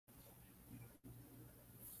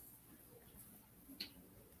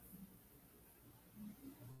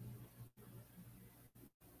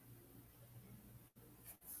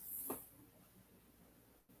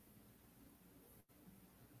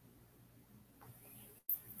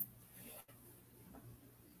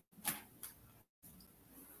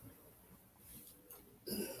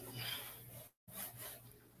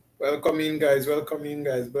Welcome in, guys. Welcome in,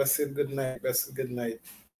 guys. Blessed good night. Blessed good night.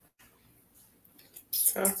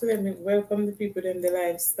 Talk to them. Welcome the people in the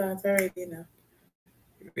live. Start already now.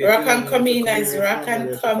 Rock and come in, guys. Rock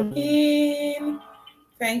and come in.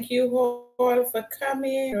 Thank you all for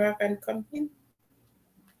coming. Rock and come in.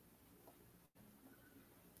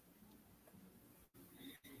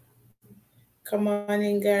 Come on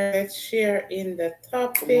in, guys. Share in the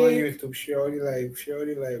topic. Come on, YouTube. Share the live. Share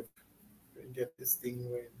the live. Get this thing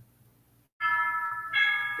going.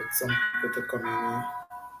 Get some people to come in here.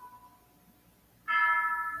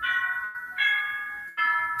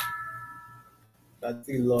 That's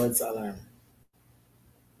the Lord's alarm.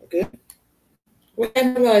 Okay? When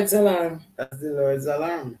the Lord's alarm? That's the Lord's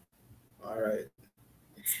alarm. All right.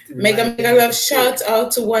 Mega love shout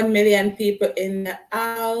out to 1 million people in the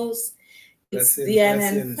house. It's Diane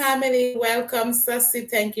and family. Welcome, Sassy.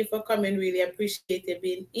 Thank you for coming. Really appreciate you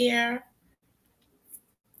being here.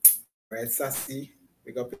 All right, Sassy.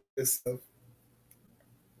 Pick up yourself.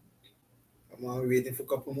 Come on, we're waiting for a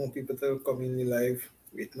couple more people to come in the live.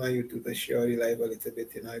 Wait on YouTube to share the live a little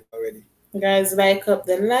bit, you know, already. Guys, like up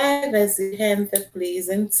the live as you enter, please,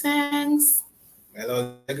 and thanks.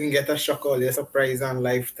 Well, I can get a shock all your surprise on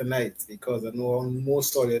live tonight because I know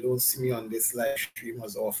most of you don't see me on this live stream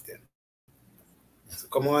as often. So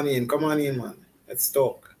come on in, man. Let's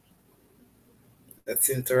talk. Let's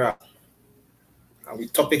interact. And the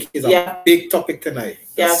topic is a big topic tonight.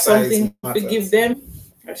 You have something to give them?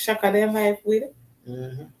 A shock of their life with it?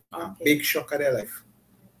 Okay. A big shock of their life.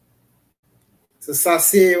 So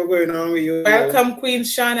Sassy, what's going on with you? Welcome, Queen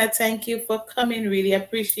Shauna. Thank you for coming. Really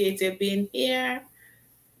appreciate you being here.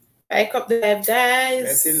 Like up the live, guys.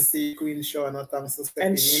 Blessings to you, Queen Shauna. Thanks for stepping in.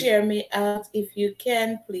 And share me out if you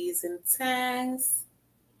can, please, and thanks.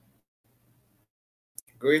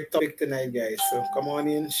 Great topic tonight, guys. So come on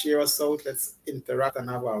in, share us out. Let's interact and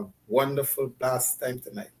have a wonderful blast time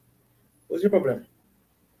tonight. What's your problem?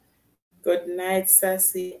 Good night,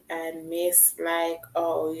 Sassy and Miss. Like,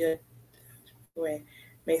 oh, you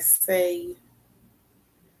may say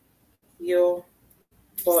you,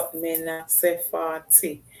 but may not say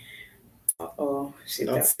 40. Uh-oh. She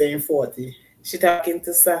not saying 40. She talking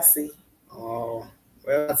to Sassy. Oh,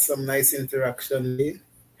 well, that's some nice interaction, eh?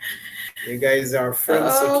 You guys are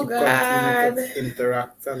friends, so keep continuing to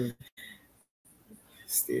interact and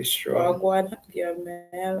stay strong. Oh, God,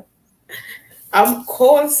 Mel. I'm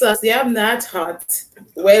cold, Sassy. I'm not hot.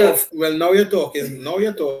 Well, now you're talking. Now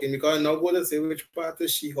you're talking because I'm not going to say which part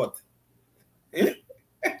is she hot. Eh?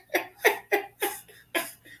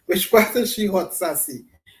 Which part is she hot, Sassy?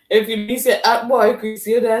 If you say hot boy Chris,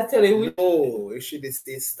 you're not telling me. No, if she did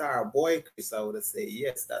say star boy Chris, I would say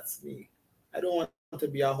yes, that's me. I don't want to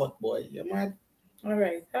be a hot boy. You mad? All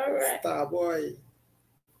right. Star boy.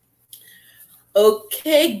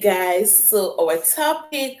 Okay, guys. So our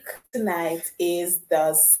topic tonight is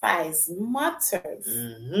does size matters?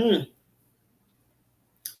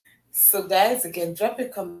 So, guys, again, drop a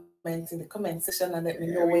comment in the comment section and let me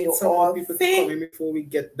know what you all think. Before we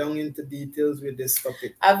get down into details with this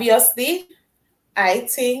topic. Obviously, I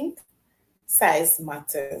think size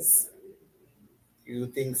matters. You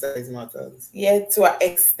think size matters? Yeah, to an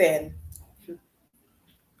extent.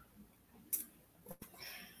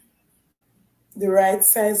 The right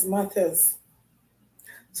size matters.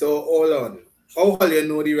 So hold on. How all you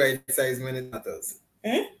know the right size when it matters?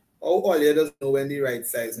 How all you doesn't know when the right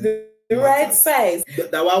size matters? The right size.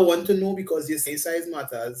 That I want to know because you say size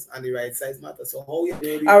matters and the right size matters. So how you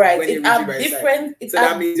know all right, when you reach the right size? So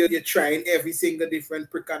that means you're trying every single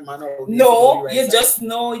different prick and manner. No, you just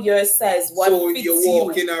know your size. What so fits you're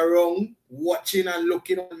walking around, watching and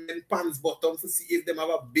looking on men pants bottom to see if them have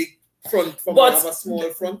a big front from have a small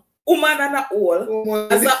front. Woman and a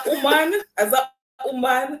all. As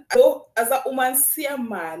a woman see a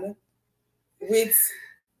man with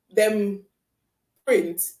them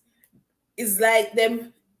print, it's like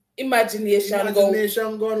them imagination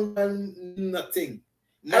gone and nothing.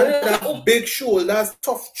 Man, that big shoulders,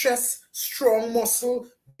 tough chest, strong muscle,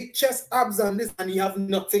 big chest, abs, and this, and you have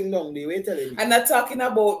nothing down there. Wait, telling me. I'm not talking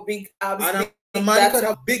about big abs. And a man could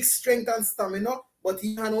have big strength and stamina, but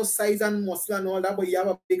he has no size and muscle and all that. But he have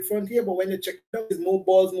a big front here. But when you check it out, there's more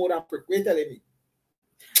balls, more than prick. Wait, telling me.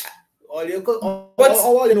 All you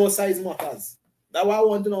know size matters. That's why I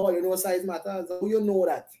want to know all you know size matters. How you know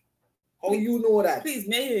that? How you know that? Please,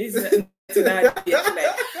 maybe to that.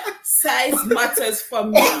 Size matters for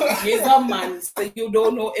me. You're a man, so you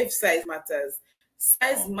don't know if size matters.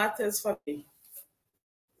 Size matters for me.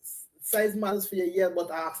 Size matters for you, yeah,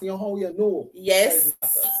 but I ask you how you know. Yes,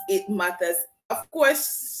 it matters. Of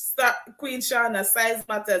course, Queen Shauna, size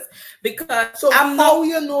matters. Because so I'm how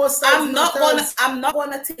you know size matters? I'm not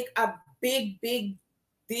gonna take a big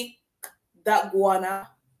dick that gonna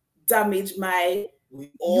damage my.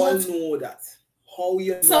 We all know that. How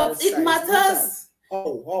you know so size it matters.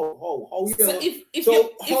 How you so know? If so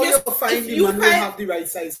you, how you find the man who have the right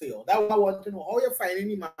size for you? That's what I want to know. How you find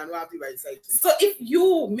any man who have the right size for you? So if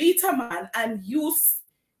you meet a man and you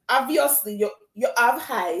obviously you have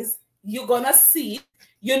highs, you're gonna see,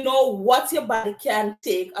 you know what your body can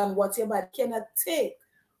take and what your body cannot take.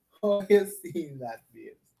 How you seeing that,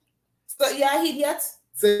 babe? So yeah, idiot.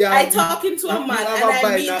 So I talking to a man and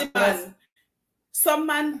I meet the man. Some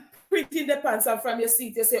man printing the pants up from your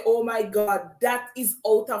seat, you say, oh my God, that is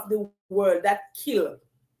out of the world, that kill.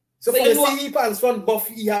 So for you see he pants front buff,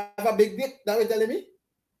 he have a big dick, that what you telling me?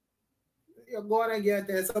 You're going to get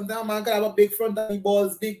there. Sometimes man can have a big front and he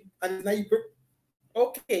balls big and it's not even.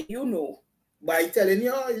 Okay, you know. But I telling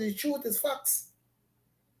you, the truth is facts.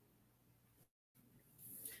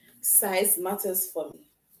 Size matters for me.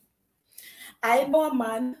 I know a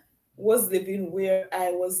man was living where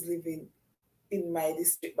I was living in my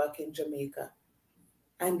district back in Jamaica.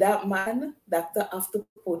 And that man, doctor have to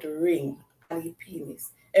put a ring on his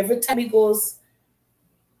penis. Every time he goes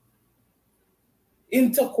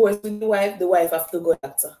intercourse with the wife have to go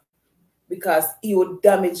doctor. Because he would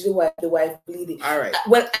damage the wife bleeding. All right.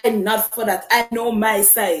 Well, I'm not for that. I know my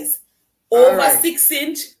size. Over 6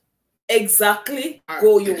 inch, exactly,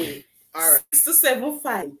 go your way. All right. 6 to 7,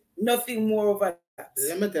 fine. Nothing more over that.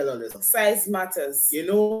 Let me tell you this. Size matters. You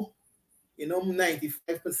know 95%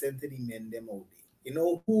 of the men them out there. You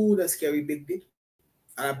know who the scary big dick?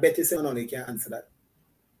 And I bet you someone only can answer that.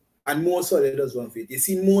 And most of them does one fit. You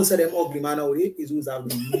see, most of them ugly man out there is who's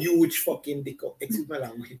have huge fucking dick up. Excuse my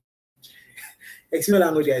language. Excuse my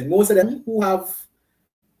language, guys. Most of them who have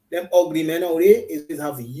them ugly men out there is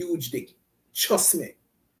have huge dick. Trust me.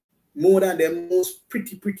 More than them most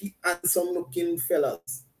pretty handsome looking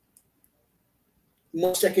fellas.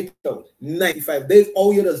 Must check it out. 95. There's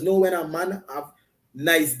all you does know when a man have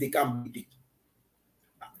nice dick and big dick.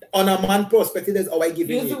 On a man perspective, that's how I give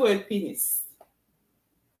Use the word penis.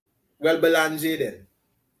 Well, belange then.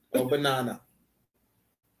 Or banana.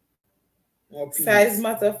 Or size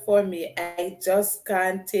matter for me. I just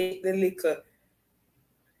can't take the little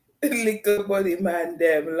body man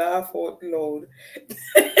them laugh out loud.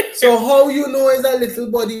 So how you know is a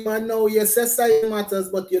little body man now? Yes, size matters,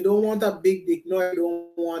 but you don't want a big dick. No, you don't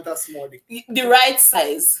want a small dick. The right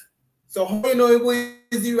size. So how you know it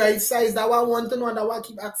is the right size? That I want to know, and I want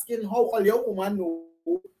to keep asking how all your woman know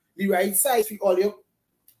the right size for all your.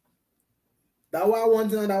 That what I want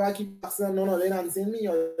to know, that I keep asking, no, they don't see me,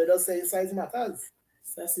 or they just say size matters.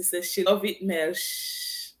 Sassy says she love it, Mel.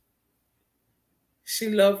 She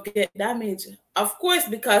love get damaged. Of course,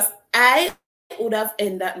 because I would have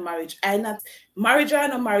ended that marriage. Marriage or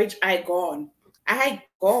no marriage, I gone. I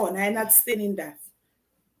not staying in that.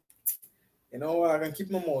 You know what? I can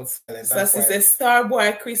keep my mouth silent. Sassy says, star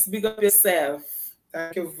boy, Chris, big up yourself.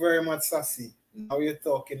 Thank you very much, Sassy. Now you're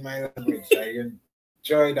talking my language. I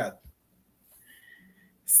enjoy that.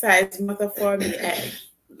 Size matter for me.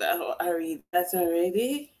 I read that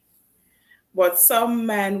already. But some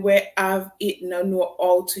men where have it no know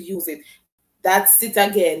how to use it. That's it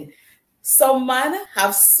again. Some men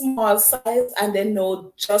have small size and they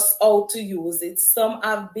know just how to use it. Some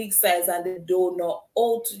have big size and they don't know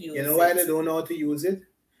how to use it. You know why they don't know how to use it?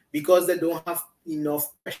 Because they don't have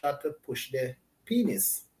enough pressure to push their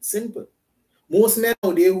penis. Simple. Most men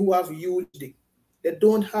out there who have huge dick, they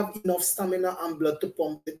don't have enough stamina and blood to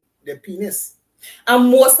pump their penis.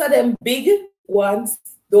 And most of them big ones,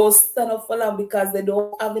 those stand up for long because they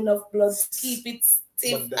don't have enough blood to keep it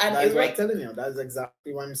stiff and that's what I'm telling you. That's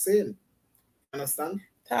exactly what I'm saying. Understand?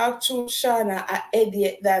 Talk to Shauna, I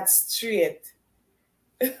idiot that straight.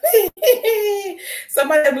 Some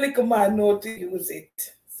of them little man know to use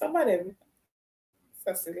it. Some of them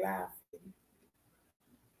just laugh.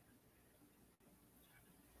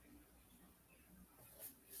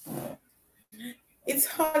 It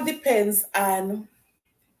all depends on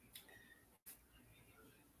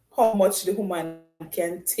how much the woman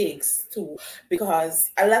can take too, because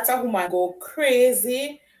a lot of women go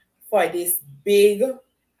crazy for this big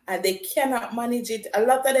and they cannot manage it. A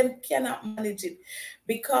lot of them cannot manage it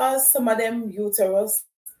because some of them uterus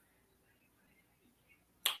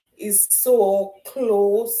is so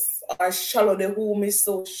close or shallow, the womb is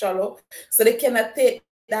so shallow, so they cannot take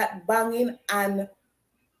that banging. And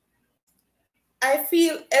I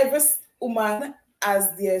feel every woman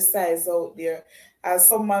has their size out there. As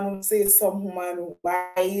some man would say, some woman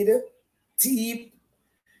wide, deep,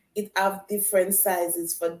 it have different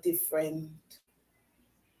sizes for different.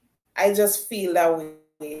 I just feel that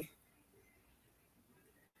way.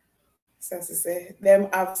 Sassy say, them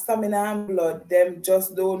have stamina and blood, them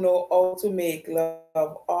just don't know how to make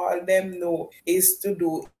love. All them know is to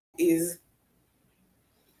do is,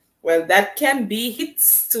 well, that can be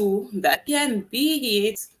hits too. That can be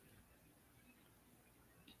it.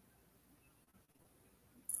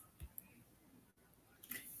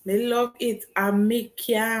 Me love it and me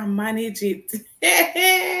can't manage it.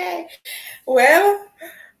 Well,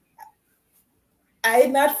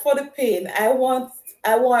 I'm not for the pain. I want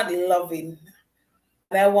loving.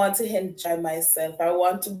 And I want to enjoy myself. I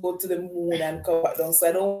want to go to the moon and come back down. So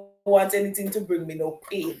I don't want anything to bring me no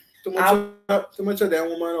pain. Too much of them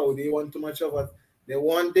woman now, they want too much of it. They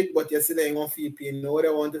want it, but you see they won't feel pain. No, they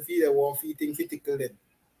want to feel, they want feel things to tickle them.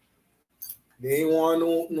 They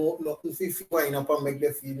want nothing to feel wind up and make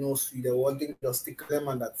them feel no sweet. They want things to just tickle them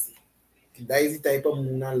and that's it. That is the type of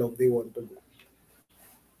moon and love they want to go.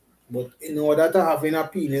 But in order to have a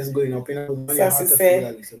penis going up in a woman, you have to feel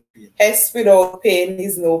a little pain. S without pain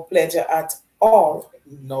is no pleasure at all.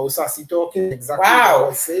 No, Sassy talking exactly what I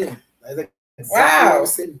was saying. That's exactly what I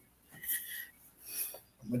was saying.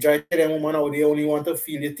 Majority of them women now, they only want to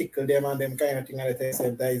feel you tickle them and them kind of thing, and they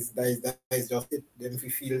say that is just it. Then if you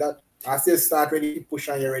feel that, as you start ready to push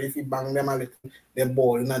and you're ready to bang them a little, they're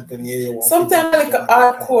balling and then you want. Sometimes like a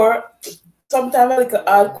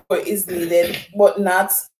hardcore is needed, but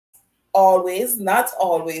not always,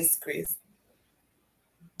 Chris.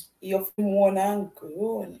 You're more than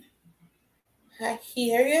grown. I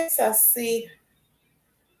hear you, Sassy.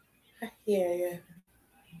 I hear you.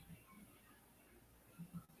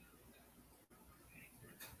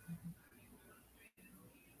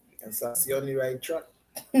 And Sassy on the right track.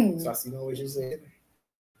 Sassy know what she's saying.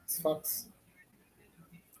 It's facts.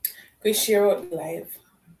 We share out live.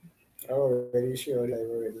 Already share live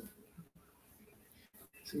already.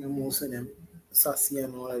 See most of them, Sassy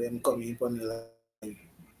and all of them coming on the live.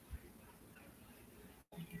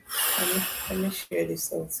 Let me share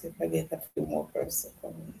this out, see if I get a few more persons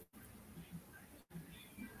coming.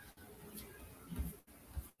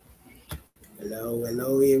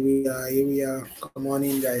 Hello, here we are. Come on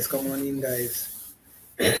in, guys.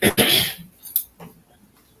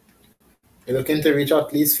 You're looking to reach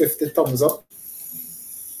at least 50 thumbs up.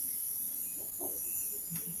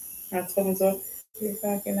 A thumbs up, you're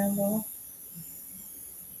talking about?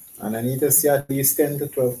 And I need to see at least 10 to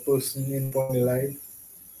 12 persons in on the live.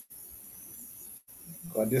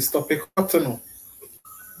 Got this topic hot to know.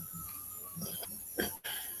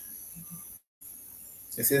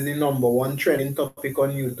 This is the #1 trending topic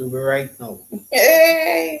on YouTube right now.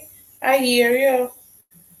 Hey, I hear you.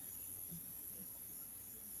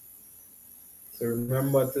 So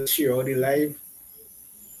remember to share the live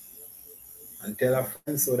and tell a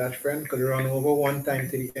friend so that friend could run over one time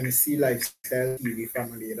to the MC Lifestyle TV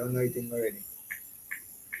family. You don't know anything already.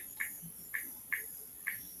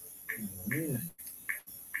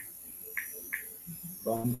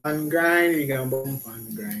 Bump and grind, we can bump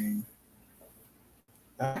and grind.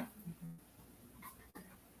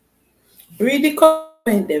 Read the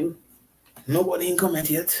comment them. Nobody in comment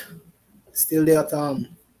yet. Still there,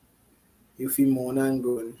 you feel more than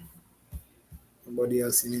good. Nobody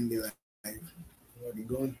else in the live. Nobody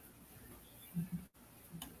gone.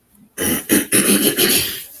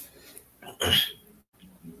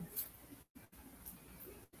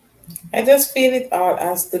 I just feel it all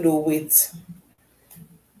has to do with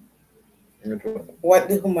what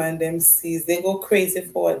the human them sees. They go crazy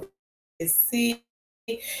for what they see.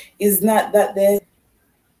 It's not that they.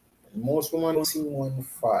 Most women don't see one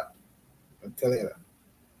fat. I'll tell you that.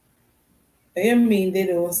 What you mean they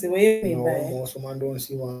don't see? What you mean by most women don't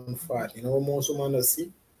see one fat. You know what most women don't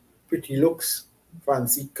see? Pretty looks,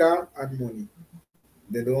 fancy car, and money.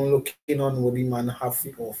 They don't look in on what the man have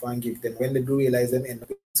to offer and give them. When they do realize them end up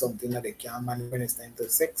with something that they can't manage when it's time to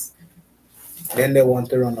sex, then they want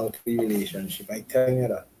to run out of the relationship. I tell you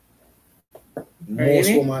that. Really?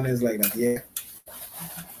 Most women is like that, yeah.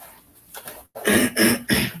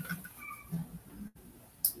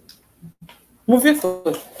 Move your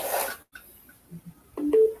foot.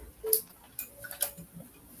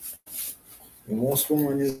 Most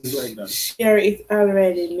women is like that. Share it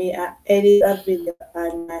already. Me I edit a video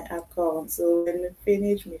on my account. So when we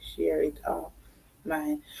finish, me share it on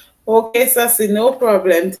mine. Okay, Sassy, no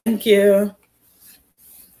problem. Thank you.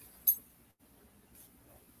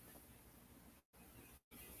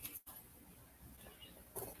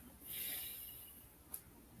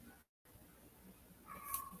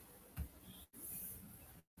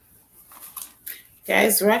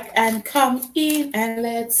 Guys, rock and come in and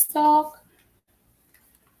let's talk.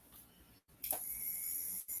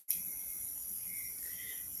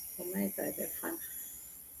 Oh my God, they're fun.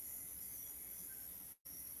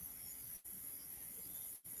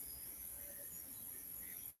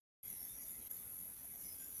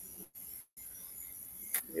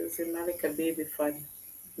 Using like a baby fun,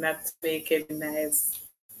 not to make it nice.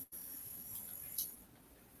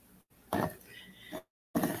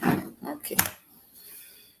 Okay.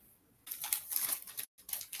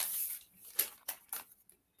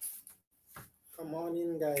 Come on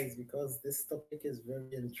in, guys, because this topic is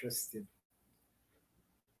very interesting.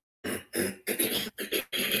 We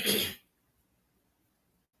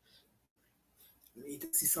need to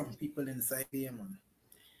see some people inside here, man.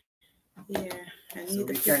 Yeah, so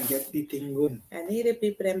we can get the thing going. I need the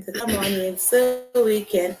people them to come on in so we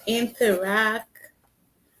can interact.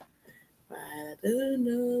 I don't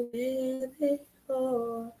know where they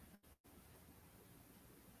are.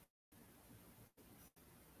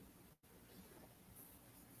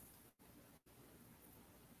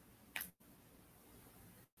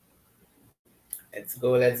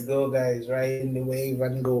 Let's go, guys. Ride in the wave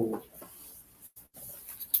and go.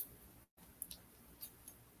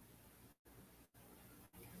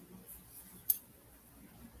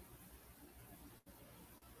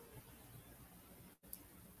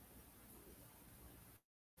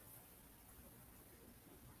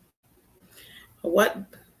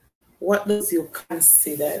 What does you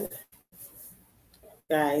consider,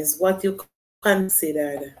 guys? What you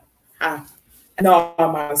consider a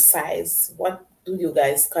normal size? What do you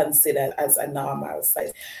guys consider as a normal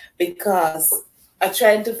size? Because I'm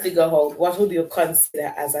trying to figure out what would you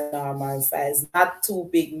consider as a normal size? Not too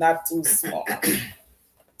big, not too small.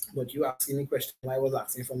 But you asking the question I was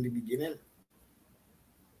asking from the beginning.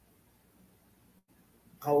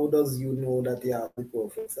 How does you know that you have the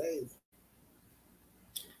perfect size?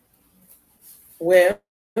 Well,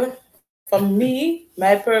 for me,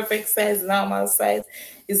 my perfect size, normal size,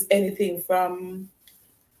 is anything from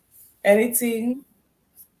 7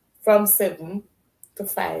 to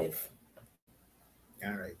 5.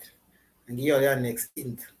 All right. And give you your next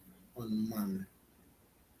hint on man.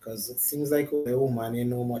 Because it seems like a woman, you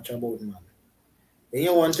know much about man. When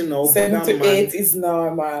you want to know 7 to 8 is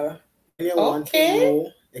normal. When you want to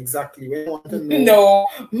know exactly, when you want to know.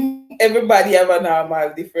 No, everybody have a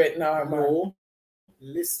normal, different normal. No,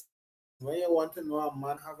 listen. When you want to know a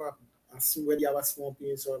man have whether you have a small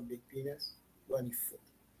penis or a big penis, go on the foot.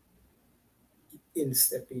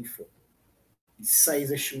 Instep in foot. The size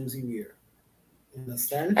of shoes you wear.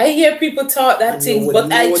 Understand? I hear people talk that things,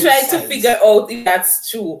 but I try to figure out if that's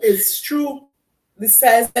true. It's true. The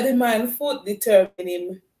size of the man's foot determine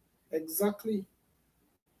him. Exactly.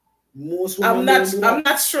 Most women I'm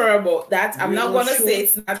not sure about that. I'm not gonna say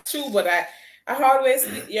it's not true, but I always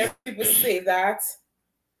hear people say that,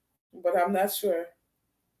 but I'm not sure.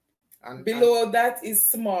 And below that is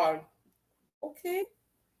small. Okay.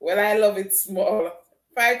 Well, I love it small.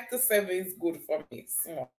 5 to 7 is good for me.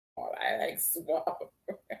 Small. I like small.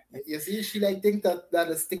 You see, she like think that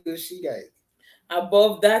is stickle she, guys.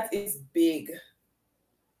 Above that is big.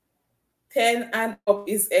 10 and up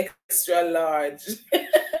is extra large.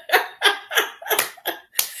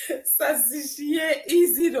 Sassy,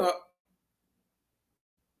 easy though.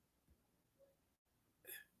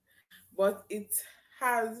 But it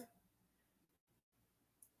has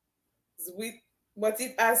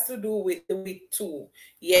to do with the width too.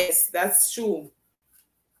 Yes, that's true.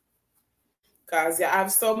 Because you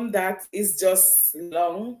have some that is just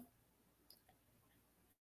long,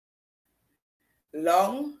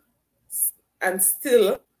 and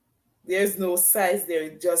still there's no size there,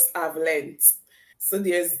 you just have length. So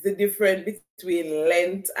there's the difference between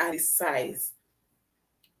length and size.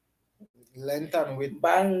 Length and width.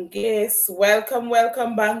 Bangis, welcome,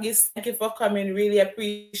 Bangis. Thank you for coming. Really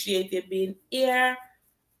appreciate you being here.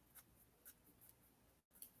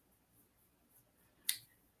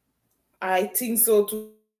 I think so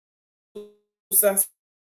too.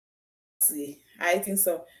 I think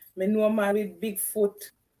so. Me know a man with big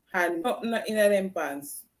foot and not in them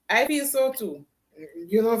pants. I feel so too.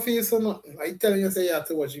 You don't feel so no? I tell you say you have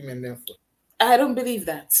to watch him in them foot. I don't believe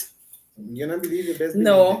that. You don't believe it? Best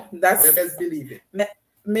no, believe it. That's you best believe it.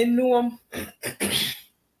 Me know.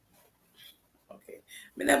 Okay.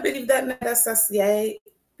 Me not believe that neither sassy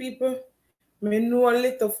people. Me know a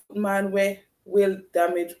little man where will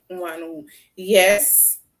damage one.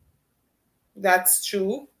 Yes. That's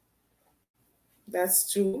true.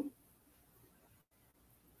 That's true.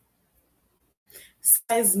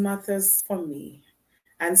 Size matters for me.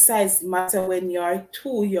 And size matter when you're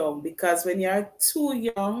too young, because when you're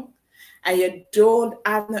too young and you don't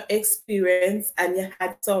have no experience and you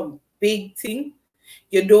had some big thing,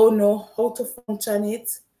 you don't know how to function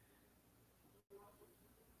it.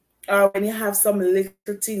 Or when you have some little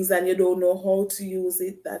things and you don't know how to use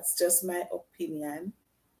it, that's just my opinion.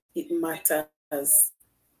 It matters.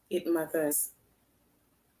 It matters.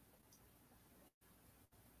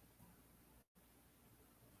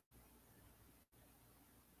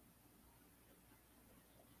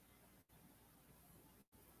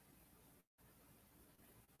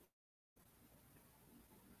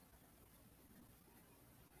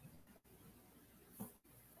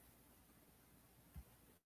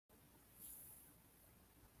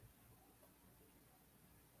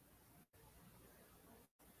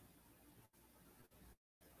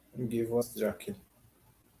 Give us jacket.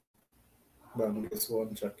 But this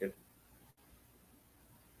one jacket.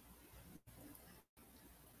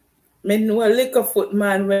 Me know a liquor foot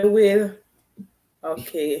man will.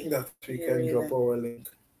 Okay. That we can drop our link.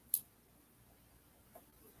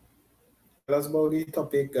 Tell us about the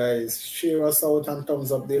topic, guys. Share us out and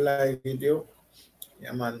thumbs up the live video.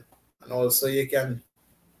 Yeah, man. And also you can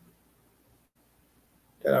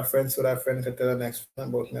tell a friend so that friend can tell the next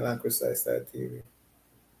friend about Mel&Chris Lifestyle TV.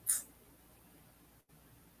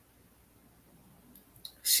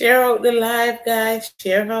 Share out the live, guys.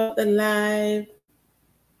 Share out the live.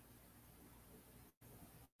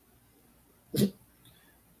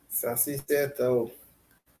 Sassy said, oh,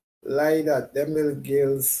 lie that them little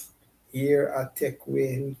girls here are take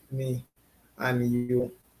away me and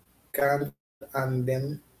you can't and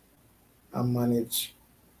them and manage.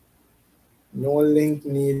 No link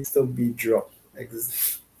needs to be dropped.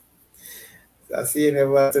 Sassy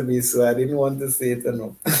never to be, so I didn't want to say it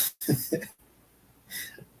enough.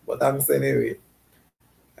 But thanks anyway.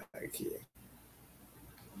 Okay.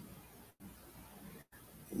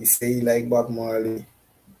 You say you like Bob Marley.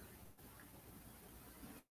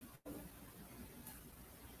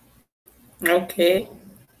 Okay.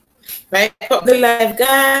 Like up the live,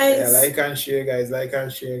 guys. Yeah, like and share, guys. Like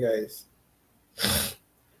and share, guys.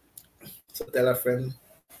 So tell a friend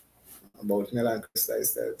about Mel&Chris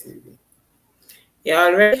Lifestyle TV. You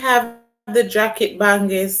already have the jacket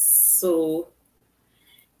bangers, so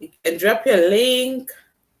you can drop your link.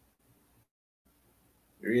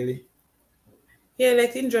 Really? Yeah,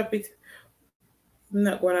 let him drop it. I'm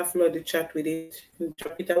not gonna flood the chat with it.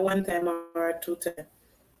 Drop it at one time or 2 times.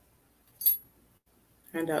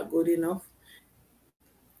 And that good enough.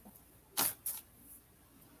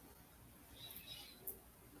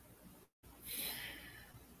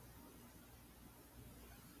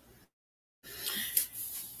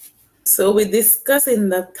 So we're discussing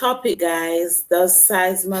the topic, guys. Does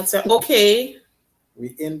size matter? Okay. We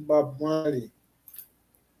in Bob Marley.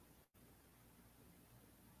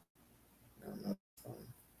 No, not fun.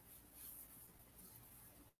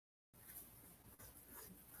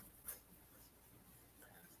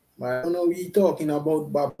 But I don't know, we talking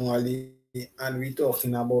about Bob Marley and we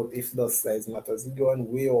talking about if the size matters. It's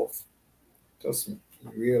going way off. Trust me,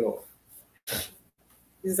 real off.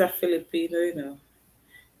 He's a Filipino, you know.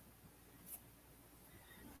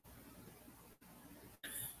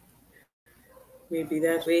 Maybe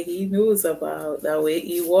that way he knows about, that way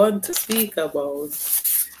he wants to speak about.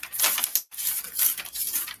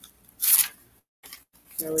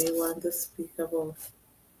 That way he wants to speak about.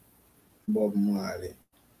 Bob Marley.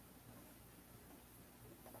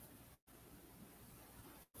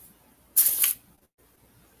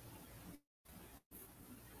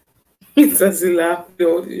 It's as he laughed,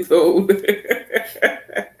 you know.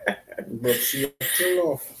 But she had to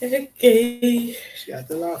laugh. Okay. She had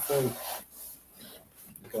to laugh out.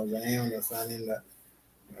 Because I ain't understanding that.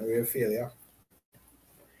 I really feel, yeah.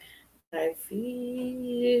 I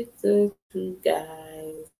feel so too,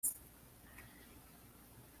 guys.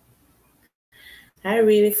 I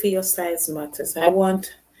really feel size matters. I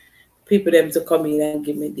want people them to come in and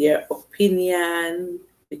give me their opinion,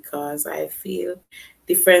 because I feel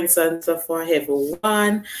different answer for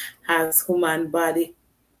everyone has human body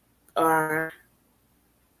or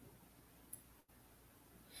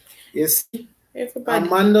Yes. everybody.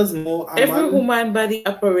 Amanda's more. Every human body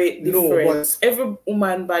operate different. No, but every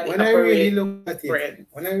human body when I really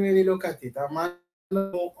look at it, Amanda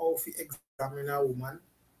know how to examine a woman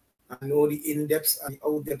and know the in-depth and the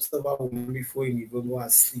out-depth of a woman before you even go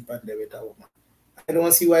and sleep and there with a woman. I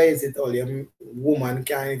don't see why is it all a woman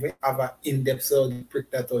can't even have an in-depth of the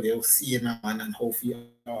prick that all you see in a man and how you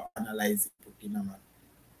analyze it put in a man.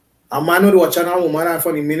 A man would watch a woman and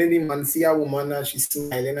for the minute the man see a woman and she's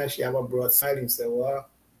smiling and she have a broad smile, he say, well,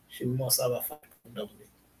 she must have a fat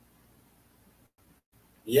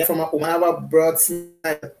Yeah, from a woman have a broad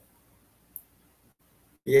smile.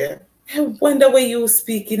 Yeah. I wonder what you were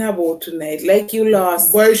speaking about tonight. Like you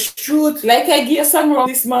lost. But it's true. Like I gave some rum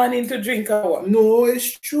this morning to drink our. No,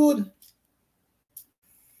 it's true.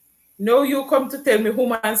 No, you come to tell me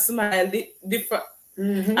woman smile different.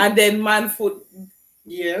 And then man food.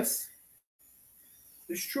 Yes.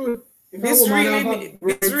 It's true. If this really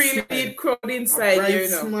need crowd inside here, you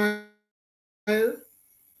know. Smile,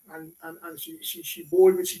 and she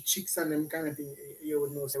bold with she cheeks and them kind of thing. You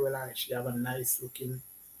would know, say, well, she have a nice looking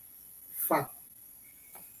fat.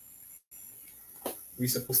 We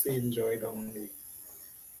supposed to enjoy it only.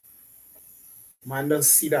 Man doesn't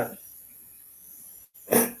see that.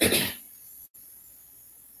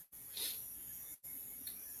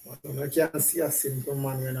 I can't see a simple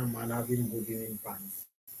man when a man have him good in pants.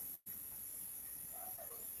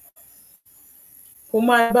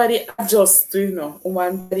 Woman body adjusts to, you know.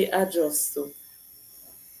 Woman body adjusts to.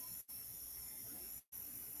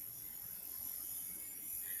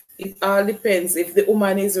 It all depends. If the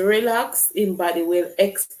woman is relaxed, in body will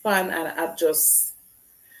expand and adjust.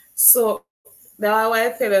 So that's why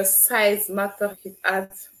I tell you size matter.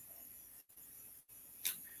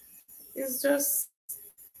 It's just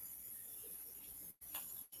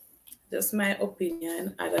my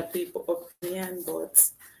opinion, other people's opinion, but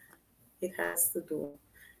it has to do.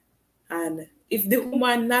 And if the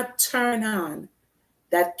woman not turn on,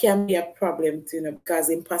 that can be a problem too, you know, because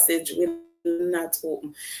in passage will not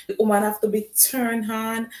open. The woman have to be turned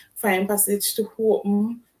on, find passage to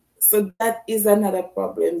open. So that is another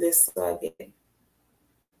problem this again.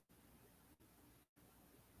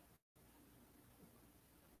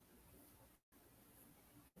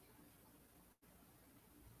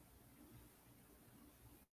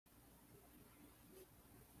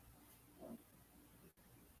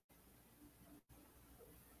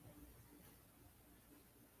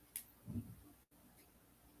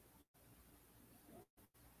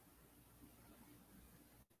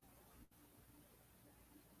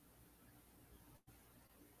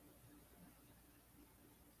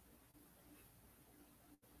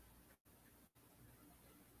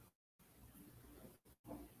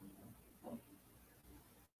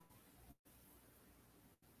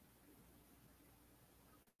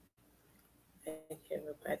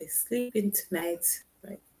 Everybody's sleeping tonight.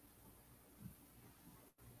 Right?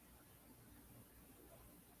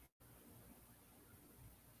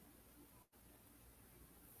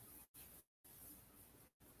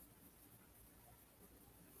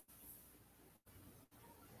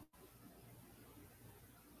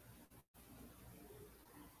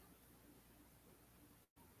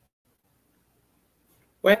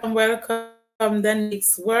 Welcome the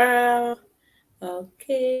next world.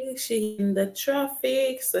 Okay, she in the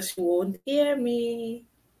traffic, so she won't hear me.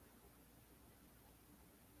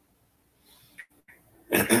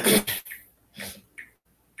 I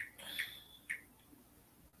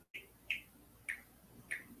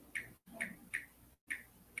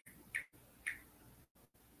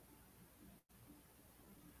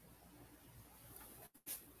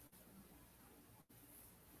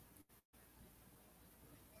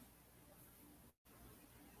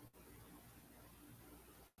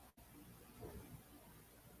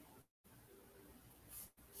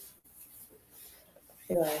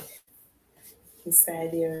feel like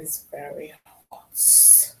inside here is very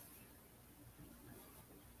hot.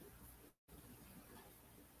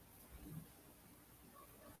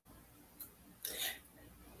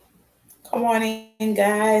 Come on in,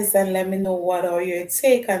 guys, and let me know what are your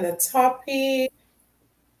take on the topic.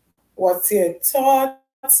 What's your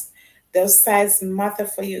thoughts? Does size matter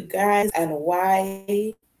for you guys, and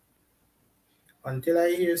why? Until I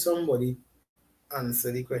hear somebody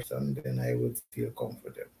answer the question, then I would feel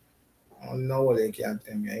comfortable. I don't know what they can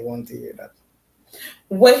tell me. I want to hear that.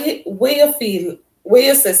 Where you feel, where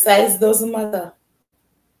you say size doesn't matter,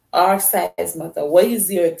 or size matter? What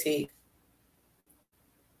is your take?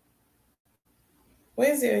 What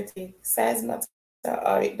is your take? Size matter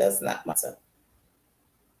or it does not matter?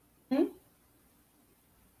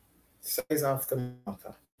 Size have to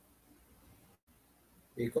matter.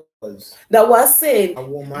 Because that was saying a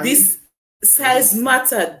woman, this size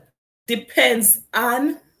matter depends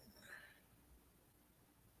on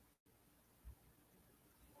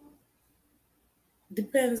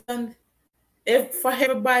if for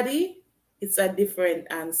everybody it's a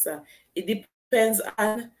different answer. It depends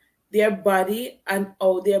on their body and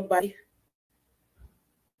how their body.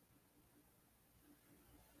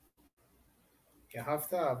 You have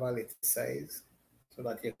to have a little size so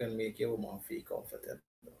that you can make your woman feel comfortable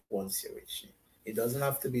once you reach it. It doesn't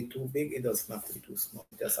have to be too big, it doesn't have to be too small.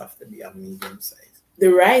 It just have to be a medium size. The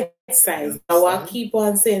right size. Now I keep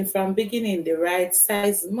on saying from beginning, the right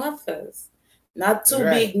size matters. Not too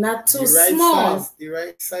big, not too small. The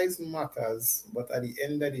right size matters, but at the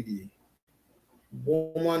end of the day,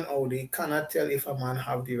 woman out there cannot tell if a man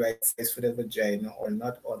have the right size for the vagina or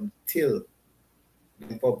not until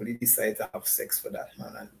they probably decide to have sex for that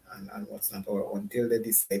man and what's not, or until they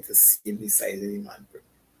decide to see the size of the man.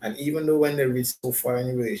 And even though when they reach so far in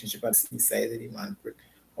a relationship and see the size of the man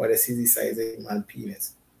or they see the size of the man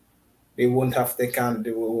penis, they won't have they're gonna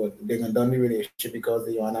done the relationship because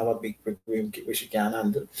they want to have a big prick which she can't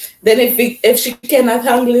handle. Then if she cannot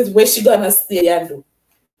handle it, where she gonna stay and do?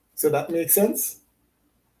 So that makes sense.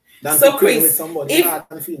 Than so Chris, with somebody heart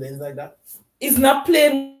and feelings like that. It's not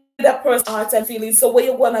playing with that person's heart and feelings. So what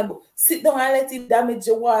you gonna do? Sit down and let it damage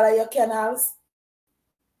your water, your canals?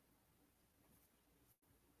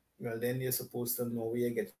 Well, then you're supposed to know where you're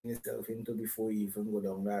getting yourself into before you even go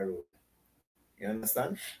down that road. You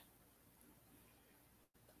understand?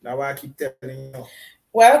 That's why I keep telling you.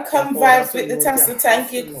 Welcome, Vibes with the Taxi.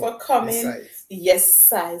 Thank you for coming. Yes,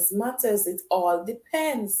 size matters. It all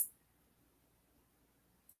depends.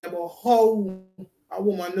 About how a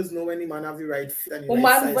woman doesn't know when the man have the right fit and the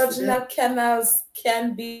right size. Vaginal canals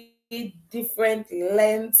can be different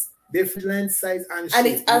lengths. Different length, size, and shape. And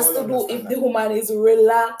it has to do if the woman is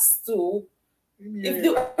relaxed too. If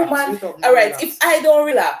the woman, all right, if I don't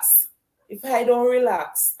relax,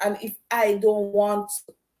 and if I don't want,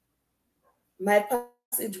 my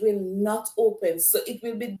passage will not open. So it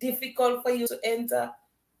will be difficult for you to enter.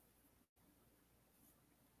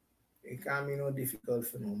 It can't be no difficult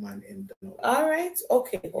for no man enter. No. All right,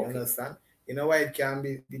 okay. You understand? You know why it can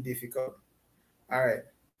be difficult? All right.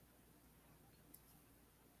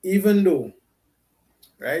 Even though,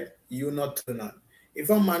 right, you not turn on. If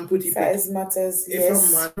a man put his size matters,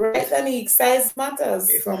 yes. Right, and size matters.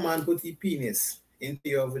 If a man put his penis into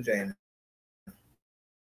your vagina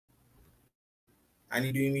and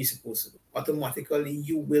you doing what you're supposed to do, automatically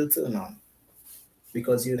you will turn on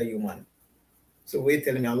because you're a human. So wait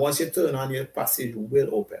telling me, and once you turn on, your passage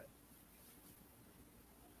will open.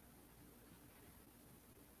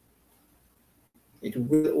 It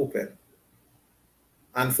will open.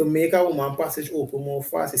 And for make a woman passage open more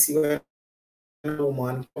fast, you see when a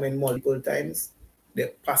woman come in multiple times,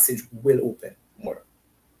 the passage will open more.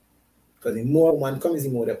 Because the more a woman comes, the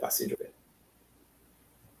more the passage open.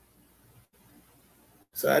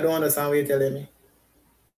 So I don't understand what you're telling me.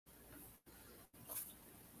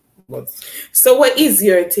 But so what is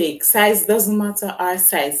your take? Size doesn't matter or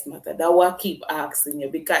size matter? That's what I keep asking you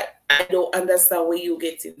because I don't understand where you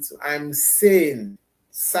get into. I'm saying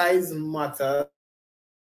size matters,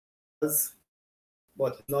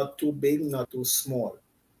 but not too big, not too small.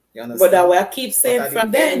 You understand? But that's what I keep saying from then.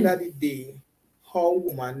 At the end of the day, how a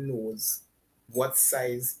woman knows what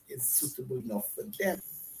size is suitable enough for them.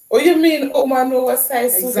 Oh, you mean a woman know what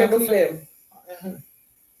size suitable for them?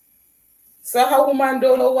 So how woman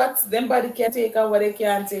don't know what them body can take and what they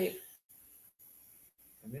can't take?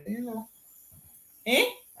 I mean, you know. Eh?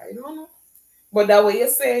 I don't know. But that what you're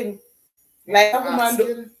saying, like a woman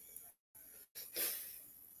do.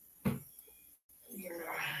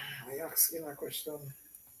 I asking a question.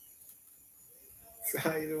 So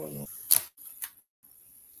I don't know.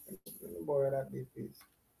 Let me borrow that bit, please.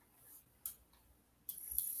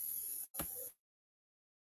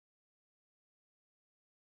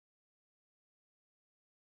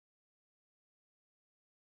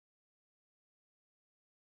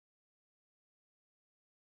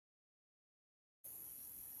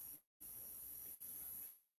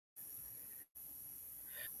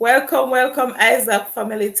 Welcome, Isaac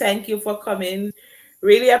family. Thank you for coming.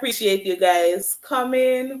 Really appreciate you guys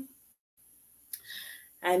coming.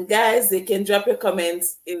 And guys, they can drop your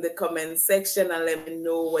comments in the comment section and let me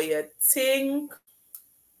know what you think.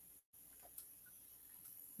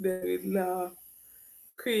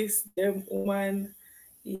 Chris, them woman,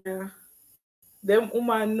 yeah. Them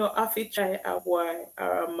woman not have to try a boy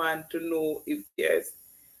or a man to know if there's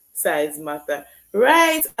size matter.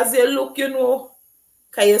 Right, as you look, you know,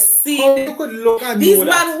 can you see? You could look and this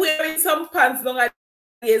man wearing some pants long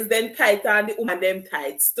as then tight and the woman them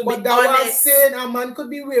tights. To but be honest, was saying a man could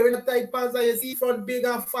be wearing a tight pants and you see front big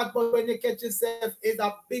and fat, but when you catch yourself, it's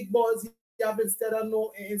a big balls you have instead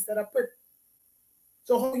of prick.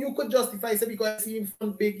 So how you could justify say because you see him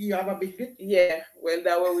front big, you have a big dick? Yeah, well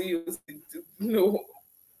that's what we use it to know.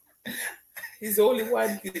 It's only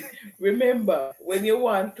one thing. Remember, when you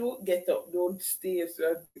want to get up, don't stay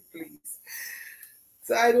so please.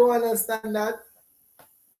 So I don't understand that.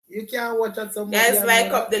 You can't watch at somebody. Guys,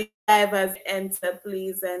 like up the live as enter,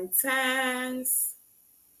 please, and thanks.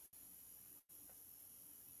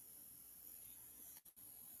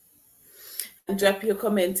 drop your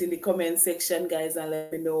comment in the comment section, guys, and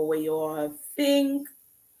let me know what you all think.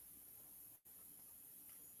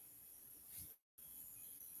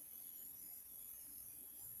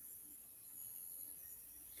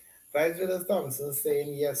 Vice President Thompson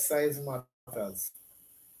saying yes, size matters.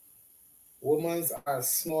 Women are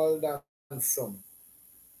small than some.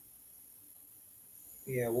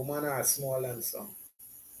 Yeah, women are small than some.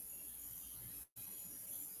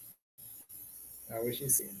 That's what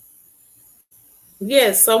she's saying.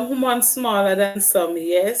 Yes, some women smaller than some,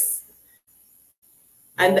 yes.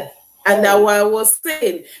 And that's what I was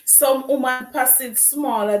saying. Some women pass it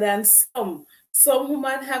smaller than some. Some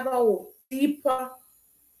women have a deeper.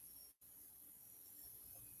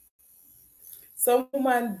 Some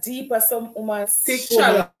women deeper, some women thick.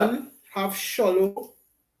 Shallow. Woman have shallow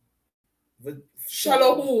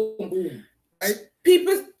womb. Right?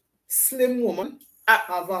 People, slim woman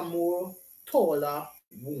have a more taller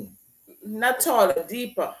womb. Not taller,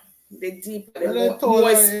 deeper. The deeper, the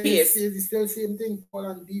more space. It's still the same thing, tall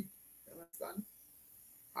and deep. You understand?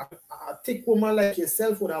 A thick woman like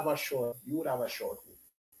yourself would have a short. You would have a short womb.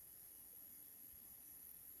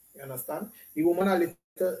 You understand? The woman a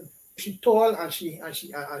little, she tall and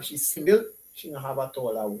she's single, she gonna have a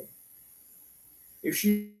taller womb. If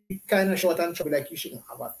she kind of short and chubby like you, she gonna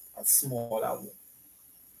have a smaller womb.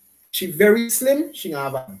 She very slim, she gonna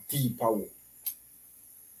have a deeper womb.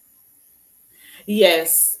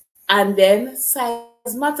 Yes, and then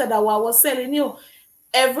size matter. That what I was telling you.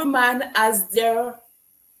 Every man has their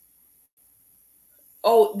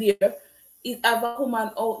out there. Is have a woman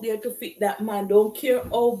out there to fit that man. Don't care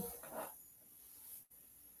how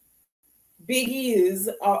big he is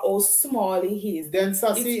or how small he is. Then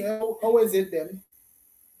Sassy, how is it then?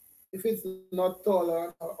 If it's not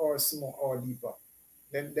taller or small or deeper,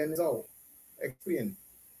 then it's how? Explain.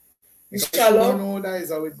 Shallow. Know that is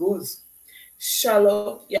how it goes.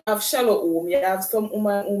 Shallow. You have shallow womb. You have some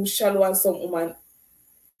woman shallow and some woman.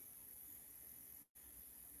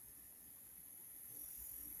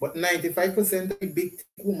 But 95% of the big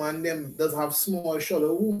woman them does have small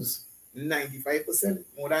shallow wombs. 95%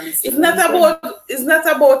 more than this. It's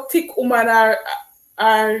not about thick woman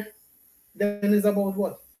or then it's about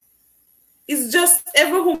what? It's just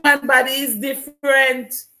every woman body is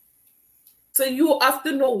different. So you have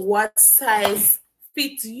to know what size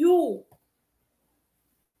fits you.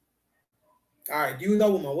 All right, you the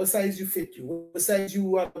woman, what size you fit you? What size you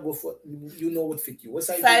want to go for? You know what fit you? What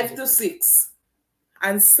size? 5 to 6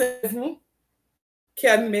 and 7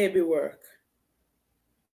 can maybe work.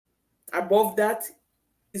 Above that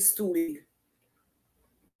is too big.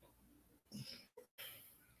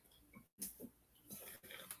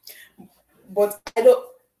 But I don't.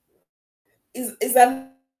 Is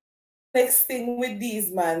that next thing with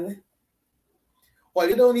these man? Well,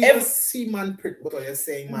 you don't even see man prick, but you're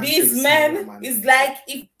saying man. These men is like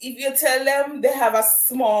if you tell them they have a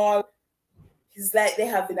small, it's like they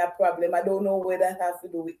having a problem. I don't know what that have to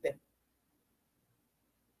do with them.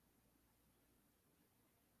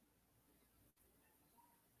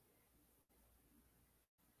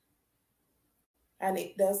 And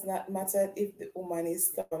it does not matter if the woman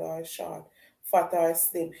is tall or short, fat or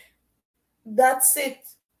slim. That's it.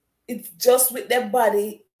 It's just with their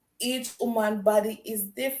body. Each woman body is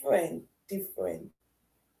different. It's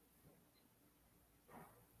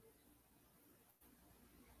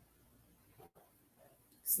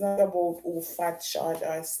not about who fat, short,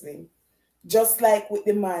 or slim. Just like with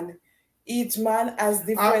the man, each man has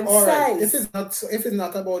different size. Right. If it's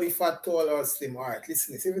not about the fat, tall, or slim, all right,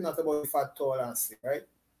 listen. If it's not about the fat, tall, and slim, right?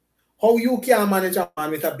 How you can manage a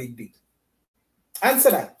man with a big dick?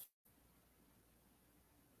 Answer that.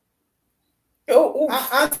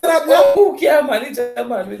 Answer that. Who can manage a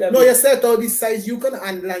man with a big dick? No, you said all this size you can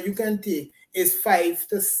handle and you can take is 5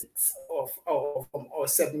 to 6 or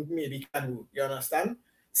 7 maybe can do. You understand?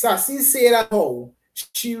 So she say that how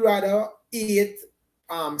she rather 8,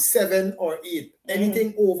 7 or 8.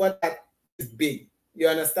 Anything over that is big. You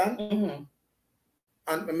understand? And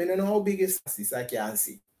I mean, I don't know how big is Sassy, so I can't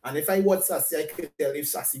see. And if I watch Sassy, I can tell if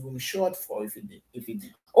Sassy will be short for if it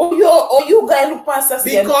did. Oh, you guys look past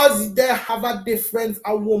Sassy. Because they have a difference.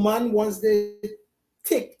 A woman, once they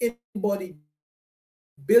take in body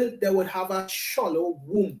build, they would have a shallow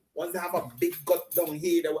womb. Once they have a big gut down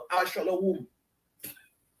here, they will have a shallow womb.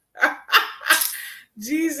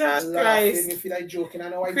 Jesus Christ. Me feel like joking. I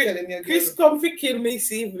know why you're telling me again. Chris, come to kill me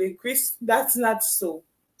this evening. Chris, that's not so.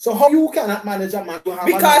 So how you cannot manage a man to have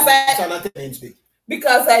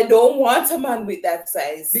because I don't want a man with that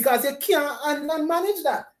size. Because you can't manage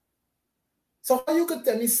that. So how you could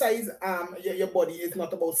tell me size your body is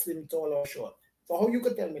not about slim, tall, or short? So how you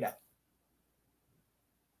could tell me that?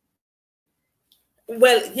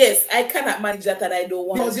 Well, yes, I cannot manage that, and I don't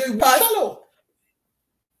want. Because you're shallow.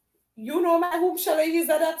 You know my womb shallow is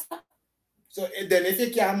that. So then, if you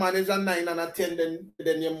can't manage a 9 and a 10,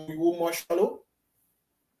 then your womb more shallow.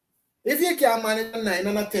 If you can't manage a 9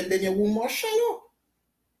 and a 10, then your womb more shallow.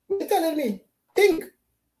 What are you telling me? Think.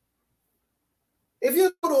 If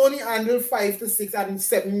you could only handle 5 to 6 and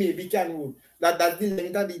 7, maybe can womb. That's the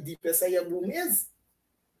length of the deepest your womb is.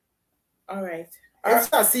 All right. If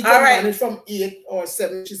Sassy can manage from 8 or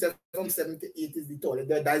 7, she said from 7 to 8 is the toilet.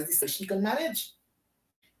 That's the size she can manage.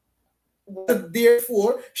 But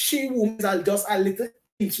therefore, she wombs are just a little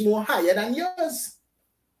inch more higher than yours.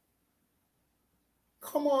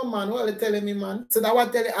 Come on, man. What are you telling me, man? So that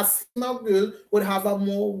what tell you, a slimmer girl would have a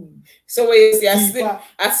more. So when you say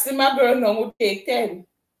a slimmer girl now would take 10.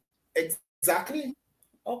 Exactly.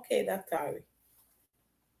 Okay, Dr. Harry.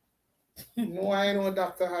 No, I know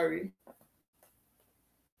Dr. Harry.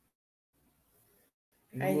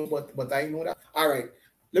 No, but I know that. All right.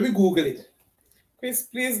 Let me Google it. Chris,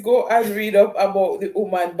 please go and read up about the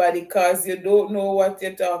woman body because you don't know what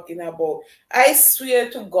you're talking about. I swear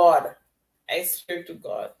to God. I swear to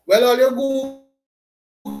God. Well, all you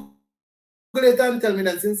Google it and tell me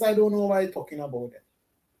then, since I don't know why you're talking about it.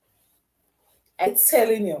 I'm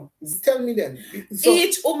telling you. Tell me then. So,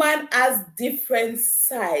 each woman has different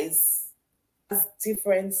size.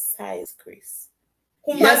 Chris.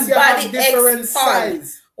 Yes, you have different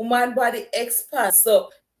size. Woman body expands. So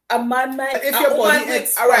a man might, if your body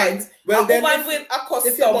expands, all right. Well, then woman with a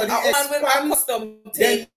custom,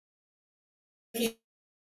 take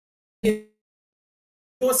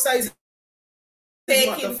no size.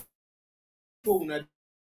 Taking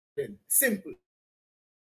simple.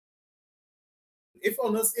 If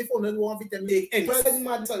honest want to make any,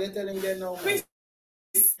 mad, so they're telling them now.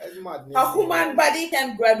 A human body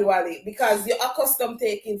can gradually, because you're accustomed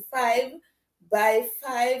taking 5 by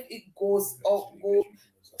 5, it goes up.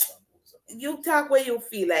 You talk where you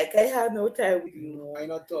feel like. I have no time with you. No, I'm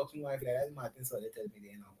not talking like that. That's Martin, so they tell me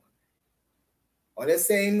they know. All they're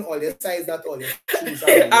saying, all their size that all their shoes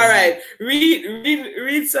are. All right,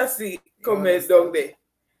 read Sassy comment down there.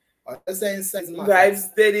 All they're saying size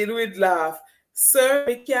vibes dead with laugh. Sir,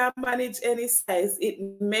 we can't manage any size.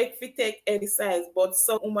 It make we take any size, but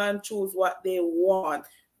some women choose what they want.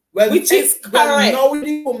 Well, which is correct. Now,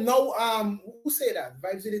 who say that?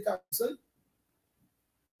 Vibes with the Thompson?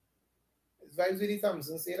 Vibes with the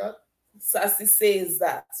Thompson say that? Sassy says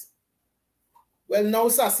that. Well, now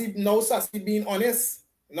Sassy being honest.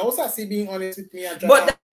 Now Sassy being honest with me.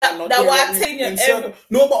 But that what I'm telling you.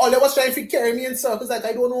 No, but all they was trying to carry me in circles like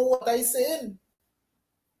I don't know what I'm saying.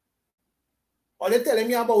 All they're telling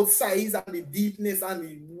me about size and the deepness and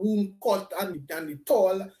the womb cut and the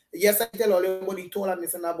tall. Yes, I tell all about the tall and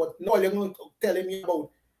this and that, but no, they're not telling me about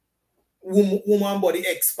woman body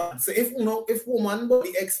expand. So if woman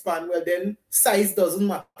body expand, well then size doesn't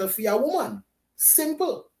matter for a woman.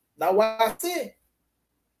 Simple. That's what I say.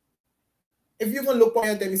 If you can look on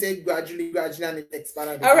it and say gradually and it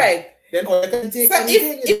expands. All right. Then all you can take so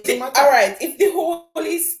anything. All right. If the hole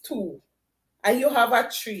is 2 and you have a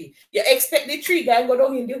 3, you expect the 3 guy go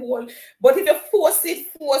down in the hole. But if you force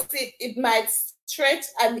it, it might stretch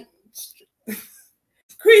and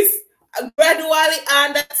Chris, gradually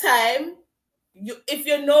under time, if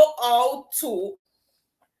you know how to,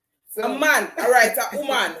 a man, all right, a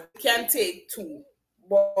woman can take 2,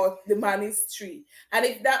 but the man is 3. And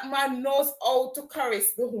if that man knows how to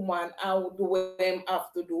caress the woman and do what them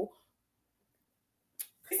have to do,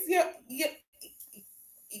 Chris,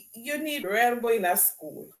 you need real boy in a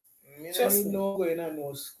school. Just no going to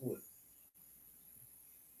no school.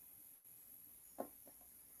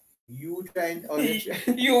 You trying?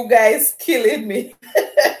 You guys killing me.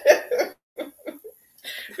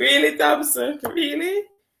 Really, Thompson? Really?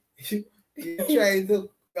 You're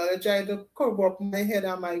trying to cover up my head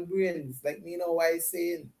and my brains. Like me know what I'm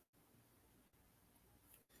saying.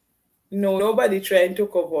 No, nobody trying to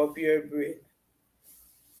cover up your brain.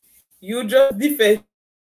 You just defending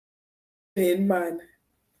man.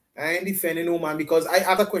 I ain't defending no man because I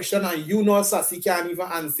have a question and you know Sassy can't even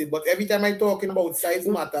answer. But every time I'm talking about size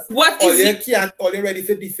matter, all you ready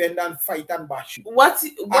to defend and fight and bash you. What?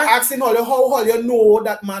 I'm asking all you how you know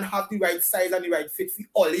that man have the right size and the right fit for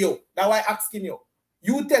all you. That's why I'm asking you.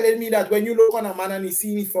 You telling me that when you look on a man and he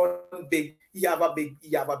see me front big, he have a big.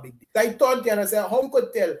 I thought you and I said, how you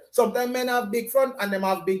could tell? Sometimes men have big front and them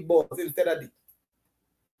have big balls instead of big.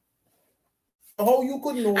 How you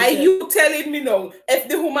could know? Are you telling me now, if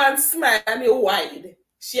the woman smile and you wide,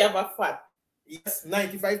 she have a fat? Yes,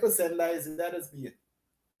 95% lies that is being.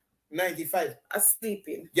 95.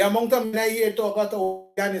 Sleeping. The amount of men I hear talk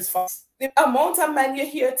about that is facts. The amount of men you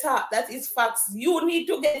hear talk, that is facts. You need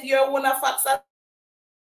to get your own facts.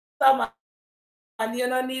 And you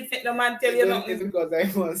don't need no man tell you nothing. It's because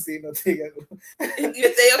I won't say nothing.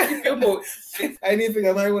 You say you keep your mouth. I need to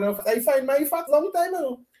get my own facts. I find my facts long time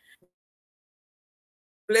ago.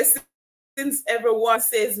 Blessings everyone,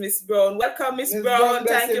 says Miss Brown. Welcome, Miss Brown.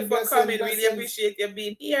 Thank you for coming. Really appreciate you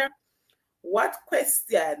being here. What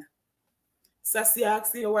question? Sassy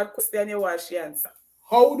asked you what question you want to answer.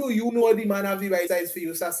 How do you know the man have the right size for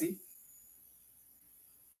you, Sassy?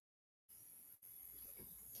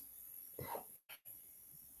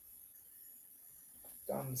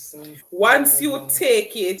 Once you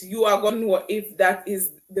take it, you are going to know if that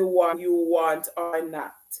is the one you want or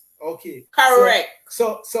not. Okay. Correct.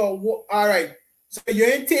 So all right. So you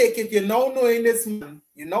ain't take it, you now knowing this man,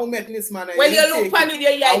 you now met this man. When you look on with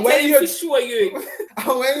your eye, tell him to show you.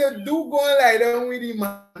 And when you do go and lie down with the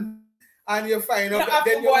man, and you find out,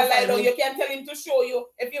 then you go and lie down, you can tell him to show you.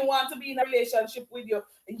 If you want to be in a relationship with you,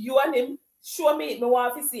 you and him, show me, me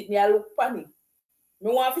want to see it, me I look on him.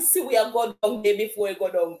 Me want to see where you go down there before you go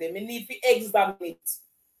down there. Me need to examine it.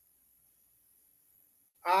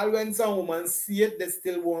 All when some women see it, they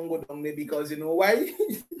still won't go down there because you know why?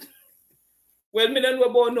 Well, me don't know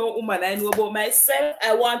about no woman. I know about myself.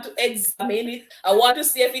 I want to examine it. I want to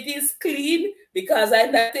see if it is clean because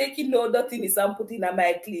I'm not taking no dirtiness and putting on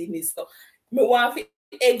my cleanness. So, me want to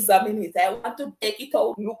examine it. I want to take it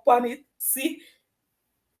out, look on it, see.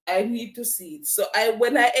 I need to see it. So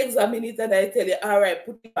when I examine it and I tell you, all right,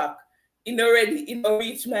 put it back. You know, ready, you know,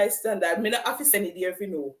 reach my standard. Me not have to send it there if you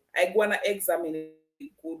know. I go and examine it.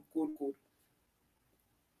 Good.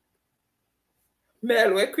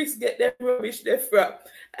 Mel, where Chris get them rubbish there from?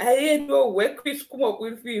 I ain't know where Chris come up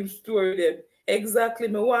with film story them. Exactly.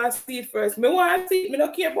 Me want to see it first. Me want to see it. Me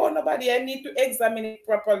don't care about nobody. I need to examine it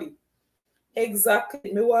properly.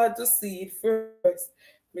 Exactly. Me want to see it first.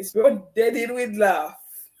 Miss Brown dead in with laugh.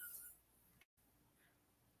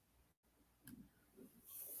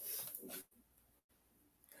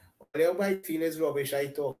 Whatever I feel is rubbish, I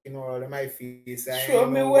talk, you know, all of my face. Show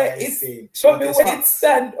me where it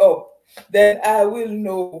stand up. Then I will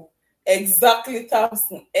know. Exactly,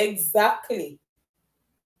 Thompson. Exactly.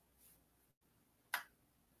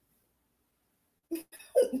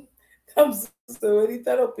 Thompson, so when it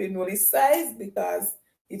turn up in the size because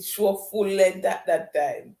it show full length at that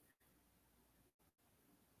time.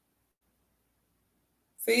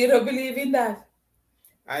 So you don't believe in that?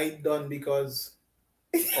 I don't because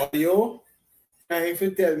you trying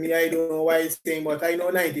to tell me I don't know why it's saying, but I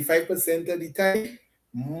know 95% of the time,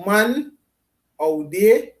 man out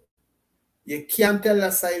there, you can't tell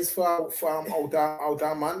a size from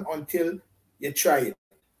outer man until you try it.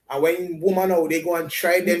 And when women out they go and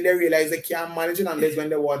try, then they realize they can't manage it unless when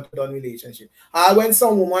they want to done relationship. And when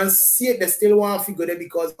some women see it, they still want to figure it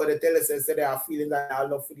because they tell themselves they are feeling that they are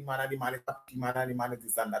love for the man and the man is happy, man and the man is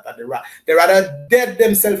this and that. And they rather dead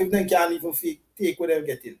themselves if they can't even take what they're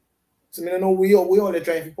getting. So I don't know we all they're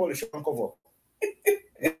trying to polish and cover.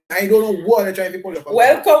 I don't know what they're trying to polish.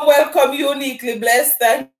 Welcome, uniquely blessed.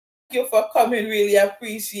 Thank you for coming. Really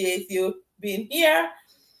appreciate you being here.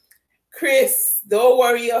 Chris, don't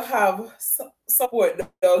worry, you have support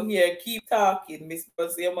down here. Keep talking, Miss Brown.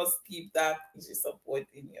 You must keep talking. She's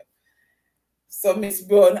supporting you. So Miss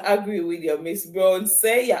Brown agree with you. Miss Brown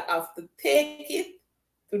say you have to take it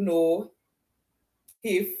to know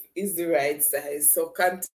if it's the right size. So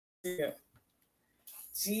continue.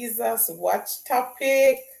 Jesus, watch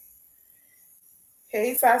topic.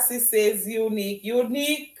 Hey, Sassy says unique.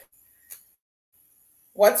 Unique.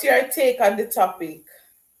 What's your take on the topic?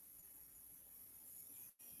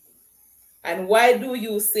 And why do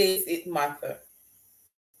you say it matter?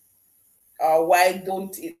 Or why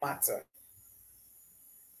don't it matter?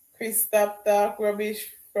 Chris, stop talk rubbish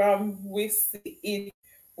from we see it.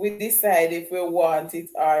 We decide if we want it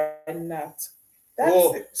or not.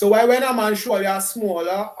 That's it. So why when a man show you a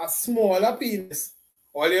smaller penis,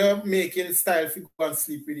 all you're making style for go and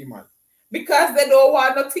sleep with the man? Because they don't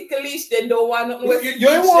want no ticklish, they don't want no. You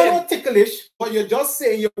don't want no ticklish, but you're just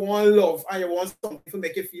saying you want love and you want something to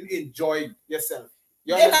make you feel enjoyed yourself.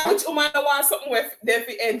 Which woman don't want something where they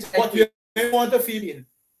feel enjoyed? But you don't want to feel in.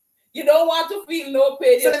 You don't want to feel no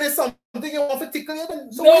pain. So there's something you want to tickle you.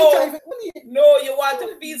 So no, you want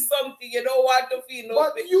to feel something. You don't want to feel no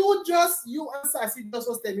but pain. You and Sassy just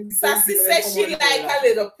was telling me. Sassy says she like a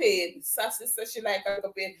little pain. Sassy says she like a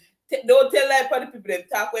little pain. Don't tell like other people them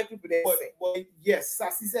talk where people they say. But yes,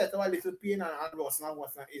 Sassy said a little pain and loss now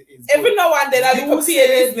what's not is every now and then a little pain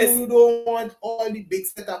is you don't want all the big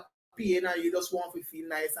setup pain and you just want to feel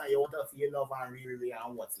nice and you want to feel love and really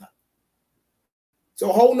and what's not.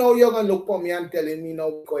 So how now you're gonna look for me and telling me now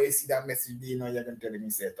because you see that message there, now you're gonna tell me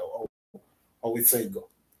say how it's it go?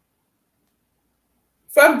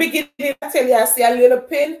 From beginning, I tell you, I see a little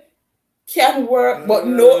pain can work, but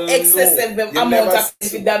no excessive amount of pain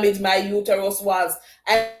to damage my uterus walls.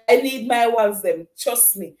 I need my walls them,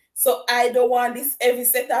 trust me. So I don't want this every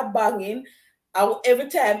set of banging. Every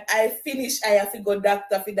time I finish, I have to go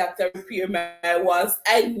doctor repair my walls.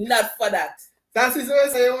 I'm not for that. That's what I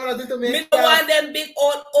say. You want to do to me? Me don't want them big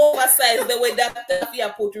old oversized the way that you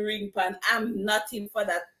put ring pan. I'm not in for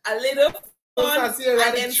that. A little fun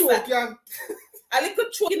and then choke, a little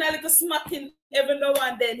choking, a little smacking every now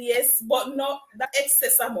and then, yes, but not the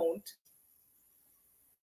excess amount.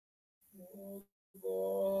 Oh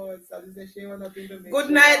God! Good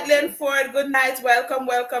night, Linford. Good night. Welcome,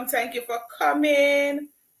 welcome. Thank you for coming.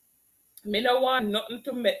 Me no want nothing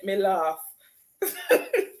to make me laugh.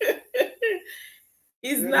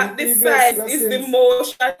 It's not the size, it's the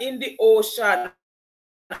motion in the ocean.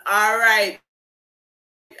 All right,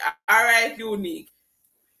 Unique.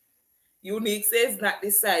 Unique says not the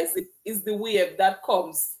size, it is the wave that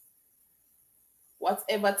comes.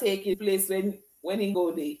 Whatever taking place when he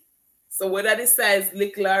go there. So whether the size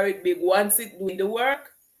little or it big, once it doing the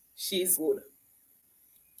work, she's good.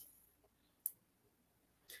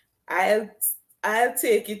 I'll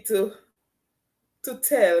take it to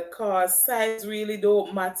tell, cause size really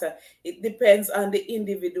don't matter. It depends on the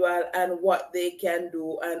individual and what they can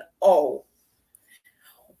do and all.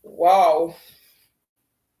 Wow.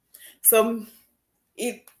 Blessings.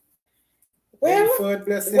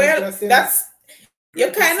 That's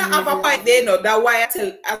you kind of have a point there, no. That's why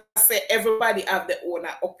I say everybody have their own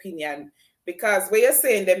opinion, because when you're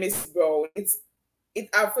saying them is brown, it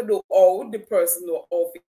have to do all the person know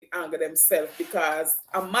how to anger themselves, because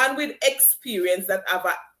a man with experience that have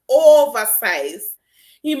an oversize,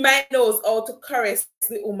 he might knows how to caress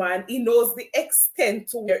the woman. He knows the extent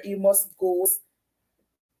to where he must go.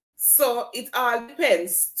 So it all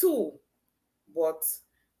depends too. But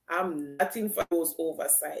I'm not in for those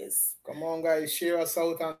oversize. Come on, guys, share us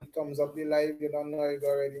out and thumbs up the live. You don't know it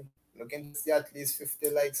already. Looking to see at least 50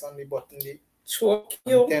 likes on the button. Choke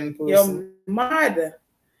you. 10%. You're mad.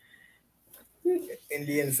 In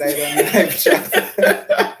the inside on the live chat.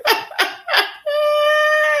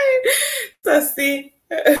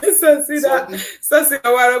 Sassy,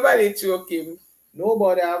 what about it choking? No,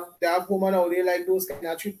 but they have women out there like those kind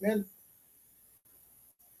of treatment.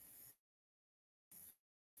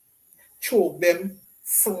 Choke them,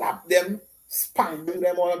 slap them, spank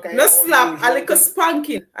them, all kind no of slap, a little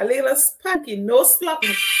spanking, no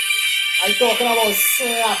slapping. I'm talking about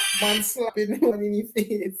slap, man, slapping one in the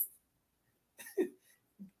face.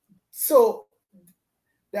 So,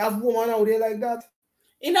 they have women out there like that?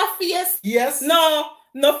 In a face? Yes. No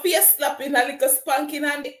face slapping, a little spanking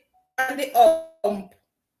and the ump.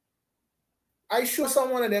 I sure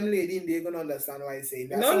some one of them lady in there gonna understand why I say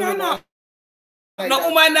that. No. Like no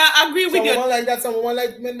woman I agree with you. Someone like that, someone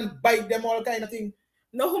like men bite them, all kind of thing.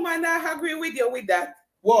 No woman I agree with you with that.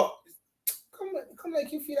 What? Come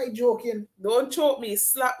like you feel like joking. Don't choke me,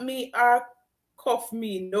 slap me or cuff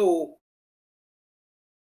me, no.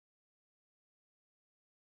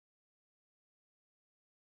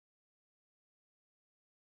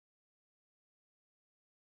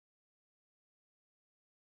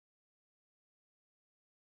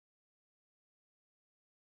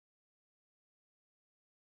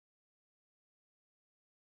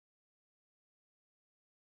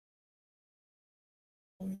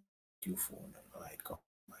 Your phone. All right, come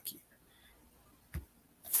back here.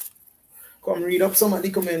 Come read up some of the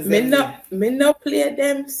comments. Me not play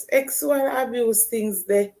them sexual abuse things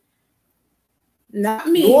there. Not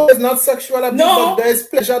me. No, it's not sexual abuse, but there is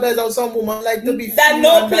pleasure. There's how some woman like to be feel. That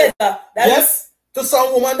no pleasure. Yes, to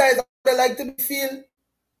some woman that is they like to be feel.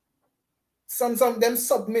 Some them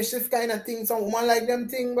submissive kind of thing. Some woman like them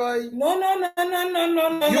thing, boy. No. You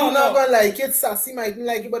not gonna like it. Sassy might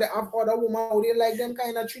like it, but they have other women who they like them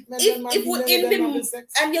kind of treatment. If we're in the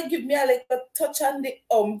sex. And you give me a little touch on the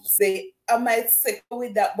umps, I might say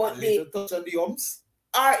with that, but a little touch on the umps.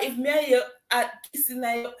 Or if me and you are kissing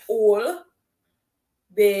your hole,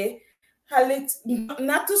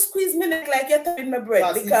 not to squeeze me neck like you're tapping my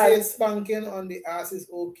breath. Because spanking on the ass is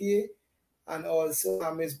okay. And also,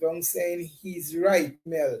 Miss Brown saying he's right,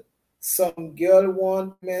 Mel. Some girl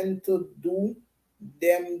want men to do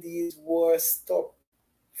them these words, stop,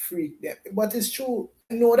 freak them. But it's true.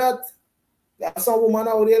 I know that. There's some woman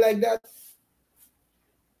out there like that.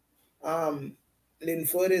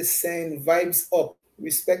 Linford is saying vibes up.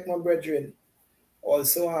 Respect my brethren.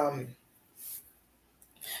 Also,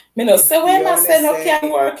 me no say when I say no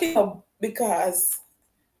can work, you know, because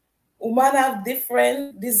women have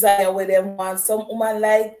different desire where them want. Some women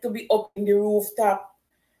like to be up in the rooftop,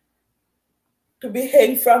 to be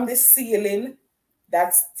hanging from the ceiling.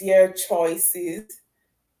 That's their choices.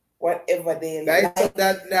 Whatever they like. So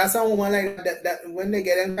that's some woman like that when they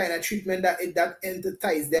get any kind of treatment that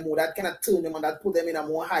entices them or that kind of turn them on, that put them in a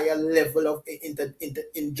more higher level of into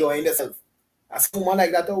enjoying themselves. That's a woman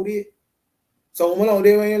like that out there. So woman out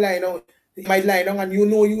there when you lie down, you might lie down and you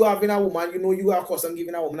know you having a woman, you know you are accustomed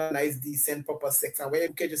giving a woman a nice, decent, proper sex, and when you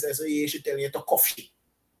catch yourself, so yeah, she tell you to cough shit.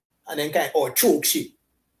 And then kind of, or choke shit.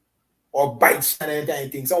 Or bites and that kind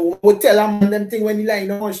of thing. So we would tell a man them thing when he lying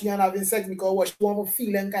down she and having sex because what she want to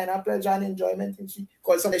feel and kind of pleasure and enjoyment and she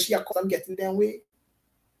because sometimes she accustomed getting them way.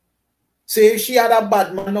 So if she had a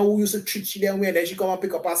bad man now who used to treat she them way, then she come and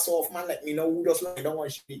pick up a soft man like me now who just lying down when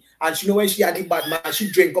she be. And she know when she had the bad man and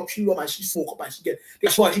she drink up, she rum and she smoke up and she get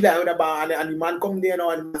that's why she lie with the bar and the man come there now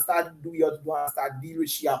and the man start do your do and start deal with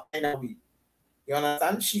she up kind of way. You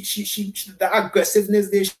understand? She the aggressiveness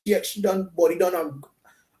there she done body done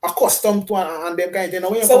accustomed to and them kind of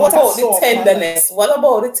thing. So what about the tenderness? Man, what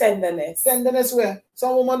about the tenderness? Tenderness where?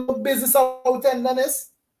 Some women do business about tenderness.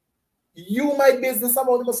 You might business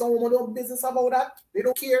about it, but some women don't business about that. They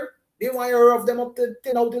don't care. They want you to rough them up to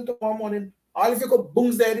 10 out till tomorrow morning. All if you go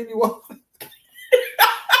booms there in you want.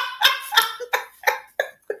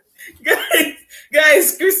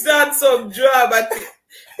 guys, Chris had some drama.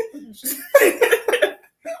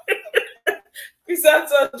 Chris had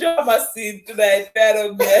some drama scene tonight.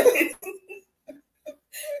 Let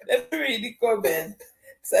me read the comment.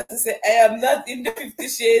 So to say, I am not in the 50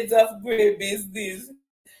 Shades of Grey business.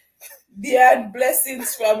 Dear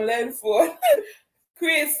blessings from Lenford.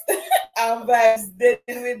 Chris and vibes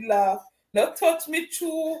dealing with laugh. Not touch me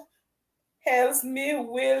too. Helps me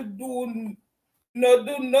will do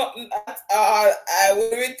nothing at all. I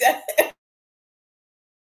will return.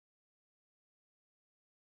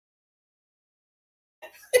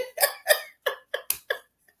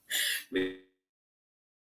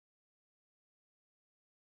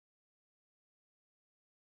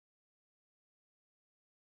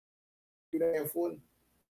 Phone.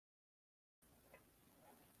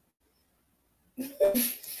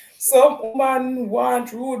 Some woman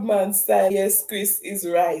want rude man style. Yes, Chris is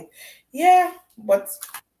right. Yeah, but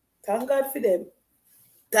thank God for them.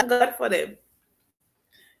 Thank God for them.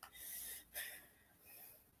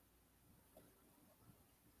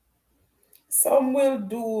 Some will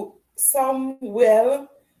do, some will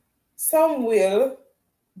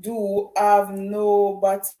do have no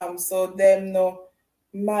bottom, so them no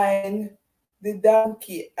mind the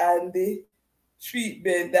donkey and the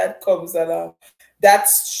treatment that comes along.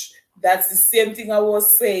 That's the same thing I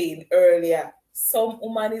was saying earlier. Some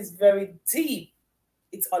woman is very deep.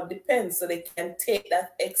 It all depends, so they can take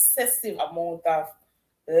that excessive amount of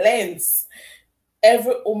length.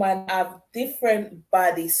 Every woman have different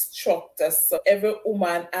body structures, so every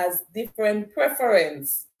woman has different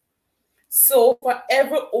preference. So for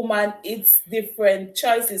every woman, it's different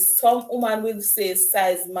choices. Some woman will say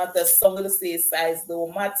size matters, some will say size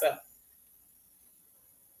don't matter.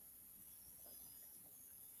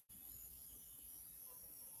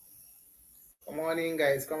 Come on in,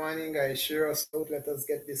 guys. Come on in, guys. Share us out. Let us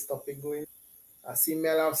get this topic going. I see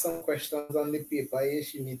Mel have some questions on the paper here.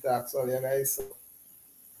 She need to ask all you guys. So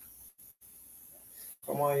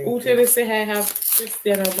come on in. Who tell you say I have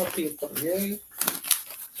Christian on my paper? Yeah.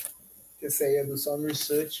 Just say you do some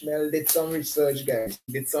research. Mel did some research, guys.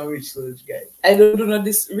 I don't do no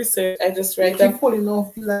this research. I just write. You keep pulling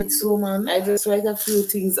off like so, man. I just write a few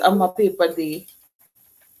things on my paper day.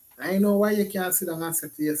 I know why you can't sit down and say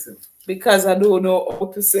to yourself. Because I don't know how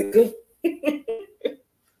to circle.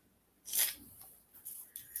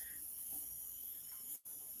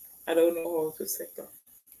 I don't know how to circle.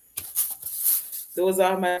 Those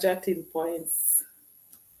are my jotting points.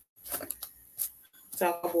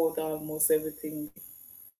 Talk about almost everything.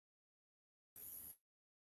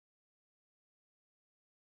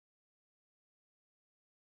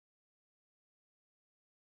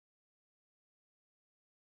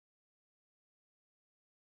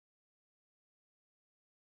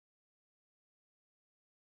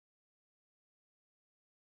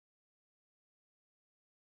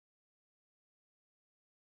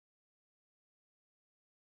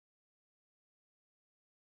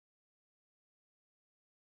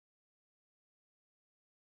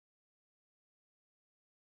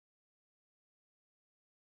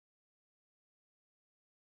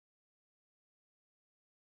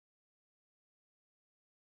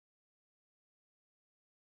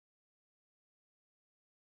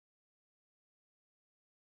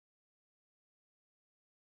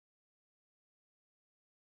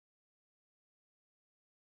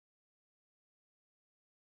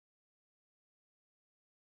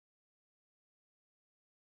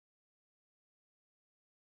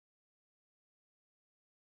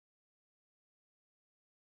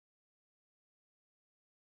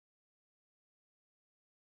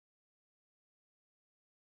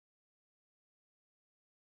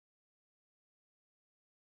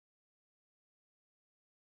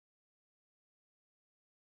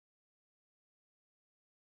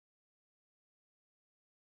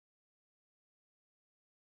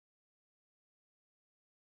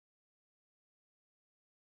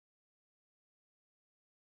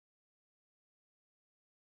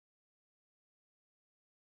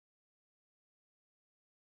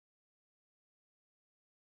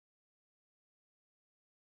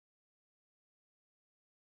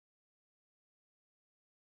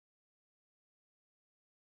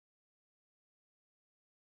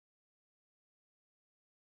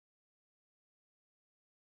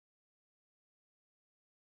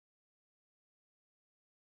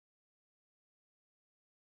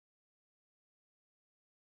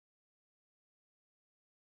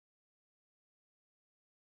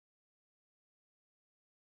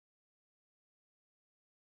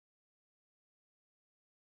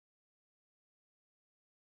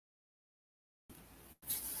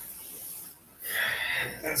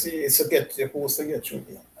 See, it's you're supposed to get through.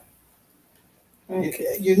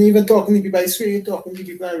 Okay. You didn't even talking to people. I swear you're talking to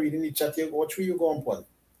people and reading the chat. You go through, you go on, Paul.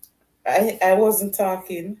 I wasn't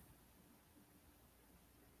talking.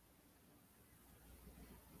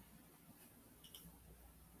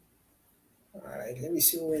 Alright, let me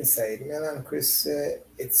see who inside. Mel&Chris,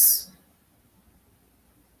 it's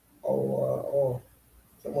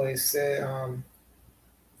somebody say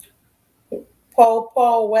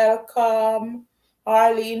Paul, welcome.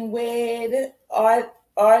 Arlene Wade,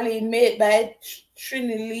 Arlene made by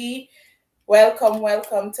Trini Lee.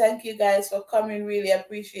 Welcome. Thank you guys for coming. Really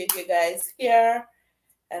appreciate you guys here.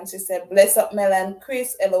 And she said, bless up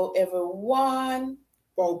Mel&Chris. Hello, everyone.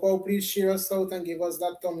 Paul, please share us out and give us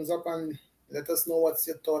that thumbs up and let us know what's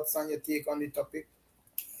your thoughts and your take on the topic.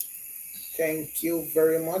 Thank you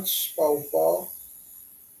very much, Paul.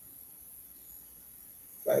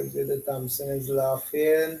 Vibes with the Thompson is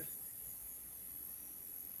laughing.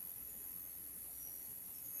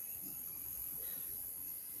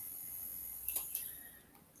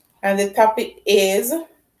 And the topic is,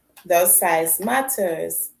 does size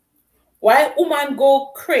matters? Why women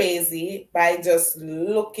go crazy by just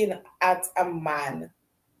looking at a man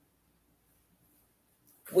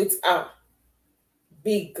with a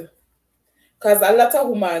big, because a lot of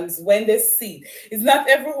women, when they see, it's not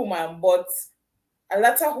every woman, but a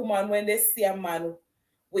lot of women, when they see a man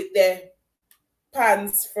with their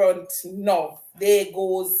pants front, no, they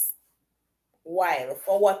goes wild.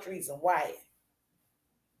 For what reason? Why?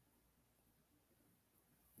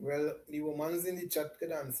 Well, the women's in the chat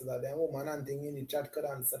could answer that. The woman and thing in the chat could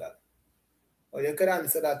answer that. Or you could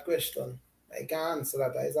answer that question. I can't answer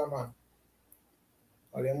that as a man.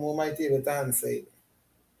 Or the more might be able to answer it.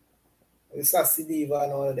 The Sassy Diva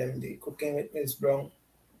and all of them, they cooking with Miss Brown.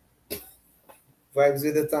 Vibes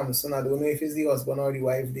with the Thompson. I don't know if it's the husband or the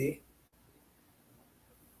wife there.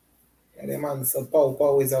 And the man said,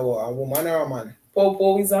 Paul is a woman or a man?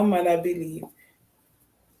 Paul is a man, I believe.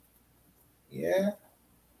 Yeah,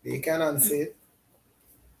 they can answer it.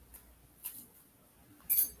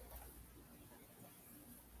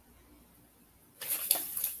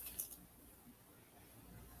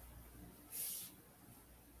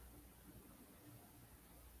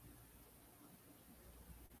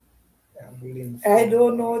 I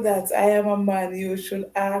don't know that. I am a man. You should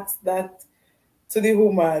ask that to the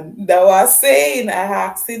woman that was saying. I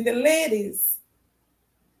asking the ladies.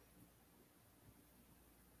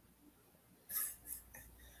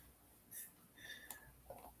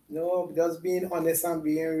 No, just being honest and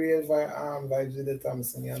being real vibes with the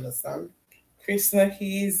Thompson, you understand? Chris not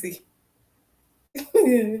easy.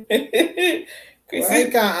 Chris, I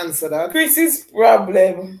can't answer that. Chris's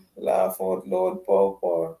problem. Laugh out loud,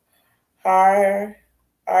 Paul.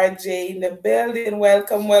 RJ in the building.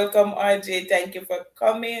 Welcome, RJ. Thank you for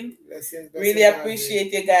coming. Really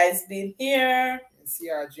appreciate you guys being here. See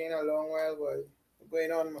RJ in a long while, but what's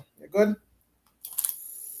going on, man? You good?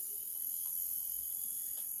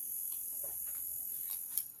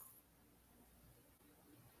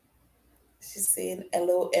 She's saying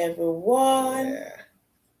hello, everyone. Yeah.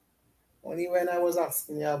 Only when I was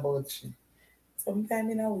asking you about you. Sometime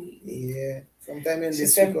in a week. Yeah. Sometime in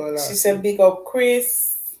this week or last. She said, big up,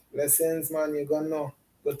 Chris. Blessings, man. You're gonna know.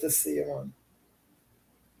 Good to see you, man.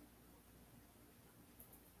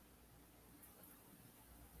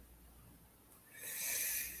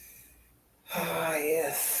 Ah,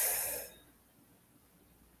 yes.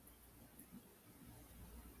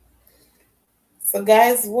 So,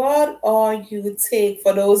 guys, what are your take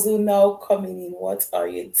for those who now coming in? What are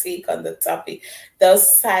your take on the topic?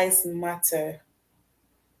 Does size matter?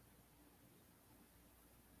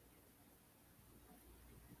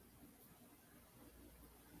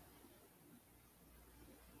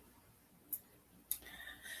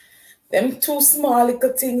 Them two small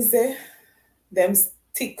little things there, them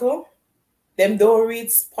tickle, them don't reach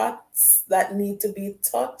spots that need to be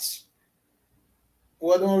touched.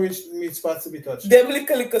 What don't reach spots to be touched? Them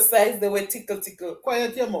little size, they were tickle.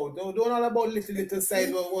 Quiet your mouth. Don't all about little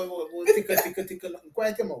size, tickle.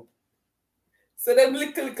 Quiet your mouth. So them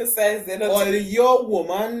little size, they don't. Or your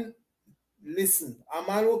woman, listen, a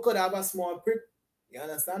man who could have a small prick, you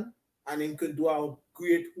understand? And he could do a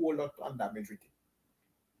great whole lot of damage with it.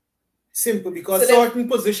 Simple, because so certain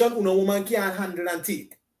position, una woman can't handle and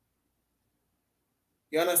take.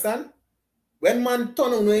 You understand? When man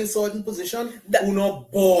turn on in certain position, una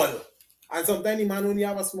ball. And sometimes the man only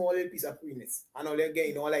have a small piece of penis. And all again,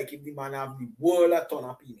 you know, like if the man have the world a ton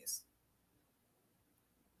of penis.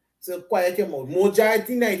 So quiet your mouth.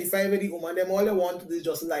 Majority 95 of the woman, them all they want to do is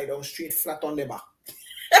just lie down straight flat on their back.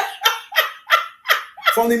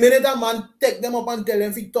 From the minute a man take them up and tell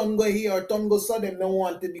them if tongue go here or tongue go so, them don't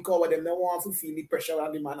want it because them don't want to feel the pressure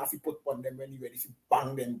and the man have to put on them when he ready to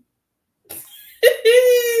bang them.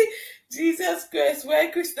 Jesus Christ, why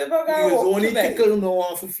Christopher got because only tickle no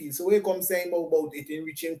want to feel. So we come saying about it in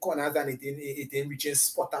reaching corners and it in reaching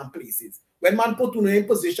spot and places. When man put you in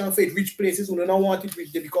position for it reach places, you don't want it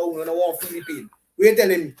reach because you don't want to feel the pain. What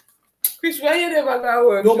telling me? Chris, why you never got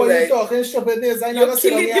work? Nobody talking stupidness. I you're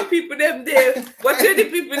killing the people them there. What are the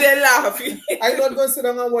people there laughing? I'm not going to sit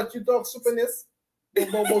down and watch you talk stupidness.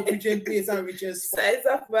 About reaching place and reaching spot. Size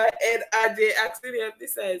of my head, RJ actually have the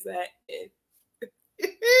size of my head.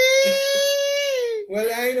 Well,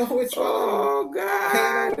 I know which one. Oh God!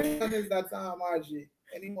 I know which one is that RJ.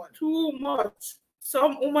 Anyone? Too much.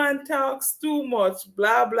 Some woman talks too much.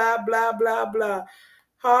 Blah blah blah blah blah.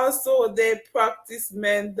 Also, they practice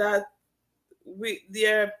men that with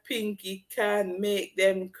their pinky can make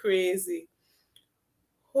them crazy.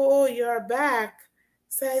 Oh, you're back.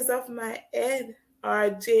 Size of my head.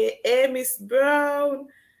 RJ. Hey, Miss Brown.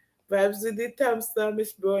 Vibes with the Thompson,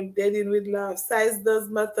 Miss Brown, dead in with love. Size does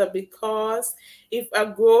matter because if a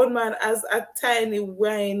grown man has a tiny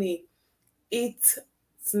whiny, it's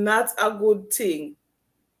not a good thing.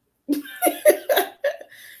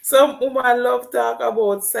 Some women love talk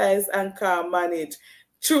about size and can't manage.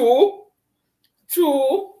 True,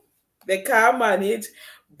 they can't manage,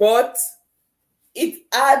 but it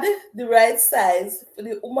add the right size for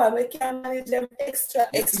the woman. We can manage them extra.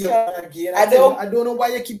 I don't know why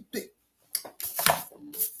you keep.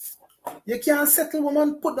 You can't settle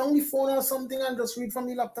woman, put down the phone or something and just read from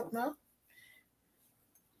the laptop now.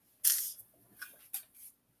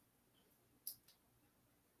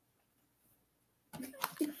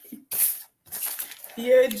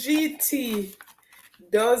 Your GT,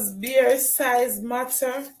 does beer size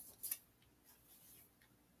matter?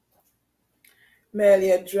 Mel,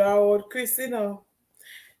 you draw out Chris, you know.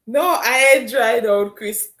 No, I ain't dried out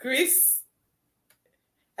Chris.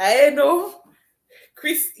 I know.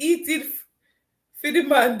 Chris eat it for the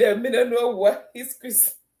man them. I don't know what is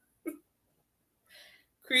Chris.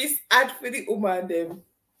 Chris add for the woman them.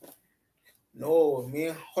 No,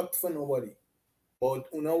 me hot for nobody. But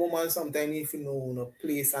una woman sometimes if you know una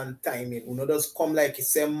place and timing, una just come like you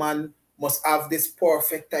say man must have this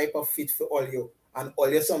perfect type of fit for all you. And all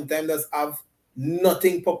you sometimes does have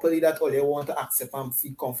nothing properly that all you want to accept and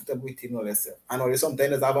feel comfortable with in all yourself. And all you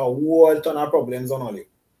sometimes does have a whole ton of problems on all you.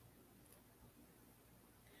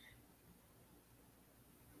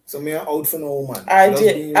 So me out for no woman.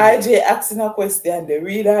 RJ asking a question. They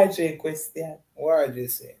read RJ question. What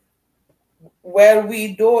RJ say? Well,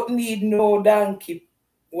 we don't need no donkey.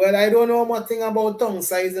 Well, I don't know much thing about tongue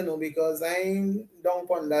size, you know, because I ain't down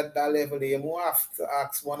on that level. You more have to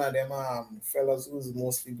ask one of them fellas who's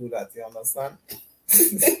mostly do that, you understand?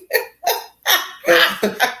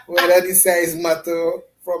 Whether the size matter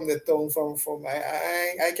from the tongue from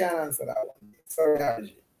I can't answer that one. Sorry,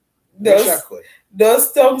 RJ.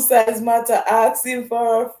 Does tongue size matter? Asking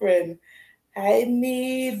for a friend. I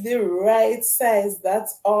need the right size.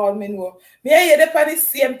 That's all me know. Me and you on the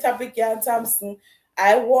same topic, Jan Thompson.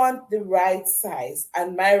 I want the right size.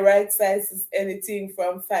 And my right size is anything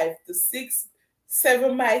from 5 to 6.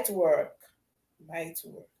 7 might work.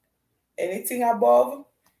 Anything above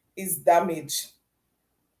is damage.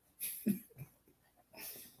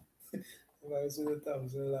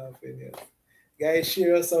 Guys,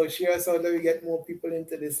 share us out that we get more people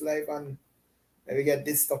into this life and we get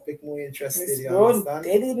this topic more interested. Miss Brown,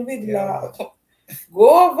 dead in with love.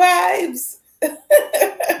 Go vibes.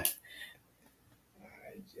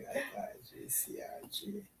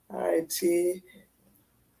 RJ.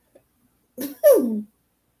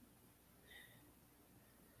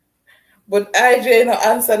 But RJ no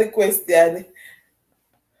answer the question.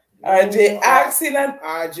 RJ asking and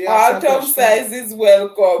all tongue size is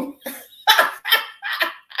welcome.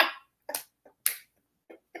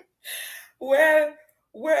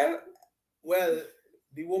 Well,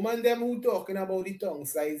 the woman them who talking about the tongue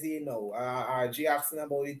size, you know, RJ asking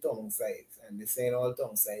about the tongue size, and they saying all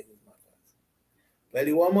tongue sizes matters. Well,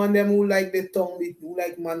 the woman them who like the tongue, who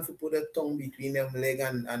like man to put a tongue between them leg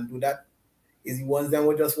and do that, is the ones them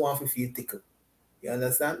who just want to feel tickled. You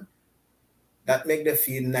understand? That make them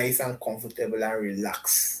feel nice and comfortable and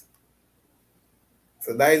relaxed.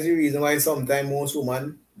 So that is the reason why sometimes most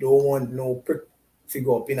women don't want no prick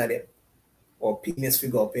figure up in them. Or penis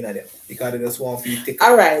figure up in them because they just want to feel tickled.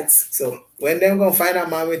 All right. So when they're gonna find a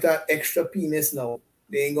man with an extra penis now,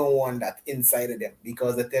 they ain't gonna want that inside of them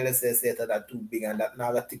because the tell us that too big and that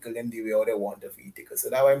now tickle them the way how they want to feel tickled.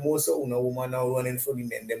 So that's why most of women now running for the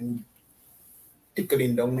men, them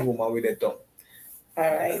tickling down the woman with their tongue.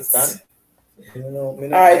 All right. Understand? You know,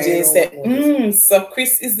 RJ said, so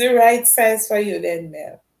Chris is the right size for you then,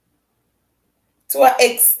 Mel. To an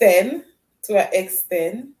extent.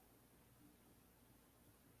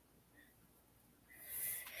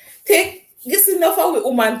 This enough of a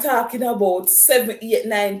woman talking about 7, 8,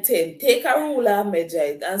 9, 10. Take a ruler and measure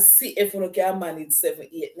it and see if you can manage 7,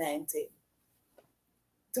 8, 9, 10.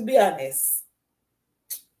 To be honest.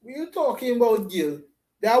 What are you talking about, Gil?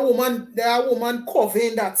 There are woman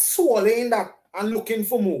covering that, swallowing that, and looking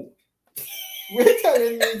for more. What are you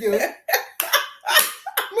telling me, Gil? What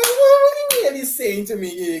are you really saying to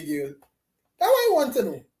me, Gil? That's what I want to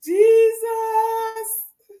know. Jesus!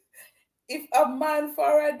 If a man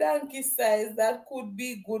for a donkey size, that could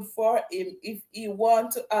be good for him if he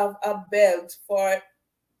want to have a belt for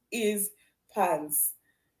his pants.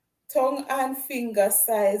 Tongue and finger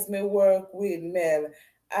size may work with Mel.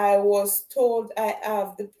 I was told I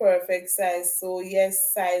have the perfect size, so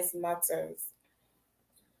yes, size matters.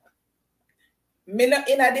 Me not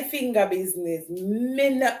in the finger business. Me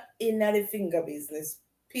not in the finger business.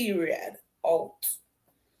 Period. Out.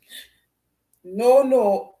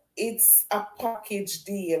 No, it's a package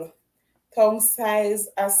deal. Tongue size,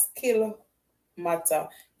 a skill matter.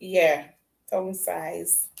 Yeah, tongue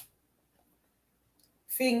size.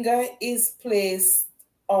 Finger is placed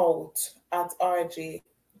out at RJ.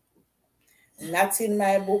 Not in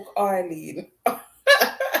my book, Arlene.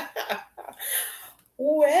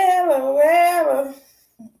 Well.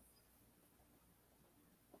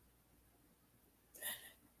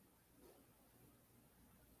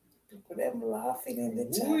 Look at them laughing in the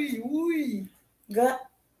chat. Ooh.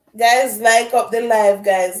 Guys, like up the live,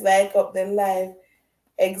 guys. Like up the live.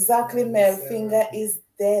 Exactly, Mel. Finger is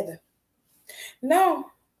dead. No.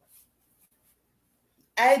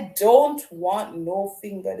 I don't want no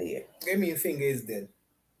finger there. What mean finger is dead?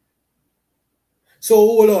 So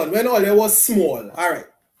hold on. When all they was small, all right.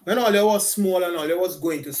 When all they was small and all they was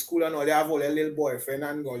going to school and all they have all their little boyfriend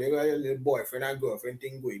and all they got a little boyfriend and girlfriend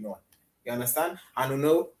thing going on. You understand? And you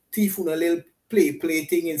know, thief on a little play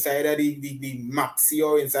thing inside of the maxi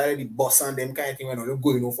or inside of the bus and them kind of thing when they're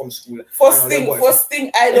going home from school. First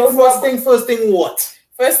thing I don't know. First thing what?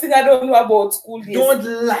 First thing I don't know about school days. Don't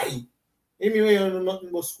lie. Anyway, you know nothing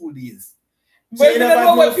about school days. So but I don't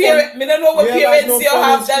know what parents you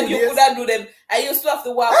have that you could have do them. I used to have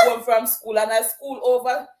to walk home from school and I school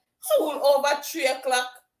over 3 o'clock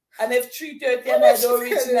and if 3:30 and I don't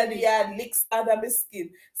reach in the yard, licks under my skin.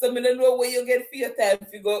 So I don't know where you get for your time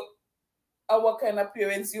if you go and what kind of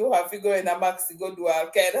parents you have. You go in a maxi, go do all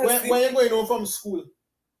kind of when you're going home from school.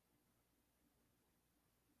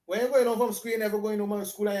 When you're going home from school, you're never going home from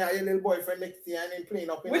school and you have your little boyfriend next to you and then playing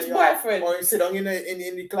up in which the boyfriend? Or you sit down in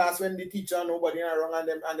the class when the teacher nobody around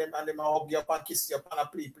and them hug you up and kiss you up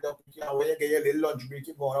and play up with you. And when you get your little lunch break,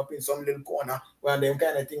 you going up in some little corner where them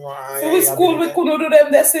kind of thing. So with school, we couldn't do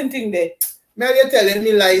them the same thing there. Now you're telling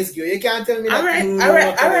me lies, girl. You can't tell me that. All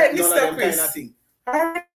right, Mr. Chris. Kind of thing. All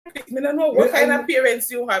right. I don't know what kind of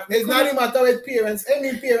parents you have. It's not a matter with parents.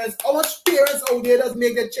 Any parents, how much parents out there does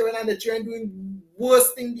make the children and the children doing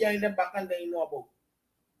worse thing behind them back and then you know about?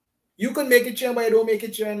 You can make it children, but you don't make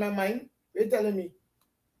it children in my mind. You're telling me.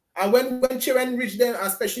 And when children reach them,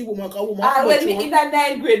 especially women, when me in the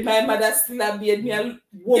 9th grade, my mother still made me a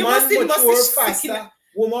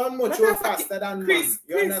woman mature faster than men.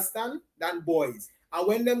 You understand? Than boys. And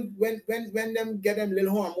when them get them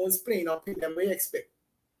little hormones playing up in them, what you expect?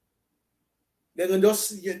 They're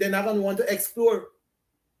not gonna want to explore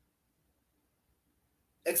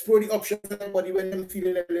the options of their body when them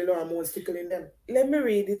feeling a little hormones tickling them. Let me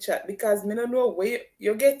read the chat because me don't know where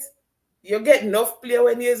you get enough play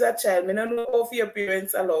when you're a child. Me don't know if your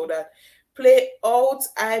parents allow that. Play out,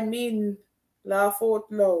 I mean laugh out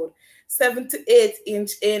loud. 7 to 8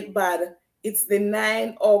 inch ain't bad. It's the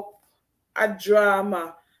 9 up a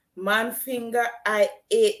drama. Man finger, I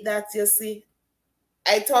ate that, you see.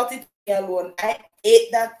 I thought it alone. I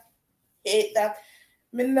ate that.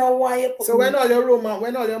 Me know why you put so when all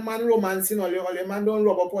your man romancing, all your man don't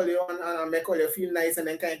rub up all your and make all you feel nice and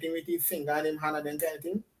then kind of thing with his finger and him hand and then kind of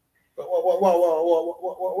thing.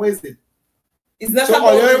 What is it? It's not so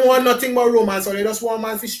all you want nothing but romance, or you just want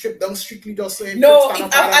man to strip down strictly just so no, it's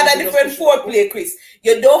a different foreplay, Chris.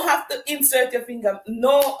 You don't have to insert your finger.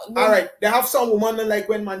 No. Alright, they have some women like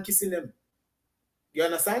when man kissing them. You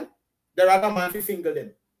understand? There are other man to finger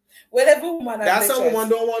them. Whatever woman that's some woman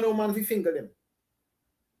don't want no man to finger them.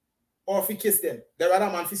 Or if you kiss them. There are other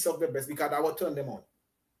man to suck the breast because that will turn them on.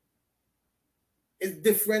 It's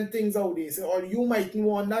different things out there. So, or you might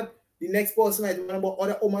want that. The next person might want about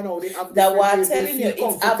other women out there. That what I'm telling you,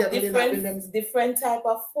 it's a different type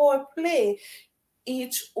of foreplay.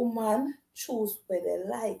 each woman choose what they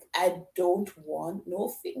like. I don't want no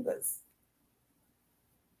fingers.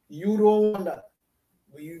 You don't want that.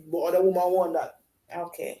 But other woman want that.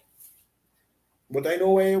 Okay. But I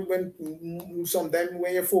know when sometimes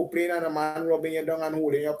when you're folk playing and a man rubbing you down and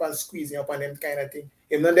holding you up and squeezing you up and them kind of thing,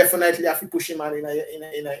 him not definitely have to push him in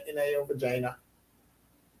your vagina.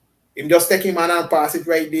 Him just take him and pass it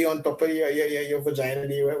right there on top of your vagina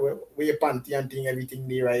there, where your panty and thing, everything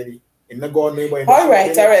there right there. Him not go on no boy. All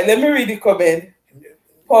right. Let me read the comment.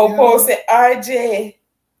 Paul say, RJ,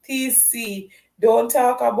 TC, don't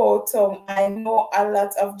talk about tongue. I know a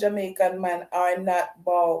lot of Jamaican men are not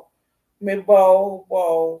bow. Me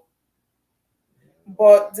bow.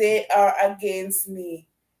 But they are against me.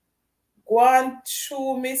 Go on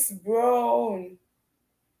through Miss Brown.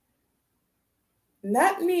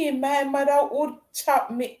 Not me. My mother would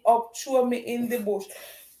chop me up, throw me in the bush.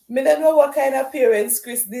 Me don't know what kind of parents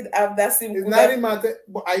Chris did have that same. It's not even matter,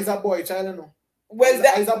 but I is a boy child, I know. Well,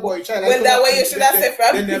 that is a boy child. Well, that way you should have said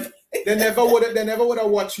from they never would have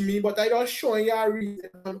watched me, but I don't show you a reason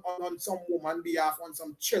on some woman behalf, on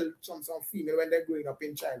some child, some female when they're growing up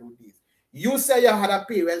in childhood days. You say you had a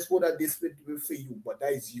parents who have this for you, but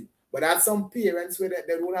that is you. But that's some parents where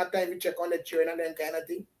they don't have time to check on the children and them kind of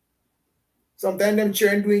thing. Sometimes them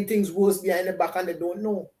children doing things worse behind the back and they don't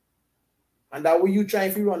know. And that way you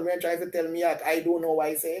trying to run me and trying to tell me that I don't know what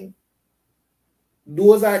I'm saying.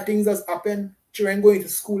 Those are things that happen. Children going to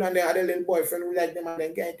school and they had a little boyfriend who like them and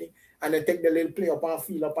them kind of thing. And they take the little play up and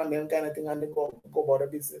feel up and them kind of thing and they go about the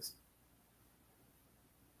business.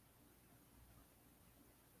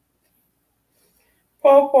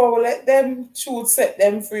 Papa, let them shoot, set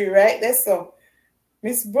them free, right? That's so.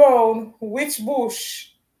 Miss Brown, which bush?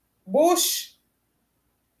 Bush?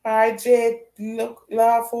 RJ, look,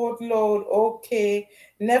 laugh out loud. Okay.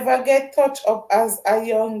 Never get touched up as a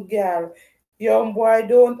young girl. Young boy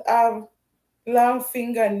don't have long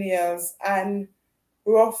fingernails and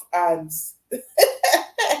rough hands.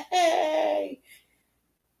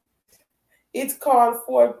 It's called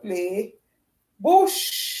foreplay.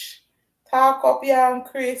 Bush. Talk up, young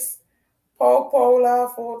Chris. Pow,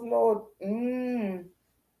 laugh out loud.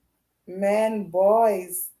 Men,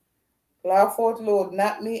 boys. Laugh out loud.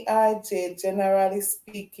 Not me, RJ, generally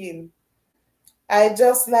speaking. I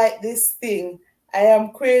just like this thing. I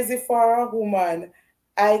am crazy for a woman.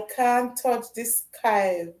 I can't touch the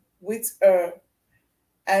sky with her.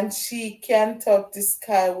 And she can touch the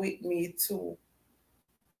sky with me too.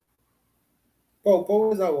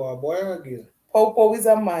 Popo is a boy or a girl? Popo is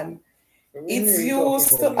a man. It's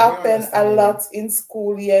used to happen a lot in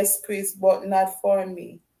school, yes, Chris, but not for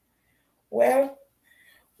me. Well,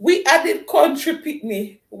 we added country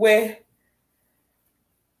picnic where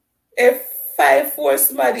a 5-4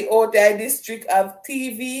 somebody out there district have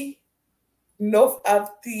TV, enough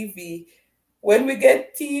have TV. When we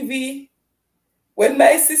get TV, when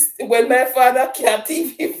my father can't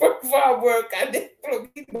TV for work and they plug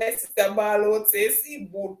in my sister ball out say see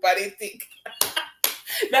boot politic.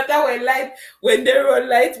 That's how when they run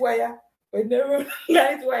light wire and the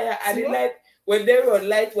light when they run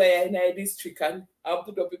light wire in our district and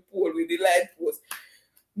put up a pole with the light post.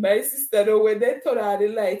 My sister though when they turn on the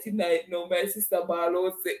light in night now, my sister ball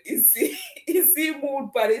out say is he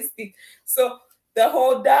mood politic. So the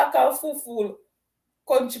whole dark and full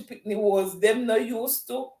country picnic was them not used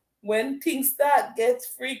to when things start get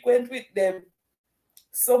frequent with them.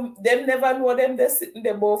 Some them never know them they sitting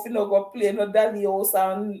there both go play no daddy house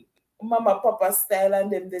and mama papa style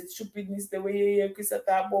and them the stupidness the way you hear Chris talk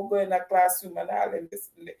about going in a classroom and all them this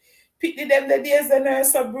picnic them the days they are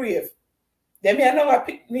so brave. Them here now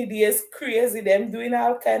picnic days crazy, them doing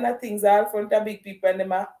all kind of things all front of big people and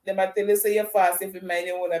them a tell you say you're fast if you mind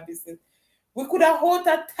your own business. We could have hold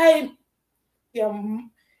that time. Yeah,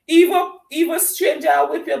 even stranger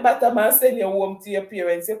whip your bottom and send you home to your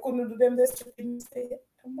parents. You couldn't do them this stupid say,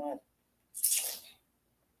 come on.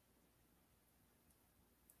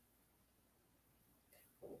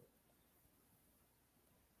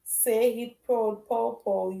 Say it proud,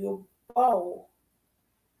 Popo, you bow.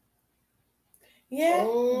 Yeah,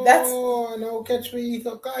 now catch me.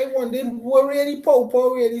 I wonder what really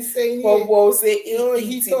Popo really saying. Popo say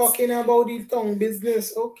he's talking about the tongue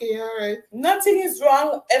business. Okay, all right. Nothing is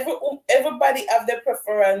wrong. Everybody have their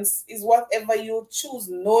preference. Is whatever you choose.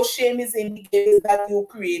 No shame is in the game that you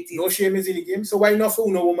created. No shame is in the game. So why not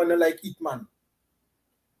for no woman like it, man?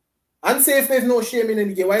 And say if there's no shame in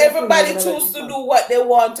the game, why everybody choose to do what they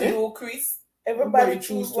want to do, Chris? Everybody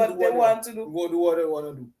choose what they want to do. Go do what they want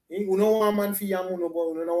to do. You know one man for your man,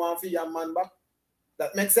 you know one for your man back.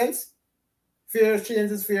 That makes sense? Fair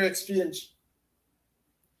exchange is fair exchange.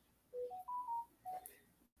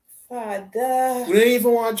 Father. We don't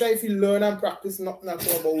even want to try to learn and practice nothing at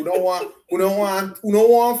all, but we don't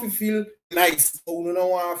want to feel nice. But we don't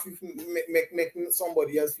want to make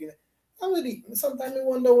somebody else feel nice. Sometimes I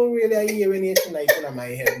wonder what really I hear when it's nice in my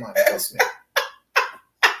head, man. Trust me.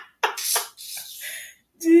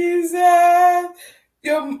 Jesus.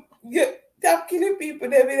 You stop killing people,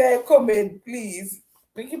 they be like, comment, please.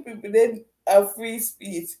 Making people then have free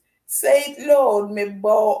speech. Say it loud, me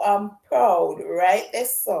bow and proud. Right there,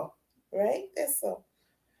 so. Right there, so.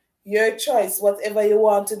 Your choice, whatever you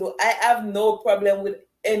want to do. I have no problem with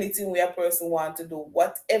anything where a person want to do.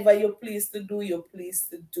 Whatever you're pleased to do, you're pleased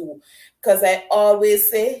to do. Because I always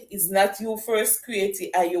say, it's not you first create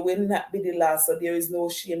it, and you will not be the last. So there is no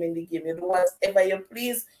shame in the game. You do whatever you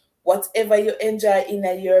please, whatever you enjoy in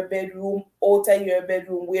your bedroom, out of your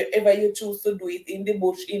bedroom, wherever you choose to do it, in the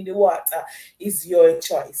bush, in the water, is your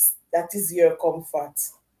choice. That is your comfort.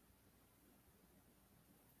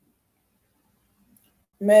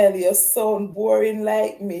 Mel, you sound boring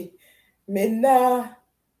like me. Me nah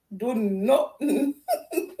do nothing.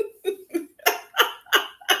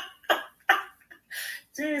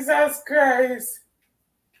 Jesus Christ.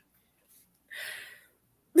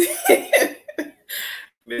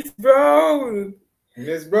 Miss Brown.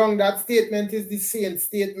 Miss Brown, that statement is the same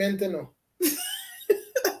statement, you know.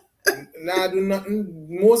 Nah, do nothing.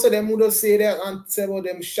 Most of them would have say that and say about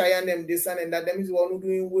them shy and them this and that. Them is one who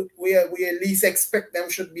doing where we least expect them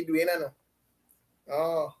should be doing, you know.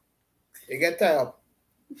 Oh, you get tired.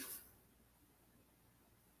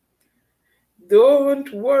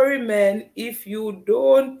 Don't worry, man. If you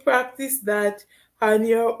don't practice that on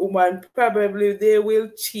your woman, probably they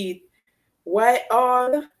will cheat. Why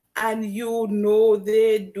all? And you know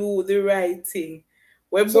they do the right thing.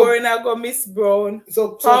 We're boring, I go Miss Brown.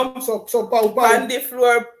 So, on the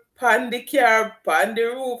floor, on the car, on the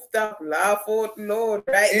rooftop, laugh out loud,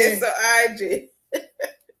 right? That's so RJ.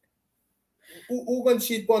 Who can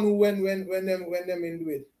cheat on who when them in do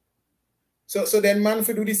it? So then man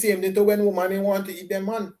should do the same. They when woman want to eat them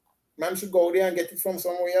man should go there and get it from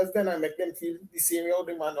somewhere else then and make them feel the same way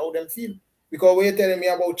how them feel. Because when you're telling me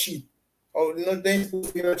about cheat, or not then supposed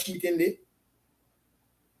to be not cheating there.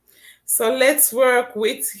 So let's work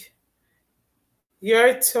with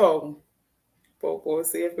your tongue. Popo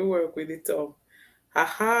say if you work with the tongue.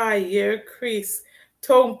 Haha, yeah, Chris.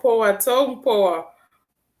 Tongue power, tongue power.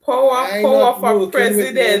 Power for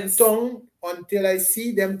presidents. Tongue until I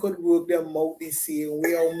see them could work their mouth the same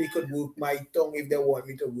way how me could work my tongue if they want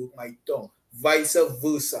me to work my tongue. Vice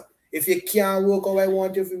versa. If you can't work how I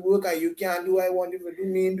want you to work and you can't do what I want you to do,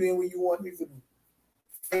 me doing what you want me to do.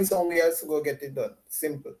 Find somewhere else to go get it done.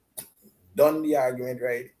 Simple. Done the argument,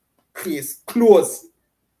 right? Case close.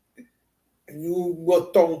 You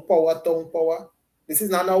got tongue power. This is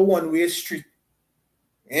not a one-way street.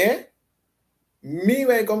 Eh? Me,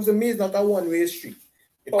 when it comes to me, it's not a one-way street.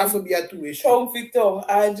 It has to be a two-way street. Tongue for tongue.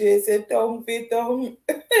 RJ said tongue for tongue.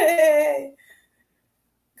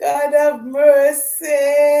 God have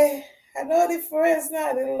mercy. I know the first,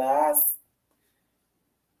 not the last.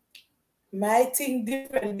 My thing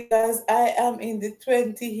different because I am in the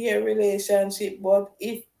 20-year relationship, but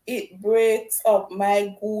if it breaks up,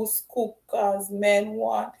 my goose cook because men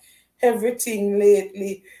want everything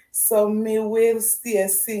lately. So me will stay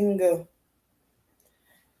single.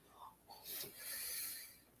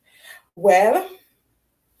 Well,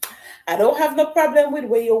 I don't have no problem with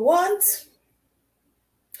what you want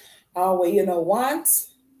or what you don't want.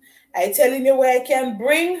 I telling you what I can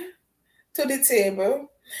bring to the table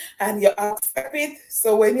and you accept it.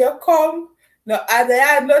 So when you come, no, I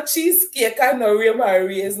had no cheesecake and no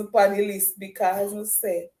raisin on the list because I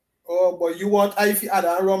said. Oh, but you want if you add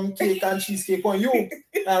a rum cake and cheesecake on you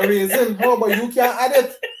and raisin. Oh, but you can't add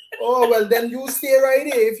it. Oh, well, then you stay right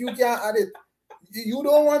here if you can't add it. You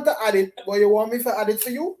don't want to add it, but you want me to add it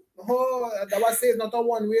for you? Oh, that was say it's not a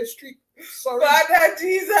one-way street. Sorry. Father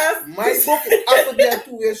Jesus. My book has to be a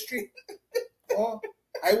two-way street. Oh,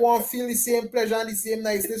 I want to feel the same pleasure and the same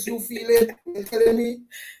niceness you feel it. You're telling me?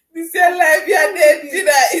 This is your life, you're dead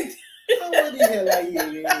tonight. How the hell are you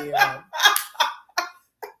here?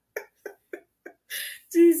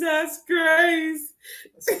 Jesus Christ.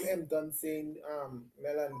 Some M done saying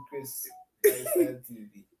Mel&Chris Lifestyle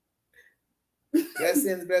TV.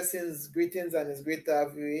 Blessings, greetings, and it's great to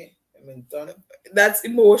have you. That's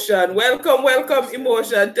Emotion. Welcome,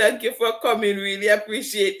 Emotion. Thank you for coming. Really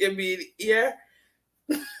appreciate you being here.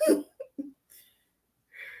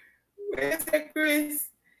 Where's the Chris?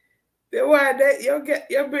 The one that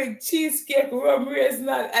you bring cheesecake, rum, raisin,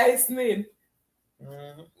 and ice cream.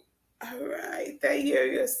 All right, I hear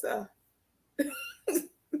you, sir.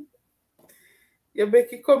 You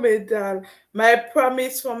make a comment down. My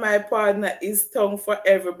promise for my partner is tongue for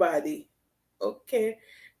everybody. Okay.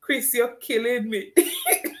 Chris, you're killing me.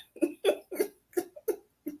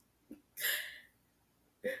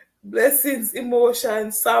 Blessings,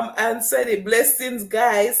 emotion. Sam answered it. Blessings,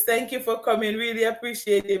 guys. Thank you for coming. Really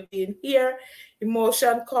appreciate you being here.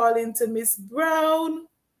 Emotion calling to Miss Brown.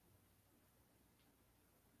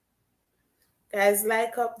 Guys,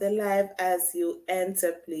 like up the live as you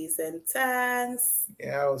enter, please, and thanks.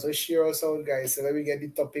 Yeah, also share us out, guys. So let me get the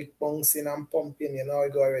topic bouncing and pumping. You know how I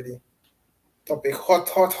go already. Topic hot,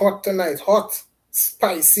 hot, hot tonight. Hot,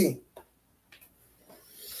 spicy.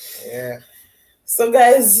 Yeah. So,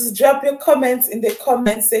 guys, drop your comments in the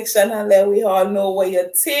comment section and let we all know what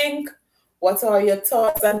you think. What are your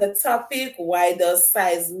thoughts on the topic? Why does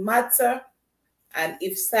size matter? And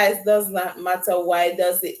if size does not matter, why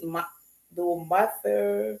does it don't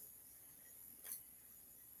matter?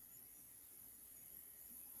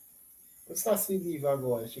 What's that leave her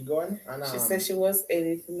going? She gone? And, she said she was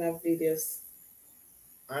editing her videos.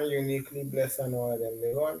 And uniquely blessed and all of them.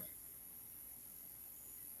 They gone?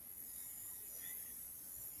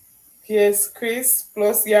 Yes, Chris,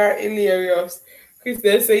 plus you're hilarious. Chris,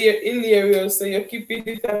 they say you're hilarious, so you're keeping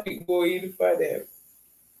the topic going for them.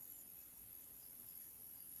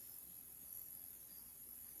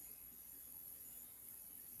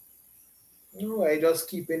 No, I just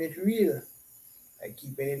keeping it real. I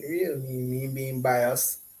keeping it real. Me being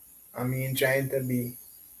biased. I mean trying to be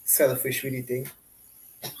selfish with the thing.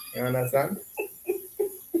 You understand?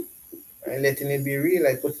 I'm letting it be real,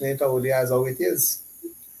 like putting it out there as how it is.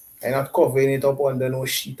 I'm not covering it up under no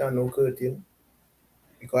sheet and no curtain.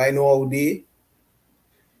 Because I know how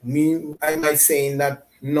I might saying that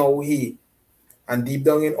now he, and deep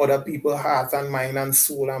down in other people's hearts and mind and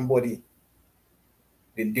soul and body,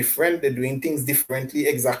 they're different, they're doing things differently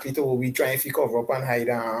exactly to what we try to cover up and hide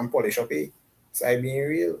and polish up. So I being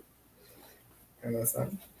real. You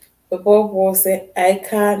understand? The Bobo said, I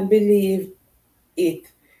can't believe it.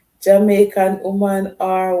 Jamaican women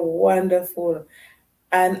are wonderful.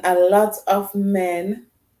 And a lot of men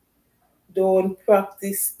don't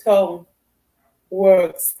practice tongue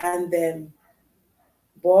works and then,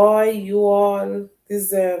 boy, you all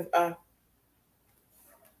deserve a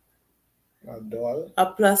doll. A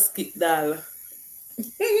plastic doll.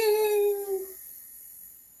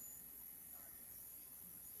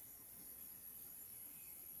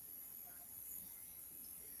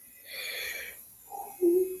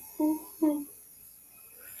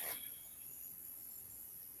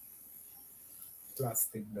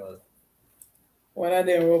 Plastic doll. One of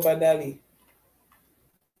them rubber dolly.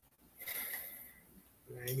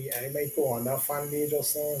 I might go on that fan page or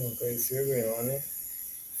something because you're going on it.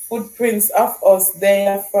 Footprints of us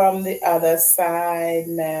there from the other side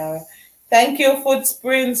now. Thank you,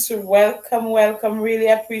 Footprints. Welcome, welcome. Really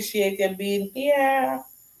appreciate you being here.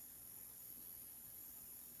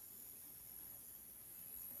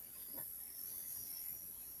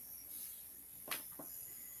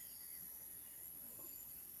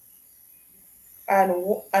 And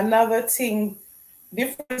another thing,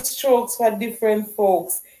 different strokes for different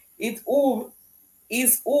folks. It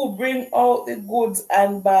is who bring out the good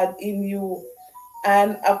and bad in you.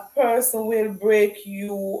 And a person will break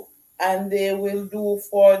you and they will do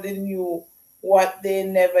for the new what they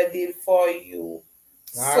never did for you.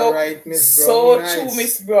 All right, Miss Brown. So nice. True,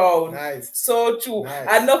 Miss Brown. Nice. So true. Nice.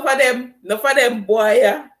 And enough of them boy,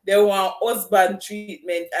 they want husband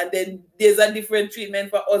treatment, and then there's a different treatment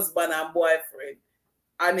for husband and boyfriend.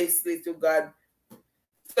 Honestly to God.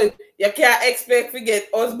 So you can't expect to get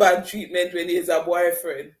husband treatment when he's a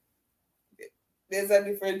boyfriend. There's a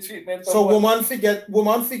different treatment. So woman forget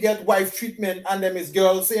wife treatment and them is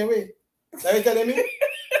girls same way. That you telling me?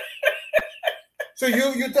 So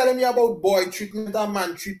you telling me about boy treatment and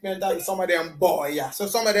man treatment and some of them boy, yeah. So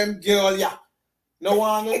some of them girl, yeah. No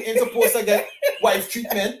one ain't supposed to get wife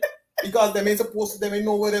treatment because them ain't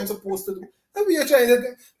know what them supposed to do. And we are trying to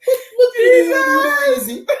what you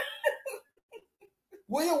easy.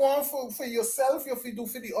 What you want for yourself, you have to do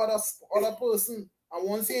for the other person. And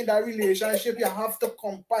once you're in that relationship, you have to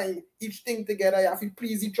combine each thing together. You have to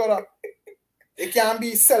please each other. You can't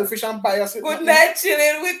be selfish and biased. Good night,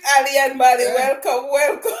 chilling with Ali and Mali. Yeah.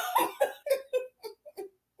 Welcome.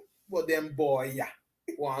 But them boy, yeah,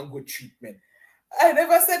 want good treatment. I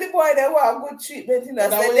never said the boy they want good treatment. You know, I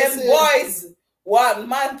said them boys want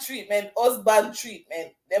man treatment, husband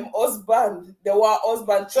treatment. Them husband, they want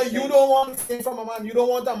husband treatment. So you don't want things from a man. You don't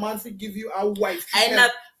want a man to give you a wife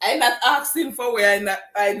treatment. I'm not asking for where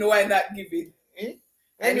I know I'm not giving.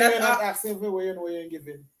 I'm not asking for where you know you ain't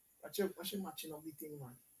giving. What's your matching of the thing,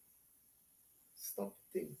 man? Stop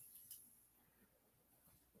thing.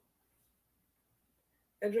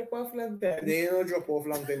 They drop off long time. They don't drop off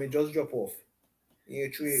long time, it just drop off.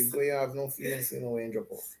 You go, you have no feelings, when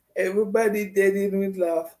drop off. Everybody dead with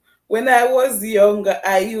laugh. When I was younger,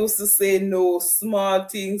 I used to say no small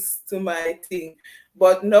things to my thing.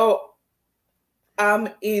 But now I'm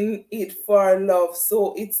in it for love.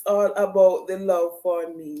 So it's all about the love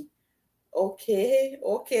for me.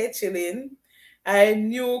 Okay, chilling. I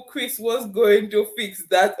knew Chris was going to fix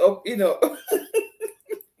that up,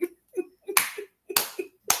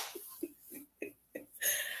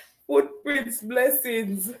 Footprints,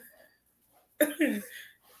 blessings.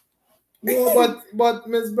 No, but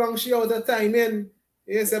Miss Brown, she out of time in.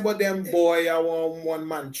 You say about them boy, I want one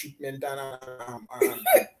man treatment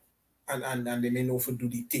and they may know to do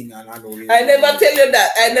the thing and I know. I never tell you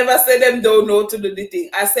that. I never say them don't know to do the thing.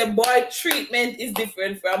 I say boy treatment is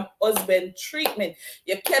different from husband treatment.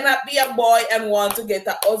 You cannot be a boy and want to get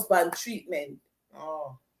a husband treatment.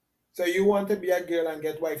 Oh. So you want to be a girl and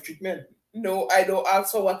get wife treatment? No, I don't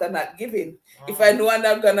ask for what I'm not giving. Oh. If I know I'm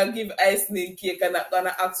not gonna give ice cream cake, I'm not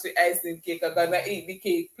gonna ask for ice cream cake. I'm gonna eat the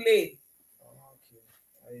cake plain.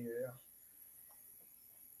 Okay. Yeah.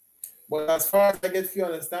 But as far as I get you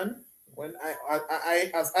understand, when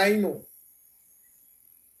I know,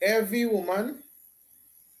 every woman,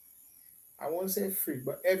 I won't say free,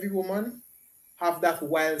 but every woman have that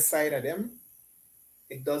wild side of them.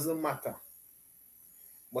 It doesn't matter.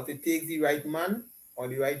 But it takes the right man or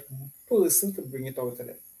the right person to bring it out to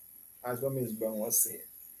them. As what Ms. Brown was saying.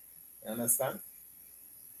 You understand?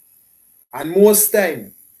 And most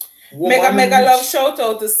time, mega love shout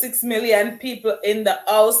out to 6 million people in the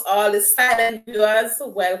house, all the silent viewers.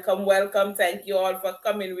 Welcome. Thank you all for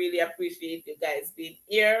coming. Really appreciate you guys being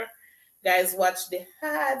here. Guys, watch the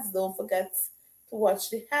ads. Don't forget to watch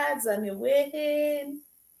the ads on your way in.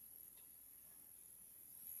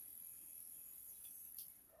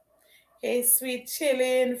 Hey, sweet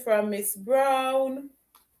chilling from Miss Brown.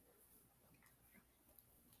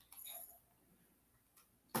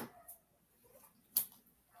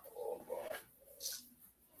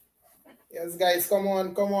 Yes, guys, come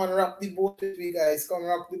on, rock the boat with me, guys. Come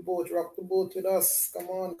rock the boat with us. Come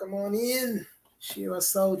on in. Share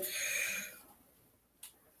us out.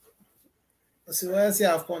 So where else you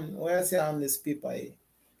have fun? Where else you have on this paper here?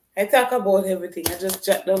 I talk about everything. I just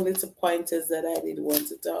jot down little pointers that I did want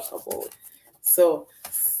to talk about. So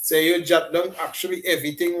you jot down actually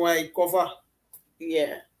everything why I cover?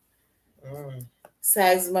 Yeah.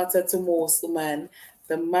 Size matter to most man.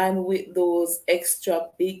 The man with those extra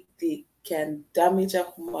big dick can damage a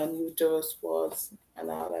woman uterus walls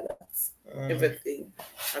and all of that. Everything.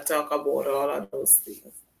 I talk about all of those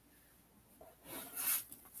things.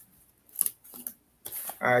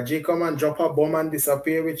 Jay come and drop a bomb and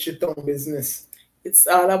disappear with shit on business. It's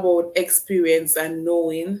all about experience and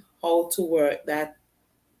knowing how to work that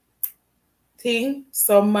thing.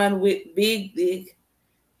 Some man with big dick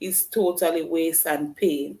is totally waste and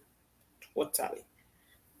pain. Totally.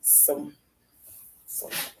 Some.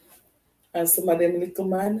 And some of them little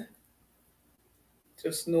man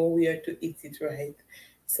just know where to eat it right.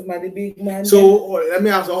 Some of the big man. So let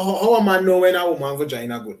me ask you, how a man know when a woman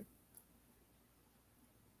vagina good?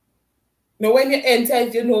 No, when you enter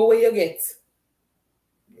it, you know where you get.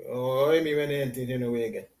 Oh, I mean when you enter it, you know where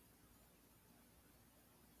you get.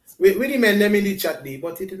 We the men them in the chat day,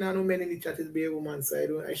 but it not no men in the chat is be a woman side.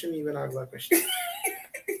 I shouldn't even ask that question.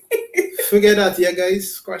 Forget that, yeah,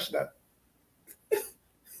 guys. Squash that.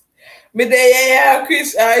 Me there,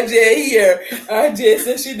 Chris RJ here. RJ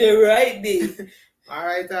says she the right day. All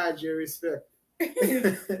right, RJ, respect.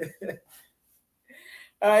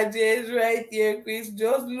 RJ is right here, Chris.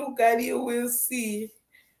 Just look at it, you will see.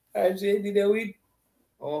 RJ did it with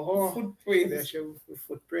footprint. That's your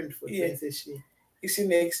footprint. Yeah. Is she? Is she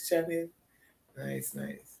next channel? Nice.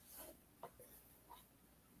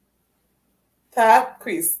 Tap,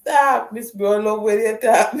 Chris. Tap. Miss Brown love when you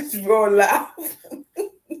tap. Miss Brown laugh.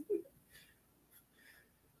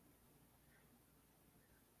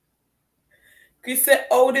 Chris said,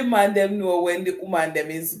 how the man them know when the woman them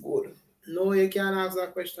is good? No, you can't ask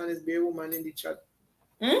that question. It's be a woman in the chat.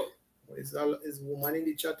 It's woman in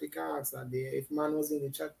the chat. You can't ask that there. If man was in the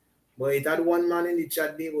chat. But it had one man in the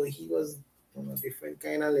chat there, but he was on a different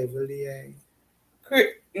kind of level there.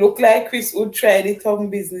 Look like Chris would try the tongue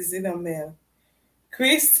business in a mail.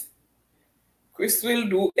 Chris will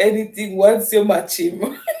do anything once you match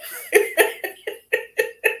him.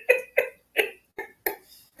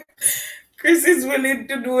 Chris is willing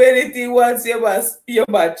to do anything once you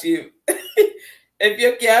match him. If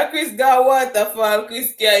you can't Chris go waterfall,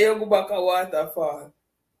 Chris can't you go back a waterfall.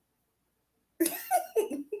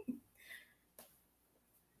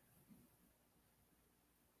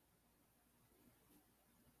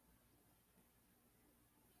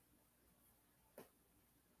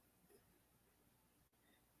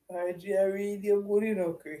 RG read you good, you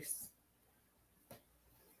know, Chris.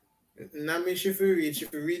 Now me she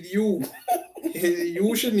read you.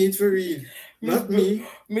 You should need to read, not me.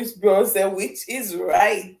 Miss Brown said, which is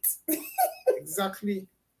right. Exactly.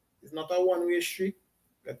 It's not a one-way street,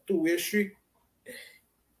 a two-way street.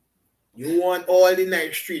 You want all the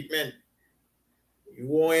nice treatment. You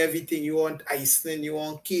want everything. You want icing, you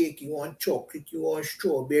want cake, you want chocolate, you want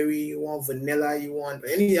strawberry, you want vanilla, you want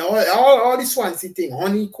any all this fancy thing,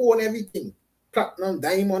 honeycomb, everything, platinum,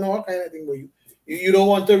 diamond, all kind of thing. But you don't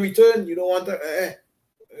want to return. You don't want to.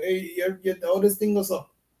 All this thing goes up.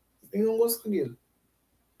 Thing goes again.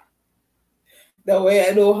 The way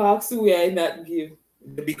I don't ask the way I not give.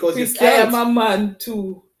 Because you can't. I am a man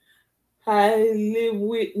too. I live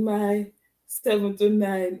with my 7 to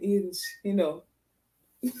 9 inch, you know.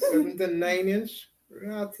 7 to 9 inch?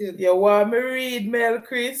 Right here. You want me read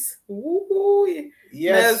Mel&Chris? Woo-hoo.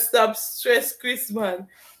 Yes. Mel, stop stress Chris, man.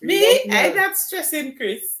 Me? I not stressing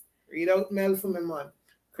Chris. Read out Mel for me, man.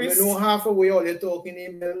 Chris. I know half a way all you're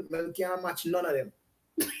talking, Mel can't match none of them.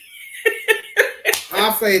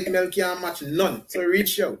 Half of it, Mel can't match none. So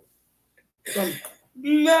reach out. Come.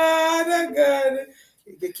 Lord of God.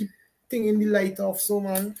 They keep thinking the light off, so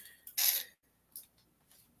man.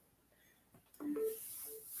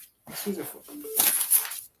 Excuse me.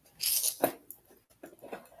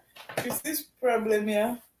 Is this problem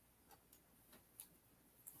here?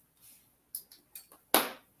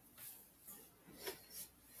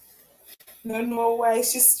 No know why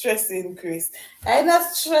she's stressing Chris. I'm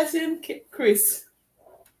not stressing Chris.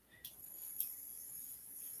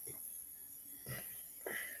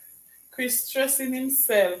 Chris stressing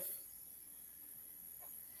himself.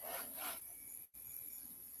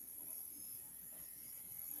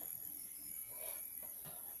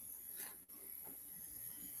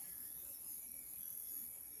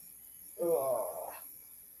 Oh.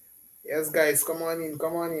 Yes, guys, come on in,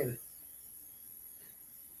 come on in.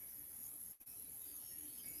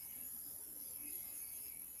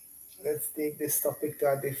 Let's take this topic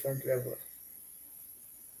to a different level.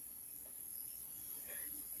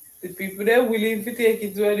 The people that are willing to take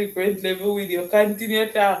it to a different level with you, continue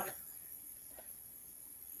to talk.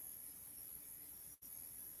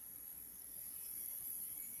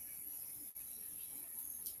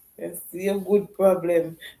 Yes, see a good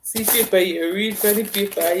problem. See paper, you read for the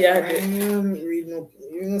paper, yeah. I am reading up.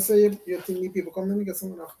 You know, say you think the people come and get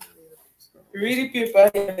something off. Read the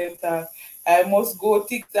paper, yeah. I must go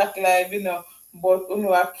TikTok live, you know, but you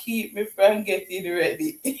know, I keep me from getting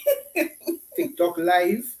ready. TikTok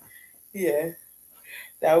live? Yeah.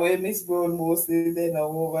 That way Miss Brown mostly then I'm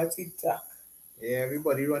over TikTok. Yeah,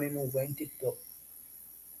 everybody running over in TikTok.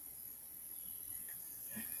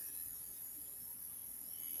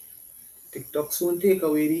 TikTok soon take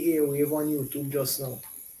away the airwave on YouTube just now.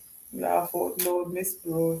 Laugh out loud, Miss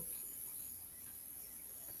Brown.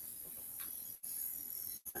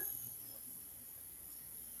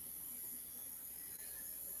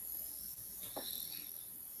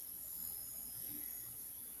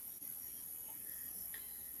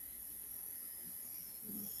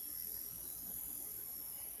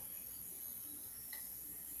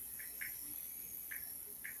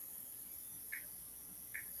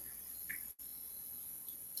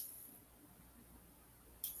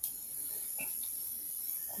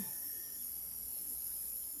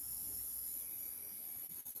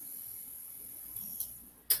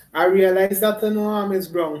 I realized that Miss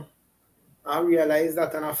Brown. I realized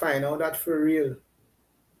that and I find out that for real.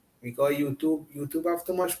 Because YouTube have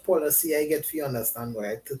too much policy I get to understand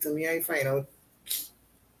why. To me I find out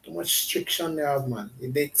too much restriction they have, man.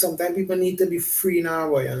 Sometimes people need to be free now,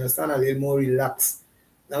 boy, you understand, a little more relaxed.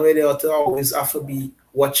 Now they ought to always have to be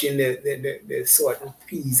watching the certain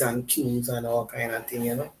P's and Q's and all kind of thing,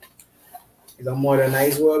 you know. It's a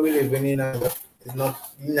modernized world we living in. It's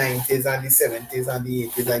not the 90s and the 70s and the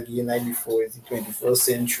 80s again like before. It's the 21st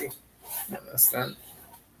century. You understand?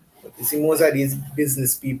 But you see, most of these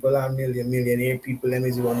business people and millionaire people, them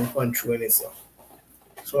is the one who control it. So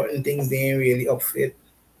certain things they ain't really up for it.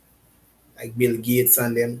 Like Bill Gates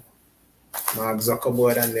and them, Mark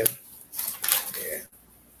Zuckerberg and them. Yeah.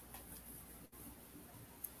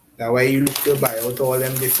 That's why you look to buy out all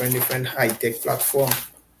them different high-tech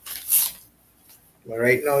platforms. But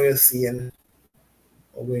right now you're seeing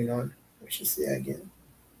what's going on. What should say again?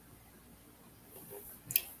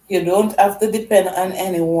 You don't have to depend on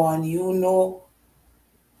anyone. You know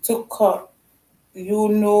to come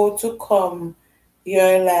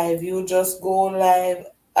your live. You just go live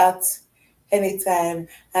at any time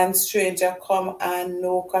and stranger come and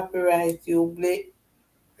no copyright you play.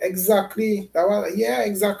 Exactly.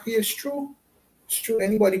 Exactly. It's true. It's true.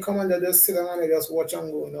 Anybody come and just sit down and just watch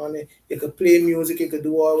and go. You could play music, you could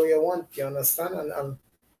do all you want, you understand? And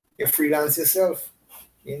you freelance yourself.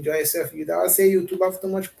 You enjoy yourself. You don't say YouTube have too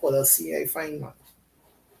much policy, I find, man.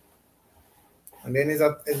 And then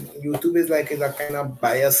YouTube is like a kind of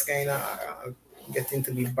bias, kind of getting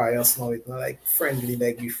to be biased now. It's not like friendly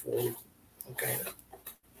like before. Kind of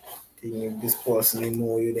thing. If this person they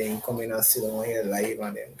know you, then come in and sit on here live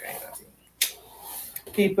and them kind of thing.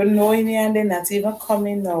 People knowing you and they're not even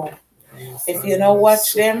coming now. If you don't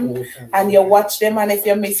watch them and you watch them, and if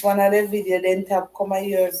you miss one of the video, then tap come on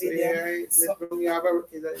your video. Yeah, so, you have a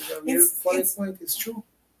real funny point. It's true,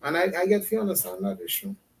 and I get to understand that. It's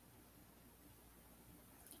true.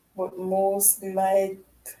 But most like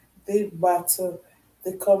the battle,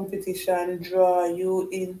 the competition draw you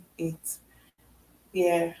in it.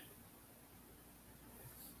 Yeah.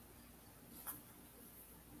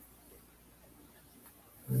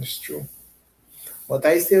 It's true. But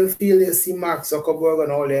I still feel you see Mark Zuckerberg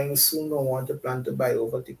and all them soon don't want to plan to buy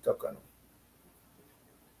over TikTok.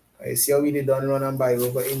 I see how we done run and buy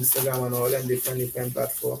over Instagram and all them different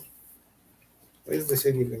platforms. What is this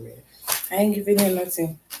you're giving me? I ain't giving you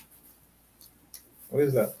nothing. What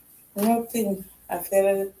is that? Nothing. I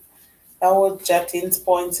feel I was jotting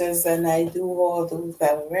pointers and I do all those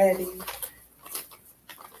already.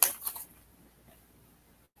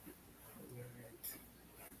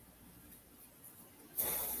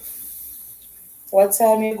 What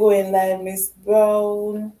time you going live, Miss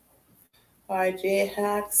Brown? RJ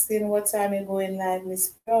Haxton, what time you going live, Miss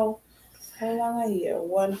Brown? How long are you?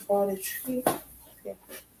 1:43. Yeah.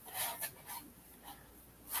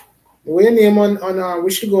 Where your name on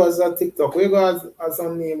we should go as a TikTok? Where you go as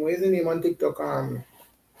a name? Where's the name on TikTok?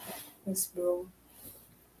 Miss Brown.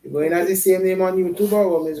 You going as the same name on YouTube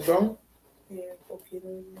or Miss Brown? Yeah, okay.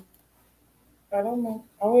 I don't know.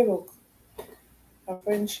 I will look. A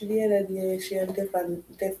friend she the other day, she and Deflan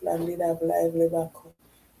did have lively back up.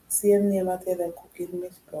 Same name I tell her cooking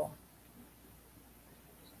Miss Brown.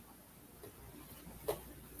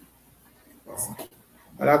 Oh.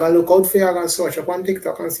 And I can look out for you, I can search up on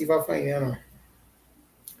TikTok and see if I find you.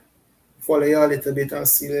 Follow you a little bit and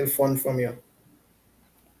see a little fun from you.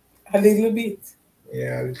 A little bit?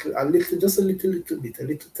 Yeah, a little, just a little bit, a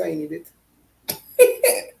little tiny bit.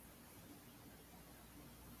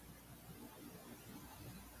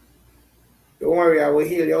 Don't worry, I will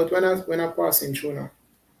heal you out when I'm passing through now.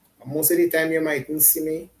 And most of the time you mightn't see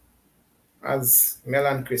me as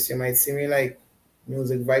Mel&Chris. You might see me like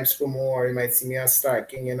music vibes for more, or you might see me as Star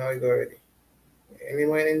King, you know it already.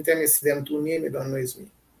 Anytime you see them two names, you don't know it's me.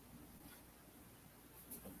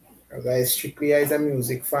 Because I strictly as a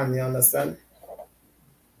music fan, you understand?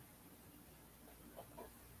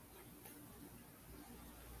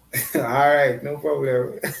 Alright, no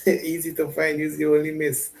problem. Easy to find, use the only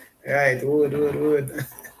miss. Right, wood.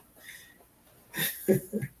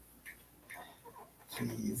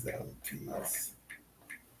 Please, please.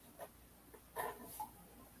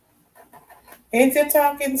 Ain't you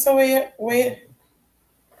talking so where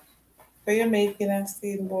you making a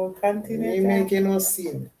scene, boy? Continue. You making no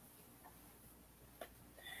scene.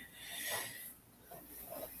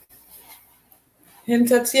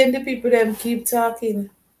 Entertain the people, them keep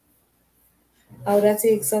talking. I would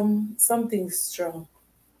take something strong.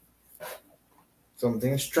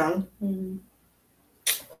 Something strong? Mm-hmm.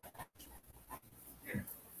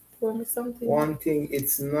 Tell me something. One thing,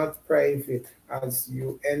 it's not private. As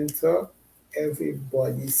you enter,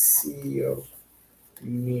 everybody see your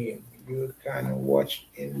name. You can watch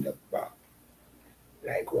in the back.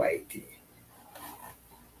 Like Whitey.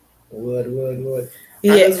 Word.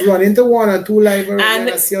 Yeah. I just run into one or two live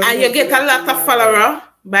and you get a lot of follower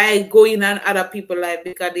by going on other people live,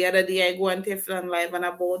 because the other day I go on Teflon live and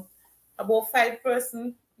about 5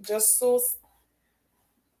 person just so,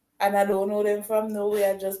 and I don't know them from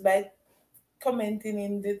nowhere, just by commenting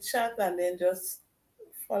in the chat and then just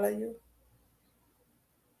follow you.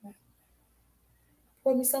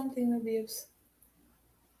 Tell me something, babes.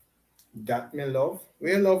 That me love.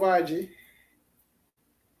 We love RG.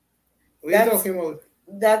 What are you talking about?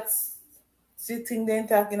 That's the thing they're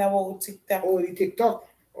talking about TikTok. Oh, the TikTok.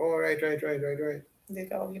 Oh, right. They're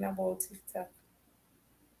talking about TikTok.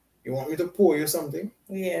 You want me to pour you something?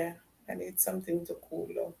 Yeah, I need something to cool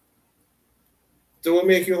down. So what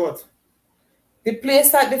make you hot? The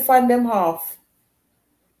place that they fan them half.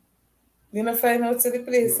 You know, find out to the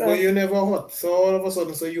place. But you never hot. So all of a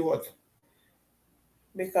sudden, so you hot.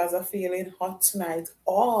 Because I'm feeling hot tonight.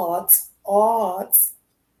 Hot.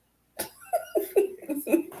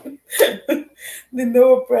 The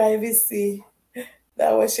no privacy.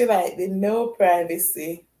 That was she like, the no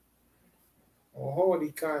privacy. Oh, they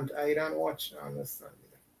can't. I don't watch. I understand.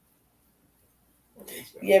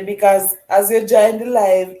 Yeah, because as you join the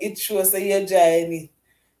live, it shows that you're joining.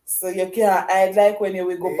 So you can't hide like when you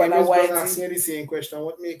wake up on a white. Ask me the same question.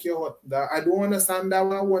 What make you hot? I don't understand that.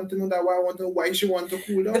 I want to know that. I want to know why she want to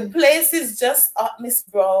cool down. The place is just up, Miss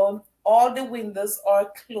Brown. All the windows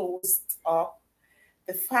are closed up.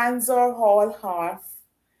 The fans are all off.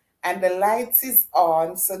 And the lights is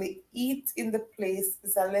on. So the heat in the place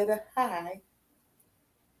is a little high.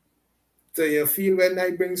 So you feel when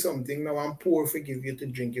I bring something now I'm poor for give you to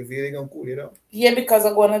drink, you feel like I'm cool it down? Yeah, because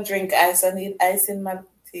I'm gonna drink ice. I need ice in my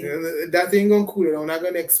tea. That thing gonna cool it down, not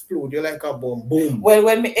gonna explode. You're like a bomb. Boom. Well,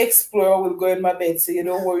 when me explore, I will go in my bed, so you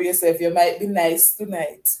don't worry yourself. You might be nice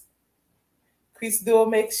tonight. Chris, don't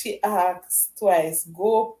make she ask twice.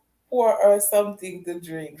 Go pour her something to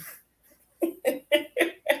drink.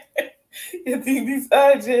 You think this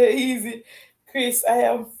RJ easy? Chris, I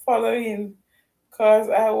am following because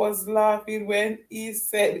I was laughing when he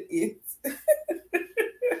said it.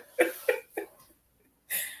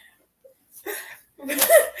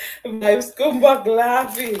 Vibes come back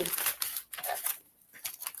laughing.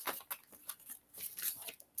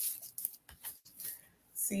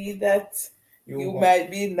 See that you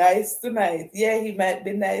might be nice tonight. Yeah, he might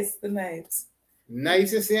be nice tonight.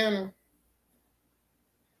 Nice, you see,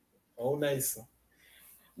 oh, nice.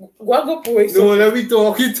 What go pour it? No, let me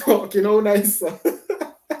talk. You know, nice.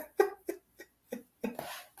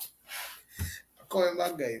 Coming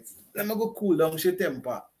back, guys. Let me go cool down your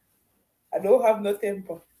temper. I don't have no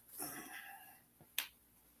temper.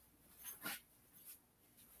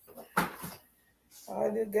 All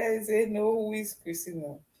the guys ain't know who is Chris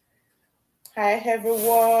now. Hi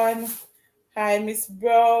everyone. Hi Miss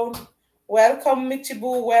Brown. Welcome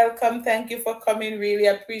Michibu. Welcome. Thank you for coming. Really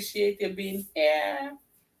appreciate you being here.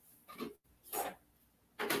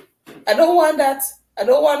 I don't want that. I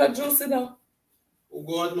don't want a juice now. Oh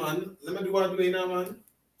God, man. Let me do what I'm doing now, man.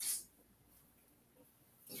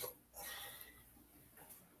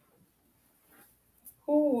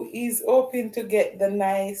 Who is hoping to get the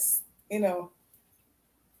nice,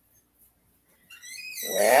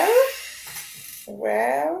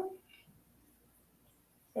 Well,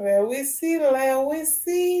 we see, like we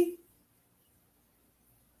see.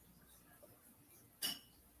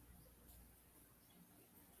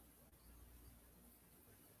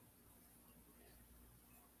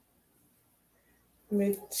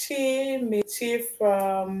 Michi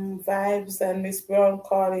from Vibes and Miss Brown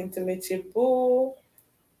calling to Michi Boo.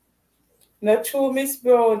 Not true, Miss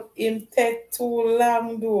Brown, him take too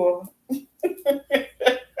long though.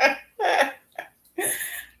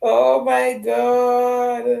 Oh my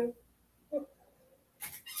God.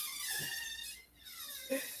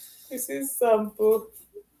 This is sample.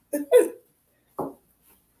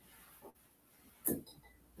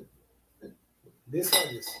 This or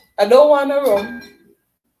this? I don't want a rum.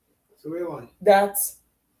 So where you want? That. So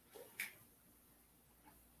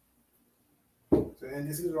and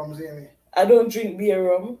this is rum, see me? I don't drink beer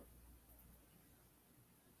rum.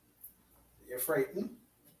 You're frightened?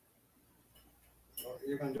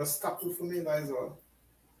 You can just tackle for me, that is all.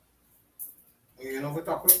 You know for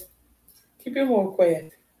tackle? Keep your mouth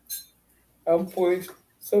quiet. I'm pouring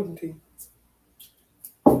something.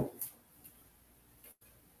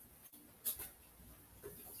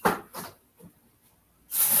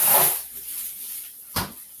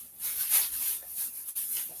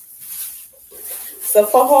 So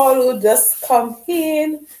for all who just come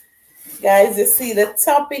in, guys, you see the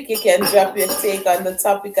topic, you can drop your take on the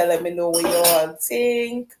topic and let me know what you all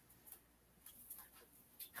think.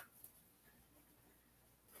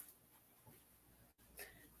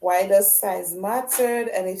 Why does size matter?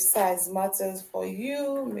 And if size matters for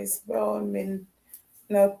you, Miss Brown, mean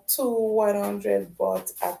not 100,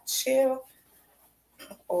 but a chill.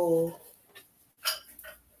 Oh.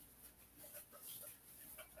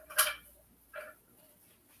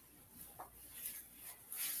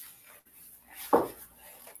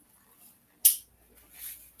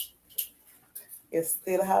 You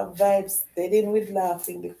still have vibes. They didn't with laugh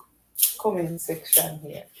in the comment section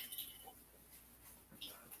here.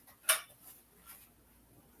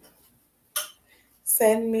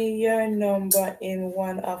 Send me your number in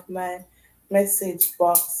one of my message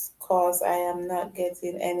box because I am not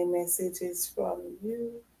getting any messages from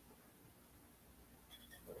you.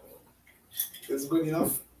 It's good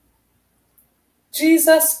enough.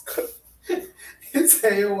 Jesus Christ. You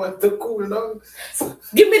say you want to cool down.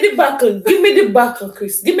 Give me the buckle. Give me the buckle,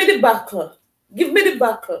 Chris. Give me the buckle. Give me the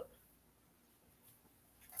buckle.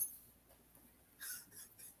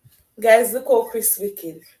 Guys, look how Chris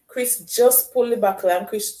wicked. Chris just pulled the buckle and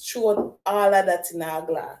Chris threw all of that in our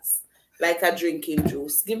glass. Like a drinking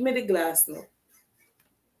juice. Give me the glass now.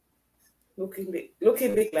 Look in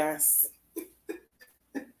the glass.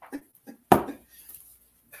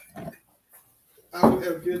 I will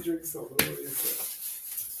help you drink some.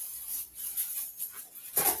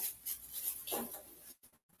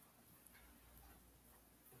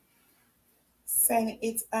 Send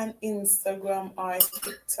it on Instagram or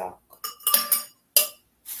TikTok.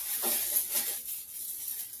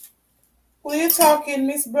 Who you talking,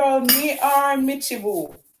 Miss Brown? Me or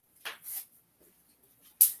Michibu?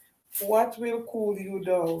 What will cool you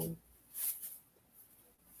down?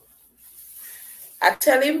 I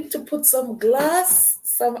tell him to put some glass,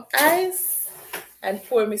 some ice, and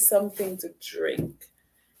pour me something to drink.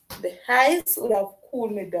 The ice would have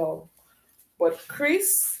cooled me down. But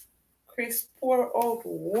Chris poured out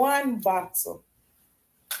one bottle.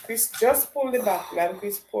 Chris just pulled the bottle and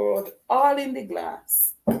Chris poured out all in the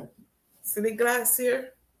glass. See the glass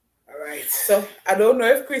here? All right. So I don't know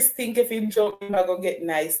if Chris think if he jump, I'm gonna get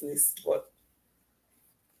niceness, but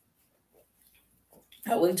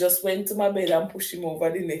I will just went to my bed and push him over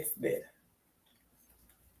the next bed.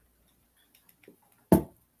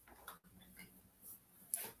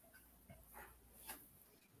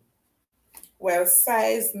 Well,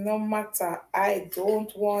 size no matter. I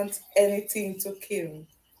don't want anything to kill me.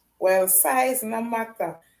 Well, size no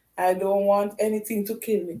matter. I don't want anything to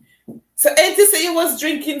kill me. So, ain't you say you was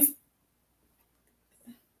drinking?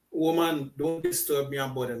 Woman, don't disturb me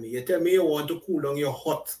and bother me. You tell me you want to cool down, you're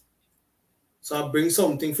hot. So I bring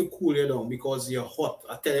something to cool you down because you're hot.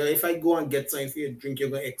 I tell you, if I go and get something for you to drink,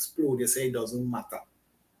 you're going to explode. You say it doesn't matter.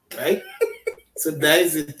 Right? So that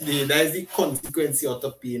is the consequence you have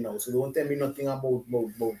to pay now. So don't tell me nothing about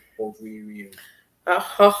we.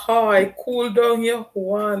 I cool down, you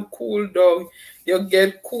want cool down. You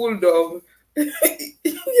get cool down.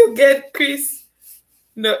 You get Chris.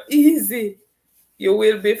 No, easy. You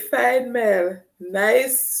will be fine, Mel.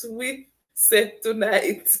 Nice, sweet set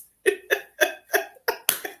tonight.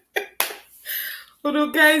 Oh,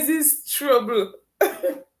 no, guys, it's trouble.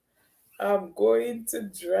 I'm going to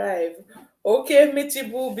drive. Okay,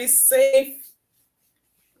 Michibu, be safe.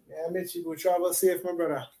 Yeah, Michibu, travel safe, my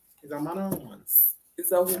brother. Is a man or a woman?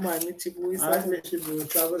 It's a woman, Michibu. All right, Michibu,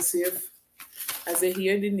 travel safe. As I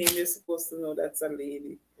hear the name, you're supposed to know that's a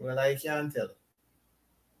lady. Well, I can't tell.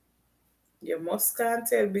 You must can't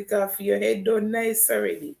tell because your head done nice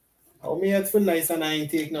already. How me head feel nice and I ain't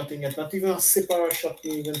take nothing yet. Not even a sip or a shot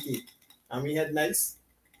me even take. And me head nice.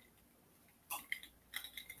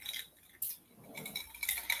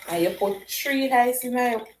 And you put 3 ice in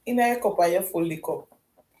a cup and you full the cup.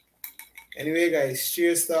 Anyway, guys,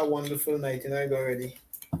 cheers to a wonderful night. You know, I got ready.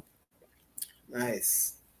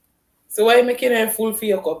 Nice. So why are you making a full for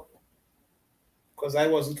your cup? Because I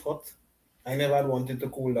wasn't hot. I never had wanted to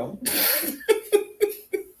cool down.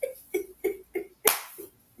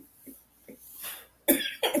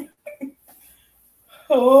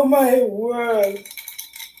 Oh my word.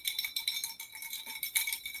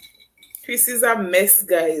 Chris is a mess,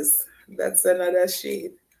 guys. That's another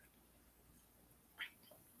shade.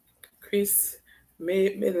 Chris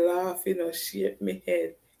made me laugh, you know, shake my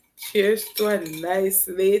head. Cheers to a nice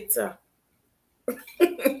later.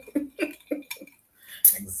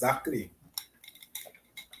 Exactly.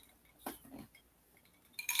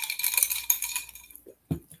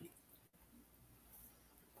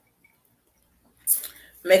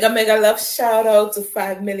 Mega love shout out to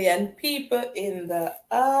 5 million people in the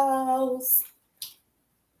house.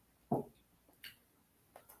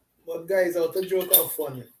 But guys, out of joke of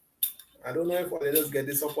fun. I don't know if I'll just get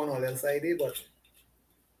this up on all inside it, but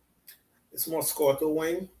it's Moscato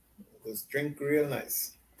wine. It's drink real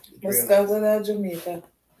nice. Moscato nice. Jamaica.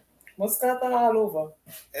 Moscato all over.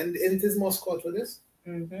 And it is Moscato this?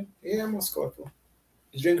 Mm-hmm. Yeah, Moscato.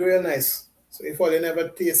 It's drink real nice. So if all you never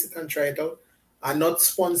taste it and try it out, I'm not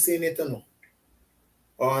sponsoring it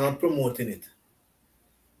or not promoting it.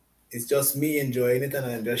 It's just me enjoying it and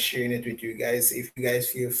I'm just sharing it with you guys. If you guys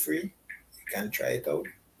feel free, you can try it out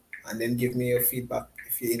and then give me your feedback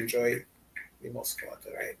if you enjoy the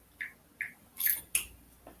Moscato, right?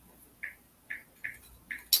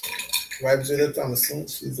 Vibes with the Thompson,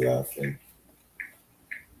 she's laughing.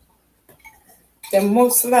 They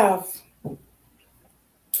must laugh.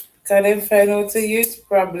 Can they find out a huge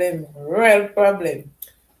problem? Real problem.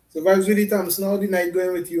 So Vibes with the Thompson, how the night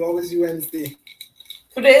going with you? How is your Wednesday?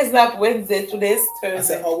 Today is not Wednesday, today is Thursday. I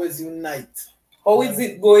said, how is your night? How is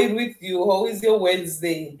it going with you? How is your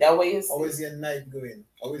Wednesday? That way you say. How is your night going?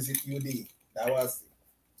 How is it your day? That was it.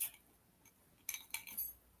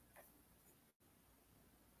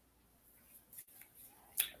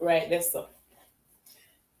 Right, that's so.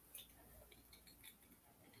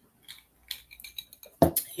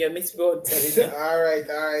 Here, Miss Brown. all right.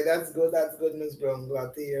 That's good, Miss Brown.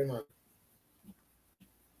 Glad to hear, man.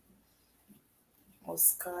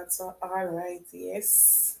 Muscats are all right,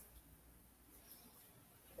 yes.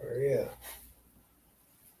 For real.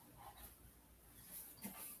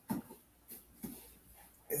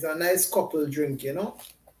 It's a nice couple drink, you know?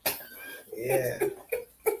 Yeah.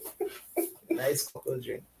 Nice couple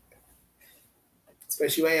drink.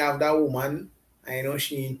 Especially when you have that woman, I know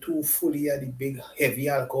she ain't too fully at the big, heavy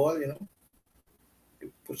alcohol, you know?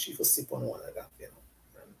 You put she for sip on one of that, you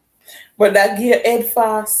know? But that give your head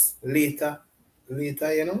fast. Later,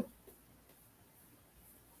 you know?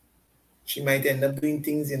 She might end up doing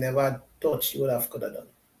things you never thought she could have done.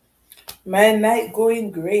 My night going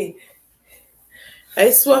great. I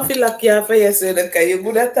swear I feel like you have yesterday that you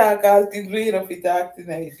would attack all the green of it talk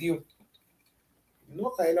tonight, you.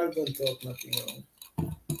 No, I'm not going to talk nothing wrong.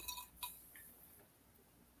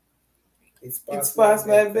 It's past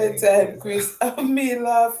my bedtime, Chris. I'm me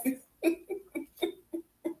laughing.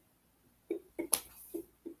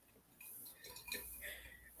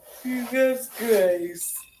 Jesus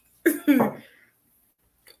Christ.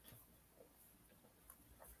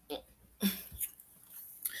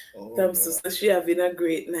 So she having a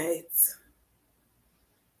great night.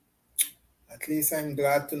 At least I'm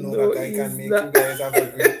glad to know that I can make you guys have a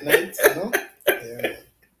great night, you know? Yeah.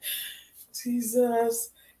 Jesus.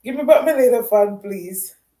 Give me back my little fan,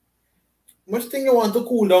 please. Much thing you want to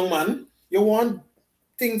cool down, man? You want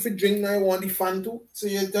thing for drink now, you want the fan too? So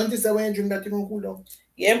you don't say when you drink that you can cool down?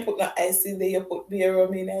 Yeah, you put no ice in there, you put beer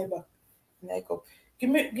rum in there. Like up. Give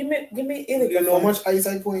me you know how much ice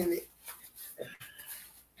I put in it?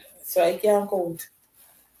 So I can't count.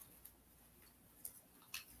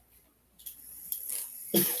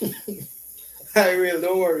 I will,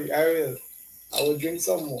 don't worry, I will. I will drink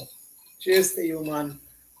some more. Cheers to you, man.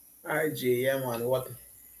 RJ, yeah, man. What?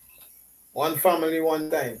 One family,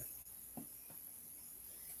 one time.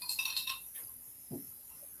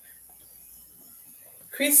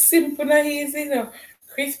 Chris simple and easy, you know.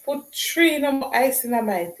 Chris put 3 more ice in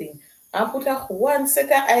my thing. And put a 1 set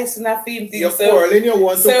of ice in a film thing. You're quarreling, you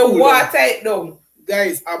want to cool water it down.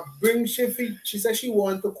 Guys, I bring she said she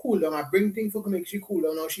want to cool down. I bring things to make she cool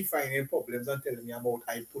down. Now she finding problems and telling me about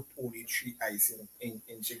I put only 3 ice in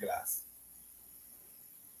she glass.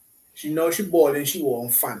 She boiling, she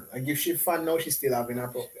want fan. I give she fan now, she still having a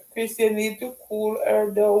problem. Chris, you need to cool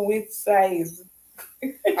her down with size.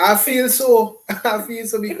 I feel so because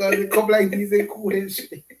a cup like these ain't cool and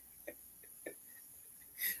shit.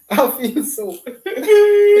 I feel so.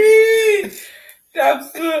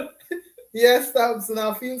 Thompson. Yes, Thompson,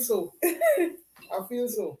 I feel so. I feel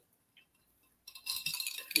so.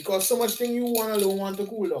 Because so much thing you don't want to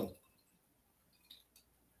cool down.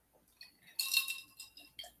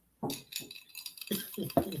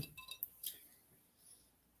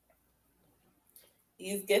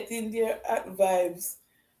 He's getting there at vibes.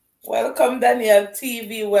 Welcome, Daniel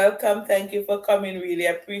TV. Welcome. Thank you for coming. Really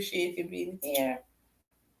appreciate you being here.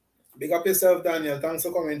 Big up yourself, Daniel. Thanks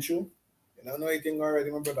for coming through. You don't know anything already,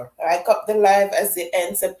 my brother. Like up the live as the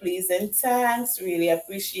answer, please, and thanks. Really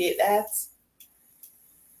appreciate that.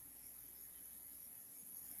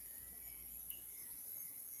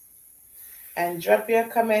 And drop your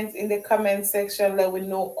comments in the comment section. Let me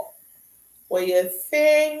know what you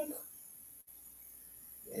think.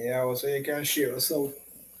 Yeah, also you can share us out.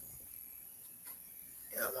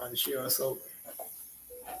 Yeah, man, share us out.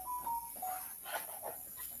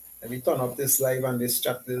 Let me turn up this live and this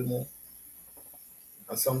chat a little more.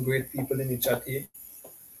 And some great people in the chat here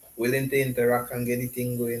willing to interact and get the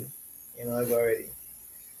thing going. You know, as already.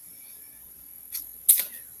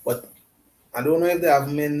 But I don't know if they have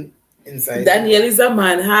men inside. Daniel is a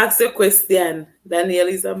man. Ask a question. Daniel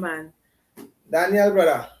is a man. Daniel,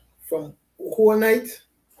 brother, from whole night,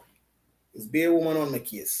 is be a woman on my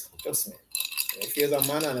case. Trust me. If you're a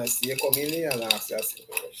man and I see you come in here and ask you a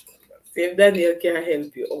simple question. See if Daniel can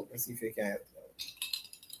help you out. Let's see if he can help you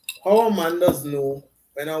out. How a man does know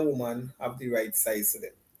when a woman have the right size to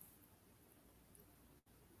them?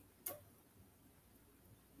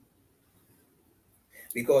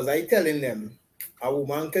 Because I telling them, a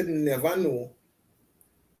woman could never know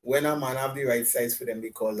when a man have the right size for them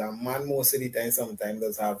because a man most of the time sometimes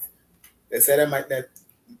does have, they say they might not.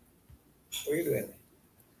 What are you doing?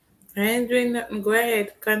 I ain't doing nothing. Go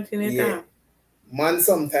ahead. Continue. Yeah. Man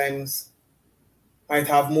sometimes might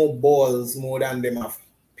have more balls more than them have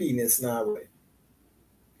penis now. Boy.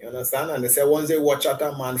 You understand? And they say once they watch at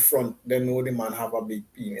a man front, they know the man have a big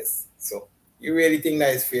penis. So you really think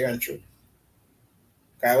that is fair and true?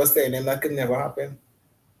 I was telling them that could never happen.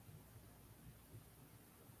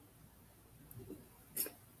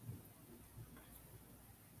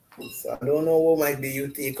 So I don't know what might be you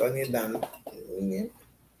take on it, Daniel.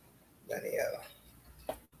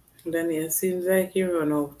 Daniel, seems like you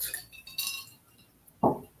run out.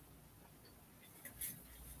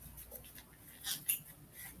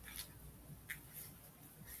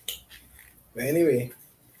 But anyway,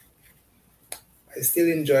 I'm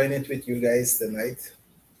still enjoying it with you guys tonight.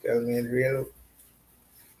 Tell me real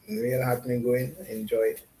happening going.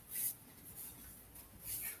 Enjoy it.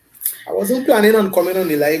 I wasn't planning on coming on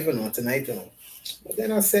the live, tonight, But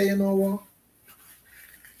then I say, you know what?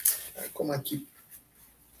 I come and keep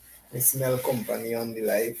Miss Mel company on the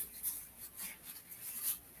live.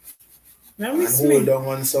 And hold on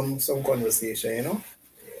on some conversation, Yeah.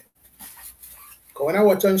 Because when I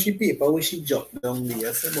watch on she paper, where she jot down there,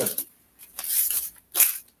 I say, but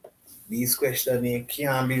these questions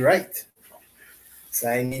can't be right. So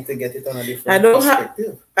I need to get it on a different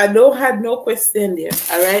perspective. I don't have no question there.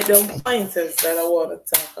 I write down pointers that I want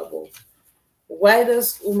to talk about. Why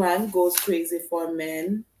does woman goes crazy for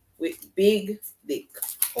men with big dick?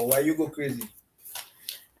 Or why you go crazy?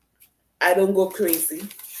 I don't go crazy.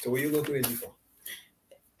 So what you go crazy for?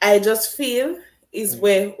 I just feel is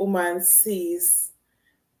where woman sees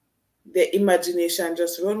the imagination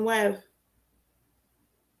just run wild.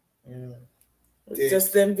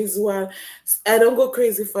 Just them visual. I don't go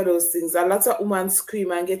crazy for those things. A lot of women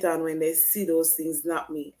scream and get on when they see those things, not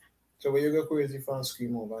me. So when you go crazy for and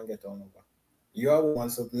scream over and get on over? You are a woman,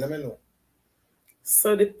 so let me know.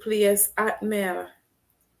 So the place at Mel.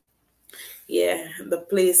 Yeah, the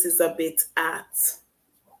place is a bit hot.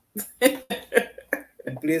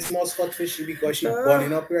 The place must hot fishy because she's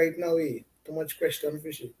burning up right now. Too much question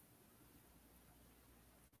fishy.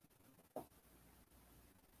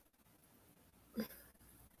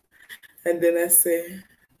 And then I say,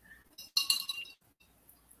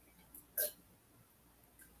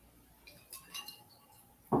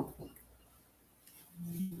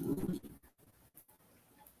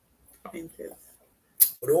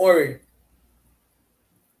 Don't worry.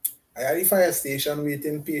 I had the fire station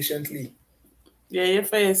waiting patiently. Yeah, your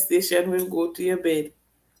fire station will go to your bed.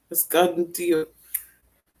 It's gotten to you.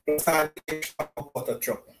 Plus, I had a water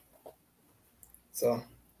truck. So,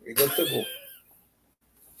 we got to go.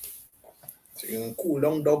 So, you can cool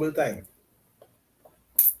down double time.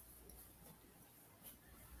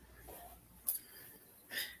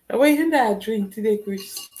 Why didn't I drink today,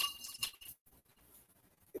 Chris?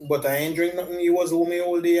 But I ain't drink nothing. You was home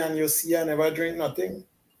all day and you see I never drink nothing.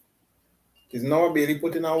 It's now a barely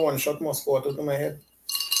putting a one shot mosquito to my head.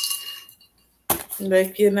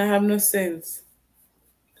 Like you don't have no sense.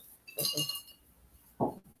 A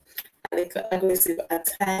little aggressive at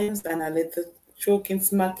times and a little choking,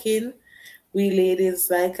 smacking. We ladies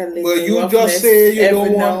like a little. But you just say you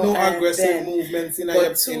don't want no aggressive movements in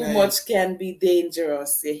but too much can be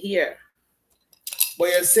dangerous. You hear? But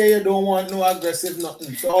you say you don't want no aggressive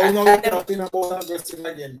nothing. So how long you talking about aggressive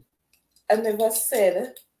again? I never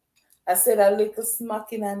said. I said a little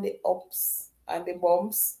smacking on the ups and the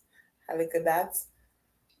bumps. A little that.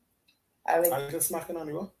 A little smacking on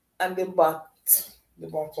the what? And the butt. The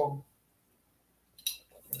bottom.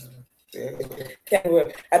 Can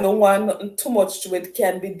work. I don't want nothing too much to it.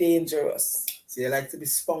 Can be dangerous. So you like to be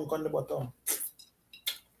spunk on the bottom?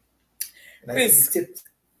 Like Chris,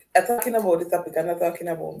 I'm talking about the topic. I'm not talking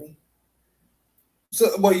about me.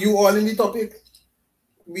 So, but you all in the topic?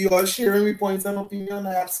 We all sharing with points and opinion. I'm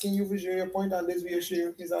asking you to share your point, and this we are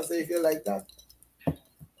sharing things and say if you like that.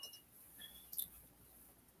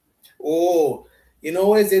 Oh, you know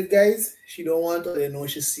what is it, guys? She don't want to know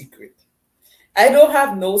she's secret. I don't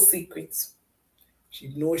have no secrets. She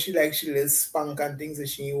knows she lives spunk and things that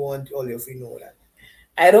she want all of you know that.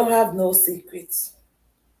 I don't have no secrets.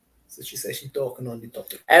 So she says she's talking on the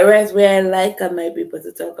topic. I write where I like and my people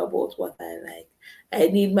to talk about what I like. I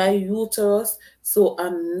need my uterus, so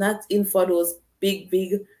I'm not in for those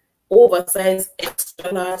big, oversized,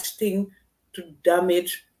 extra large thing to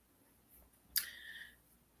damage.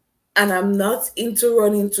 And I'm not into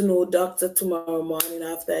running to no doctor tomorrow morning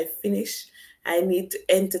after I finish. I need to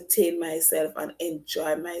entertain myself and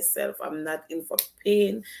enjoy myself. I'm not in for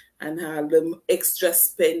pain and have them extra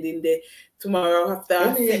spending there tomorrow after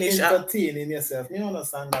I finish. Entertaining yourself. You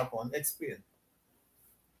understand that one? Explain.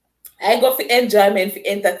 I go for enjoyment, for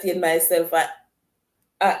entertain myself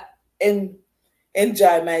and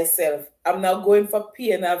enjoy myself. I'm not going for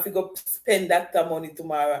pain. I have to go spend doctor money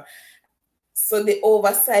tomorrow. So the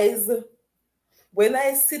oversized, when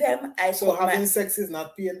I see them, I so having sex is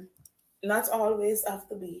not pain? Not always have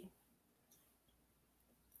to be.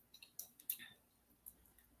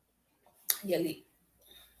 Yelly.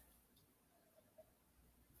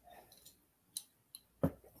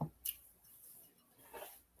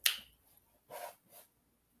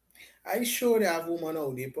 I sure they have women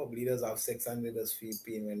out there probably does have sex and they just feel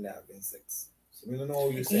pain when they're having sex. So we don't know how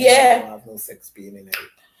you say you don't have no sex pain in it.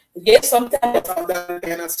 Yes, sometimes. But have that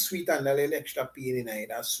kind of sweet and a little extra pain in it.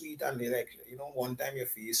 That's sweet and the extra. You know, one time you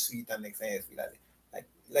feel sweet and next time you feel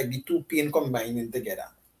like the two pain combining together.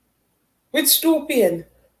 Which two pain?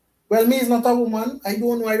 Well, me is not a woman. I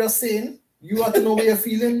don't know what you're saying. You have to know what you're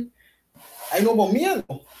feeling. I know about me, I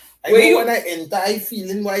know. I know when I enter, I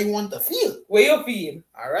feeling what I want to feel. Where you feel?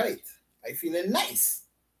 All right. I feeling nice.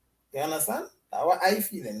 You understand? That's what I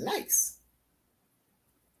feeling nice.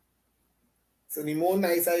 So the more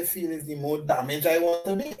nice I feel is the more damage I want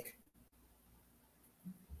to make.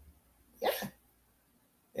 Yeah.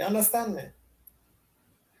 You understand me?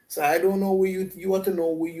 So I don't know where you want to know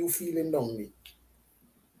where you feeling down me.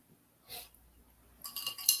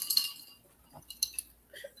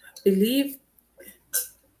 Believe.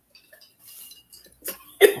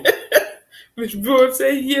 Which bro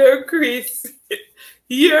say, you're Chris.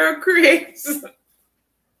 You're Chris.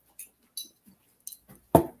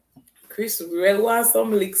 Chris, we really want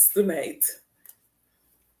some licks tonight.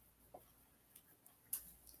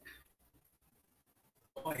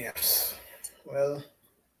 Oh, yes. Well,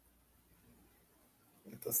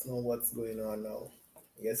 let us know what's going on now.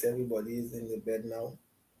 I guess everybody is in the bed now.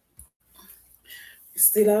 You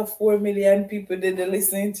still have 4 million people that are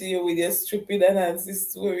listening to you with your stupid and Nancy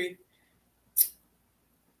story.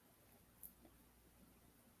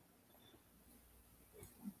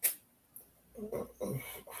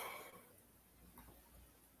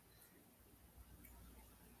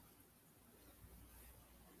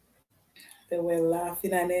 They were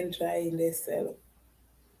laughing and enjoying themselves.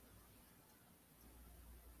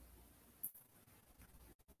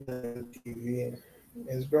 TV.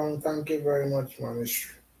 Ms. Brown, thank you very much, man.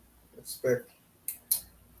 Respect.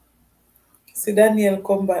 See Daniel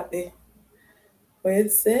come back there. What you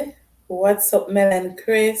say? What's up,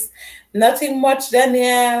 Mel&Chris? Nothing much,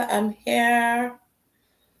 Daniel. I'm here.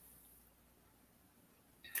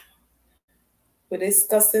 We're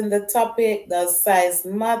discussing the topic, does size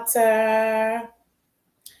matter?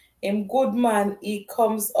 Him good man, he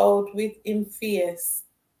comes out with him face,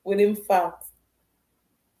 with him facts.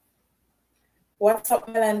 What's up,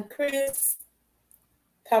 Mel&Chris?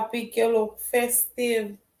 Topic, you look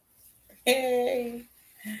festive. Hey.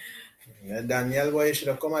 Yeah, Daniel, boy, you should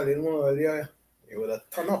have come a little more earlier. You would have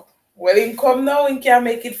turned up. Well, he come now, he can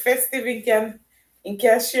make it festive, he can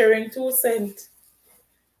share in 2 cents.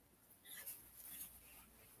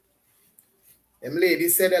 Them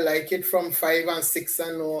ladies said they like it from 5 and 6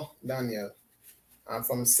 and no, Daniel. And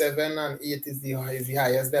from 7 and 8 is the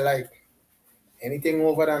highest they like. Anything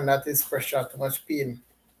over than that is pressure, too much pain.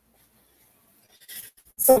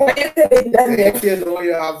 So what you telling Daniel? If you know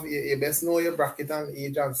you best know your bracket and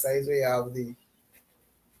age and size where you have the.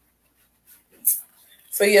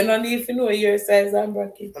 So you don't need to know your size and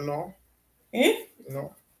bracket? No. Eh?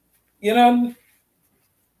 No. You know?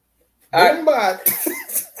 Bad.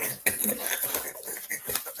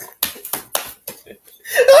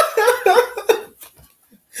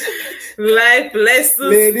 Life lessons,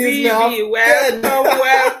 ladies, TV.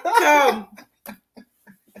 Welcome.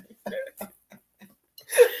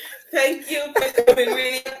 Thank you for coming.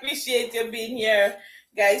 Really appreciate you being here.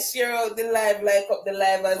 Guys, share out the live, like up the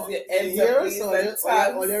live as you enter, please.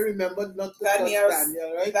 All you remember not to touch Daniel,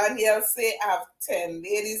 right? Daniel say I have 10.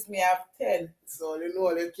 Ladies, me have 10. So you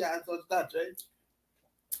know you can't touch that, right?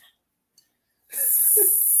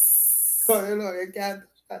 So you know you can't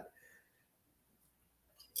touch that.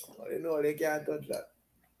 You know they can't touch that.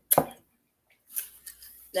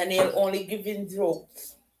 Daniel only giving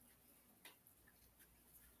jokes.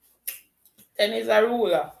 10 is a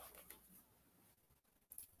ruler.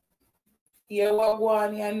 Here what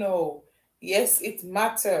one you know. Yes, it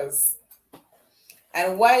matters.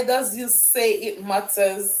 And why does you say it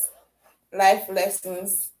matters? Life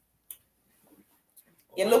lessons.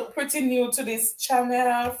 You look pretty new to this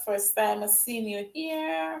channel. First time I've seen you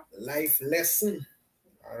here. Life lesson.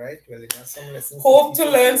 All right. Well, you got some lessons. Hope to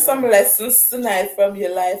learn some lessons tonight from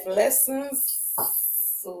your life lessons.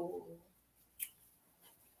 So,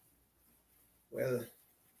 well,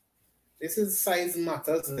 this is size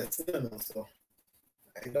matters lesson, so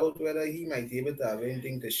I doubt whether he might be able to have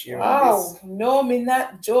anything to share. Wow, no, me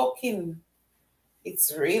not joking.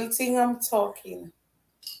 It's real thing I'm talking.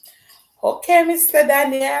 Okay, Mr.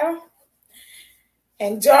 Daniel.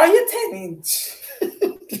 Enjoy your 10-inch.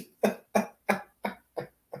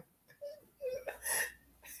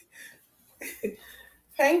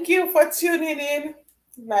 Thank you for tuning in.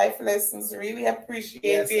 Life lessons, really appreciate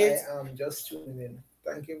it. Yes, I am just tuning in.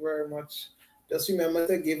 Thank you very much. Just remember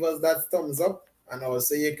to give us that thumbs up, and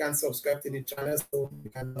also you can subscribe to the channel so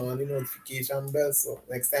you can turn on the notification bell. So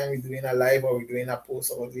next time we're doing a live or we're doing a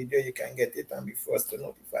post or a video, you can get it and be first to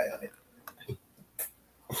notify on it.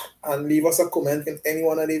 And leave us a comment in any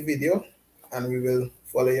one of the video, and we will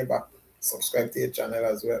follow you back. Subscribe to your channel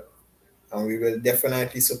as well, and we will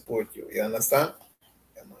definitely support you. You understand?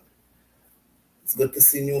 Yeah, man. It's good to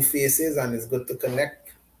see new faces, and it's good to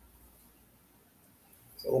connect.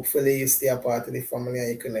 So hopefully you stay a part of the family and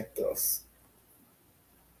you connect to us.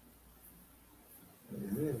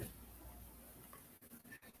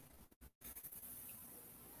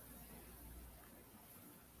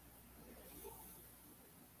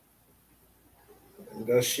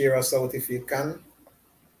 Just share us out if you can.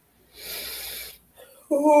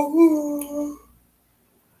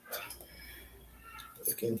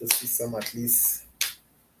 Looking to see some, at least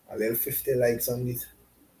a little 50 likes on this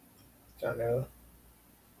channel.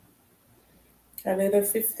 A little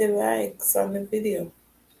 50 likes on the video.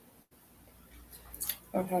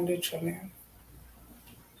 100 channel.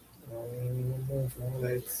 No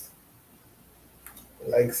likes.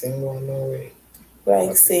 Likes ain't going no way.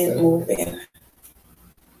 Likes ain't moving.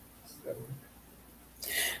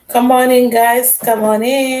 Come on in, guys. Come on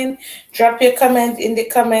in. Drop your comment in the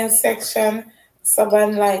comment section. Sub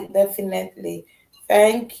and like, definitely.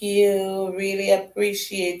 Thank you. Really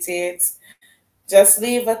appreciate it. Just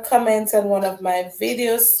leave a comment on one of my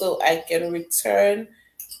videos so I can return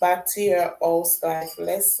back to your house life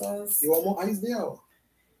lessons. You want more eyes there?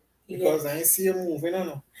 Because I see you moving on.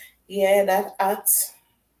 No? Yeah, that at.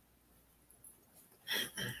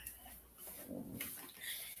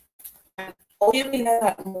 Oh, you mean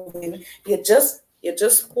not moving? You just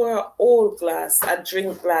pour an old glass, a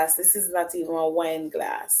drink glass. This is not even a wine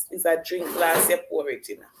glass. It's a drink glass. You pour it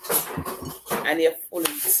in, and you full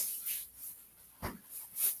it.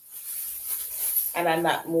 And I'm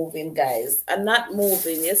not moving, guys. I'm not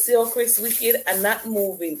moving. You see how Chris wicked? I'm not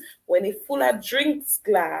moving. When it's full of drinks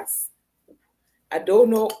glass, I don't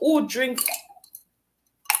know who drink.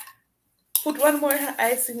 Put one more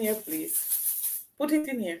ice in here, please. Put it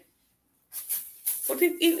in here. Put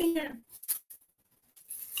it in here.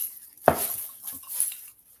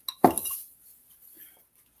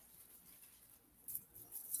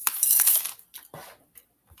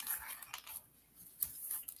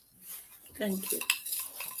 Thank you.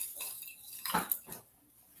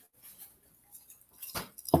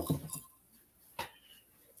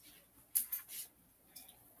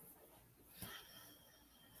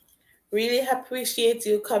 Really appreciate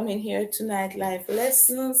you coming here tonight, life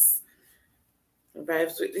lessons.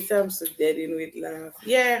 Vibes with the time, so dead in with laugh.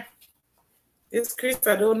 Yeah. This Chris,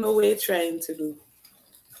 I don't know what you're trying to do.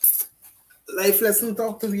 Life lesson,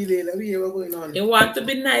 talk to me later. We hear what's going on. You want to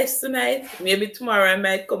be nice tonight? Maybe tomorrow I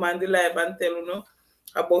might come on the live and tell you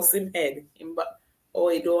about him head. Oh,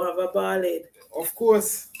 he don't have a bald head. Of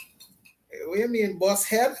course. What do you mean, boss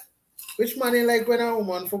head? Which man you like when a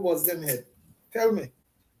woman for boss them head? Tell me.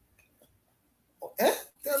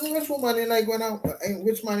 Tell me which woman you like when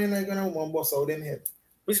a woman boss out them head?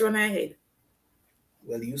 Which one I head?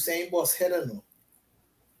 Well, you saying boss head or no?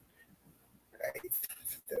 Right.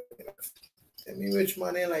 Tell me which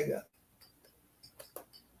man you like that.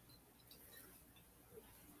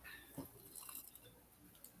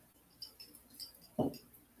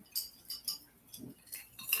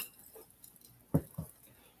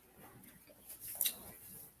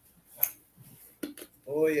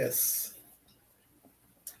 Oh, yes.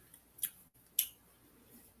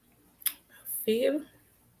 Feel?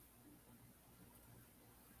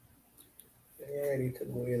 When you're ready to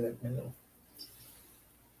go, you let me know.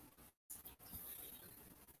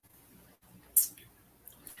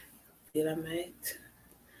 Feel I might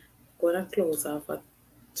gonna close off at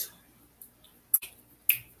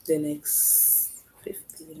the next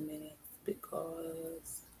 15 minutes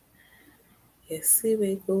because you see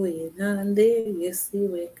we're going on there, you see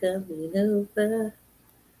we're coming over.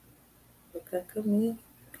 Okay, come here.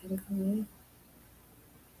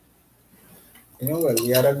 You know what? We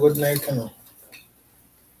had a good night, you know.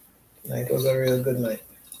 Night was a real good night.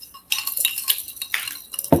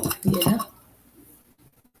 Yeah.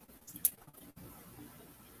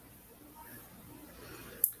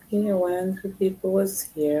 One of the people was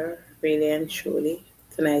here, really and truly.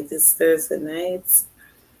 Tonight is Thursday night.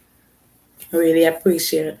 I really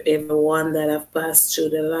appreciate everyone that have passed through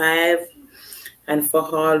the live. And for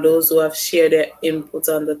all those who have shared their input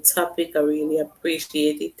on the topic, I really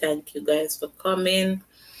appreciate it. Thank you guys for coming.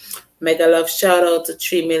 Mega love shout out to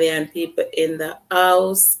 3 million people in the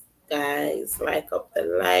house. Guys, like up the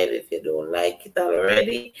live if you don't like it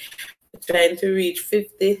already. We're trying to reach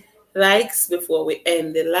 50 likes before we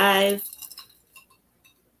end the live.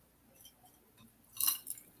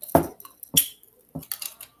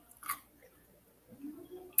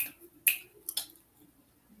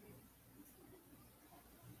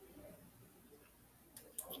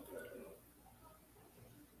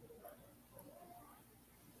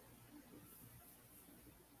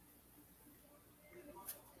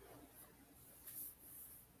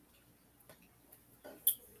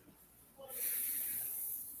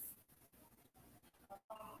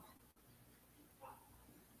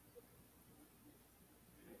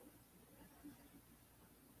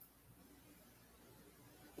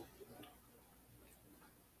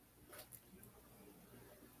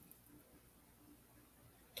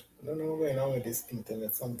 I don't know what's going on with this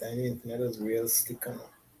internet. Sometimes the internet is real stick on.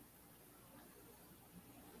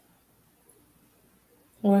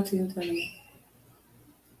 What internet?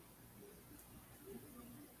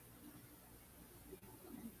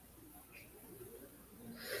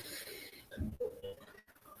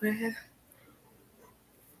 Well,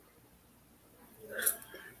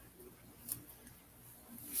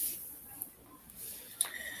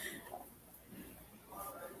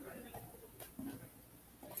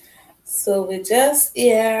 so we just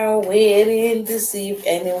here waiting to see if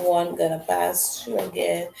anyone gonna pass through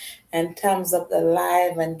again and thumbs up the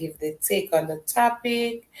live and give the take on the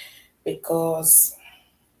topic, because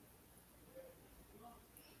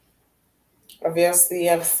obviously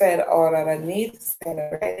I've said all that I need to say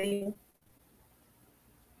already.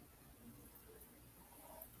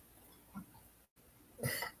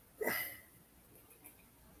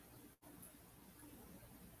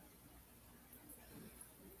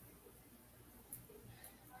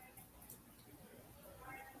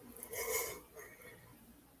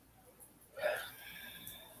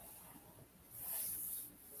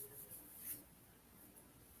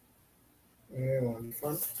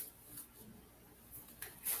 Fun.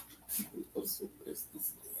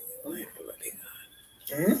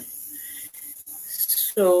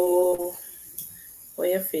 So what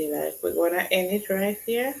you feel like? We're gonna end it right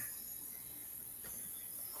here.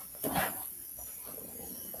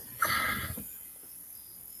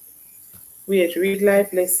 Wait, read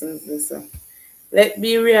life lessons, listen. Let's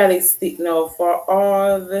be realistic now. For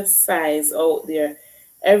all the size out there,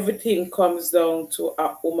 everything comes down to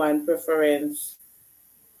a woman preference.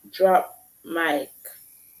 Drop mic.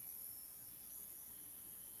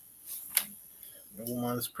 The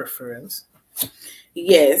woman's preference.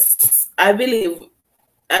 Yes, I believe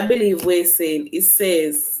we're saying it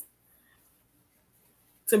says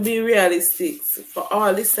to be realistic for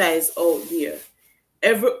all the size out there.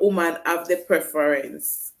 Every woman have the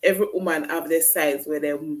preference. Every woman have the size where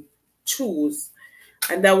they choose.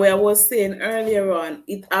 And that way I was saying earlier on,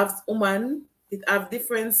 it have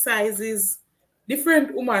different sizes,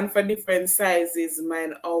 different woman for different sizes,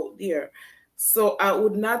 man, out there. So I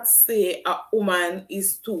would not say a woman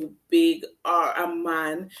is too big or a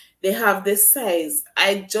man. They have the size.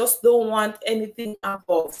 I just don't want anything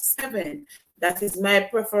above 7. That is my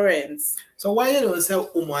preference. So why you don't say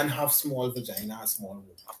woman have small vagina, small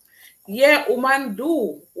woman? Yeah, woman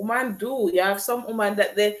do. Woman do. You have some woman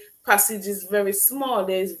that the passage is very small.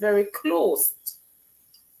 There is very close.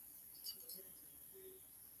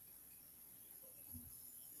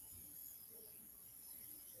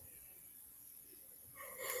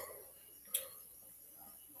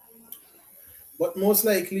 But most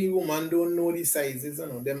likely, women don't know the sizes. You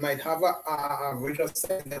know, they might have a average of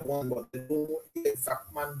size they want, but they don't know the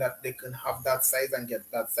exact man that they can have that size and get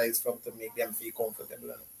that size from to make them feel comfortable. You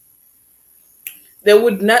know? They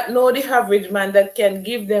would not know the average man that can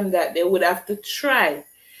give them that. They would have to try,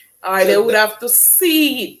 or so they would have to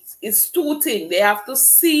see it. It's two things. They have to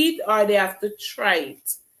see it or they have to try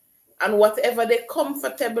it, and whatever they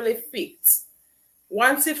comfortably fit.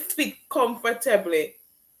 Once it fit comfortably,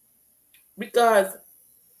 because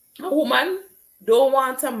a woman don't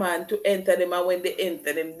want a man to enter them, and when they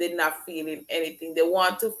enter them, they're not feeling anything. They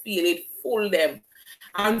want to feel it full them.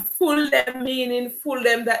 And full them meaning full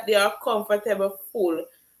them that they are comfortable full.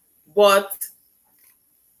 But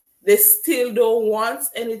they still don't want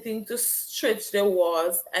anything to stretch the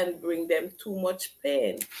walls and bring them too much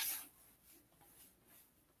pain.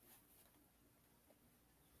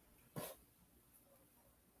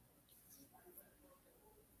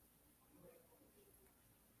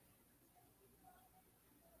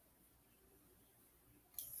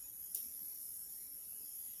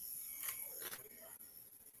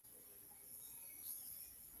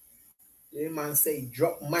 The man say,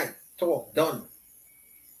 drop mic, talk, done.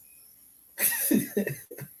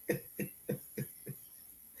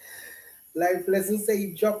 Life lesson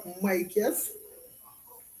say, drop mic, yes?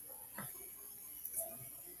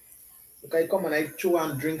 Okay, come on, I chew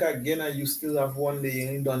and drink again and you still have one day, you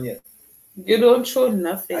ain't done yet. You don't show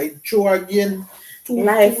nothing. I chew again.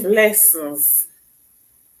 Life lessons.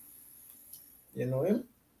 You know him?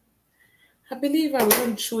 I believe I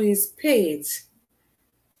went through his page.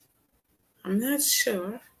 I'm not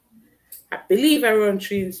sure. I believe I run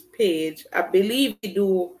through his page. I believe we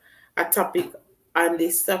do a topic on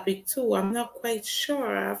this topic too. I'm not quite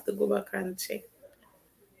sure. I have to go back and check.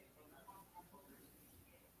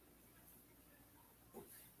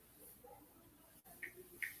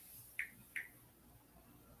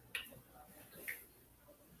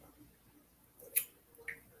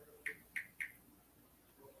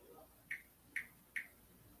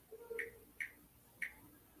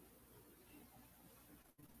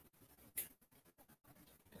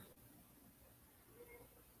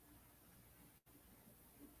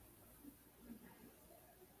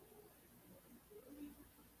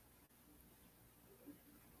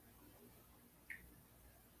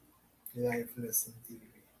 Life lesson TV.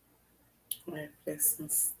 Life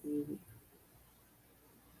lessons TV.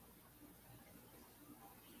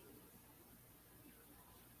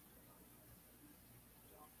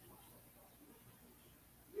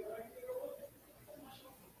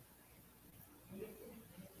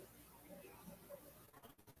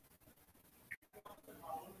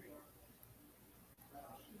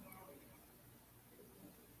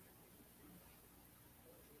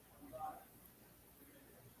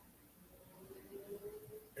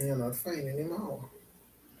 You're not finding him out.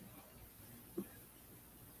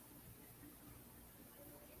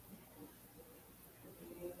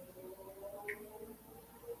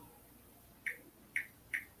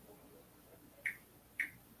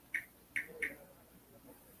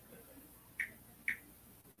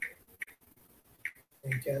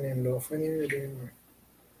 You can't end off anyway, anymore.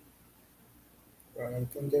 But I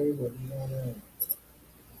don't think everybody knows.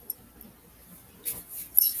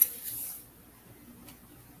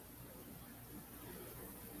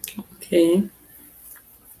 Okay.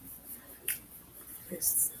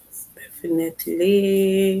 Yes,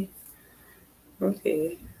 definitely.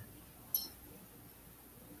 Okay.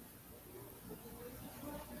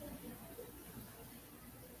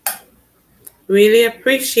 Really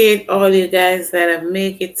appreciate all you guys that have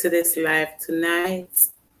made it to this live tonight.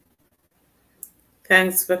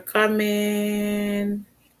 Thanks for coming.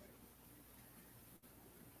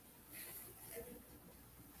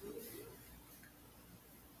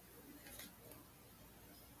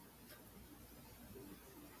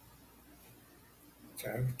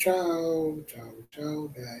 Ciao, ciao, ciao, ciao,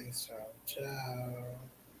 guys, ciao, ciao.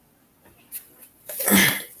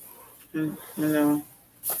 No.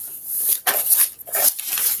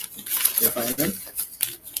 You find him?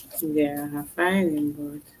 Yeah, I find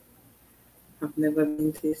him, but I've never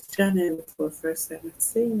been to his channel before. First time I've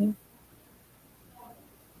seen him.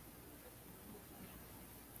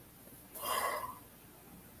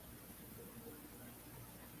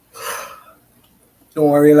 Don't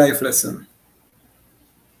worry, life lesson.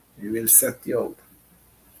 We will set you out.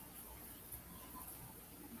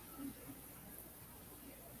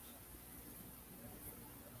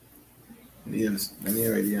 Yes, when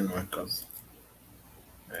you're ready, you know, because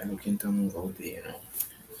I'm looking to move out there, you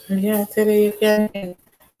know. Yeah, today you can.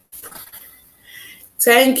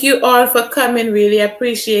 Thank you all for coming. Really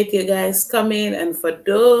appreciate you guys coming. And for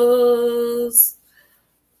those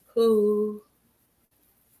who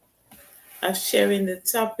are sharing the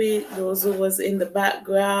topic, those who was in the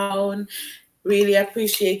background, really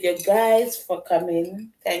appreciate you guys for coming.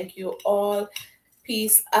 Thank you all.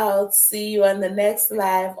 Peace out. See you on the next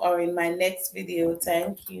live or in my next video.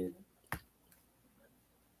 Thank you.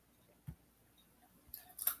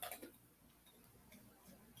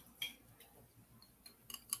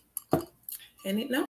 End it now.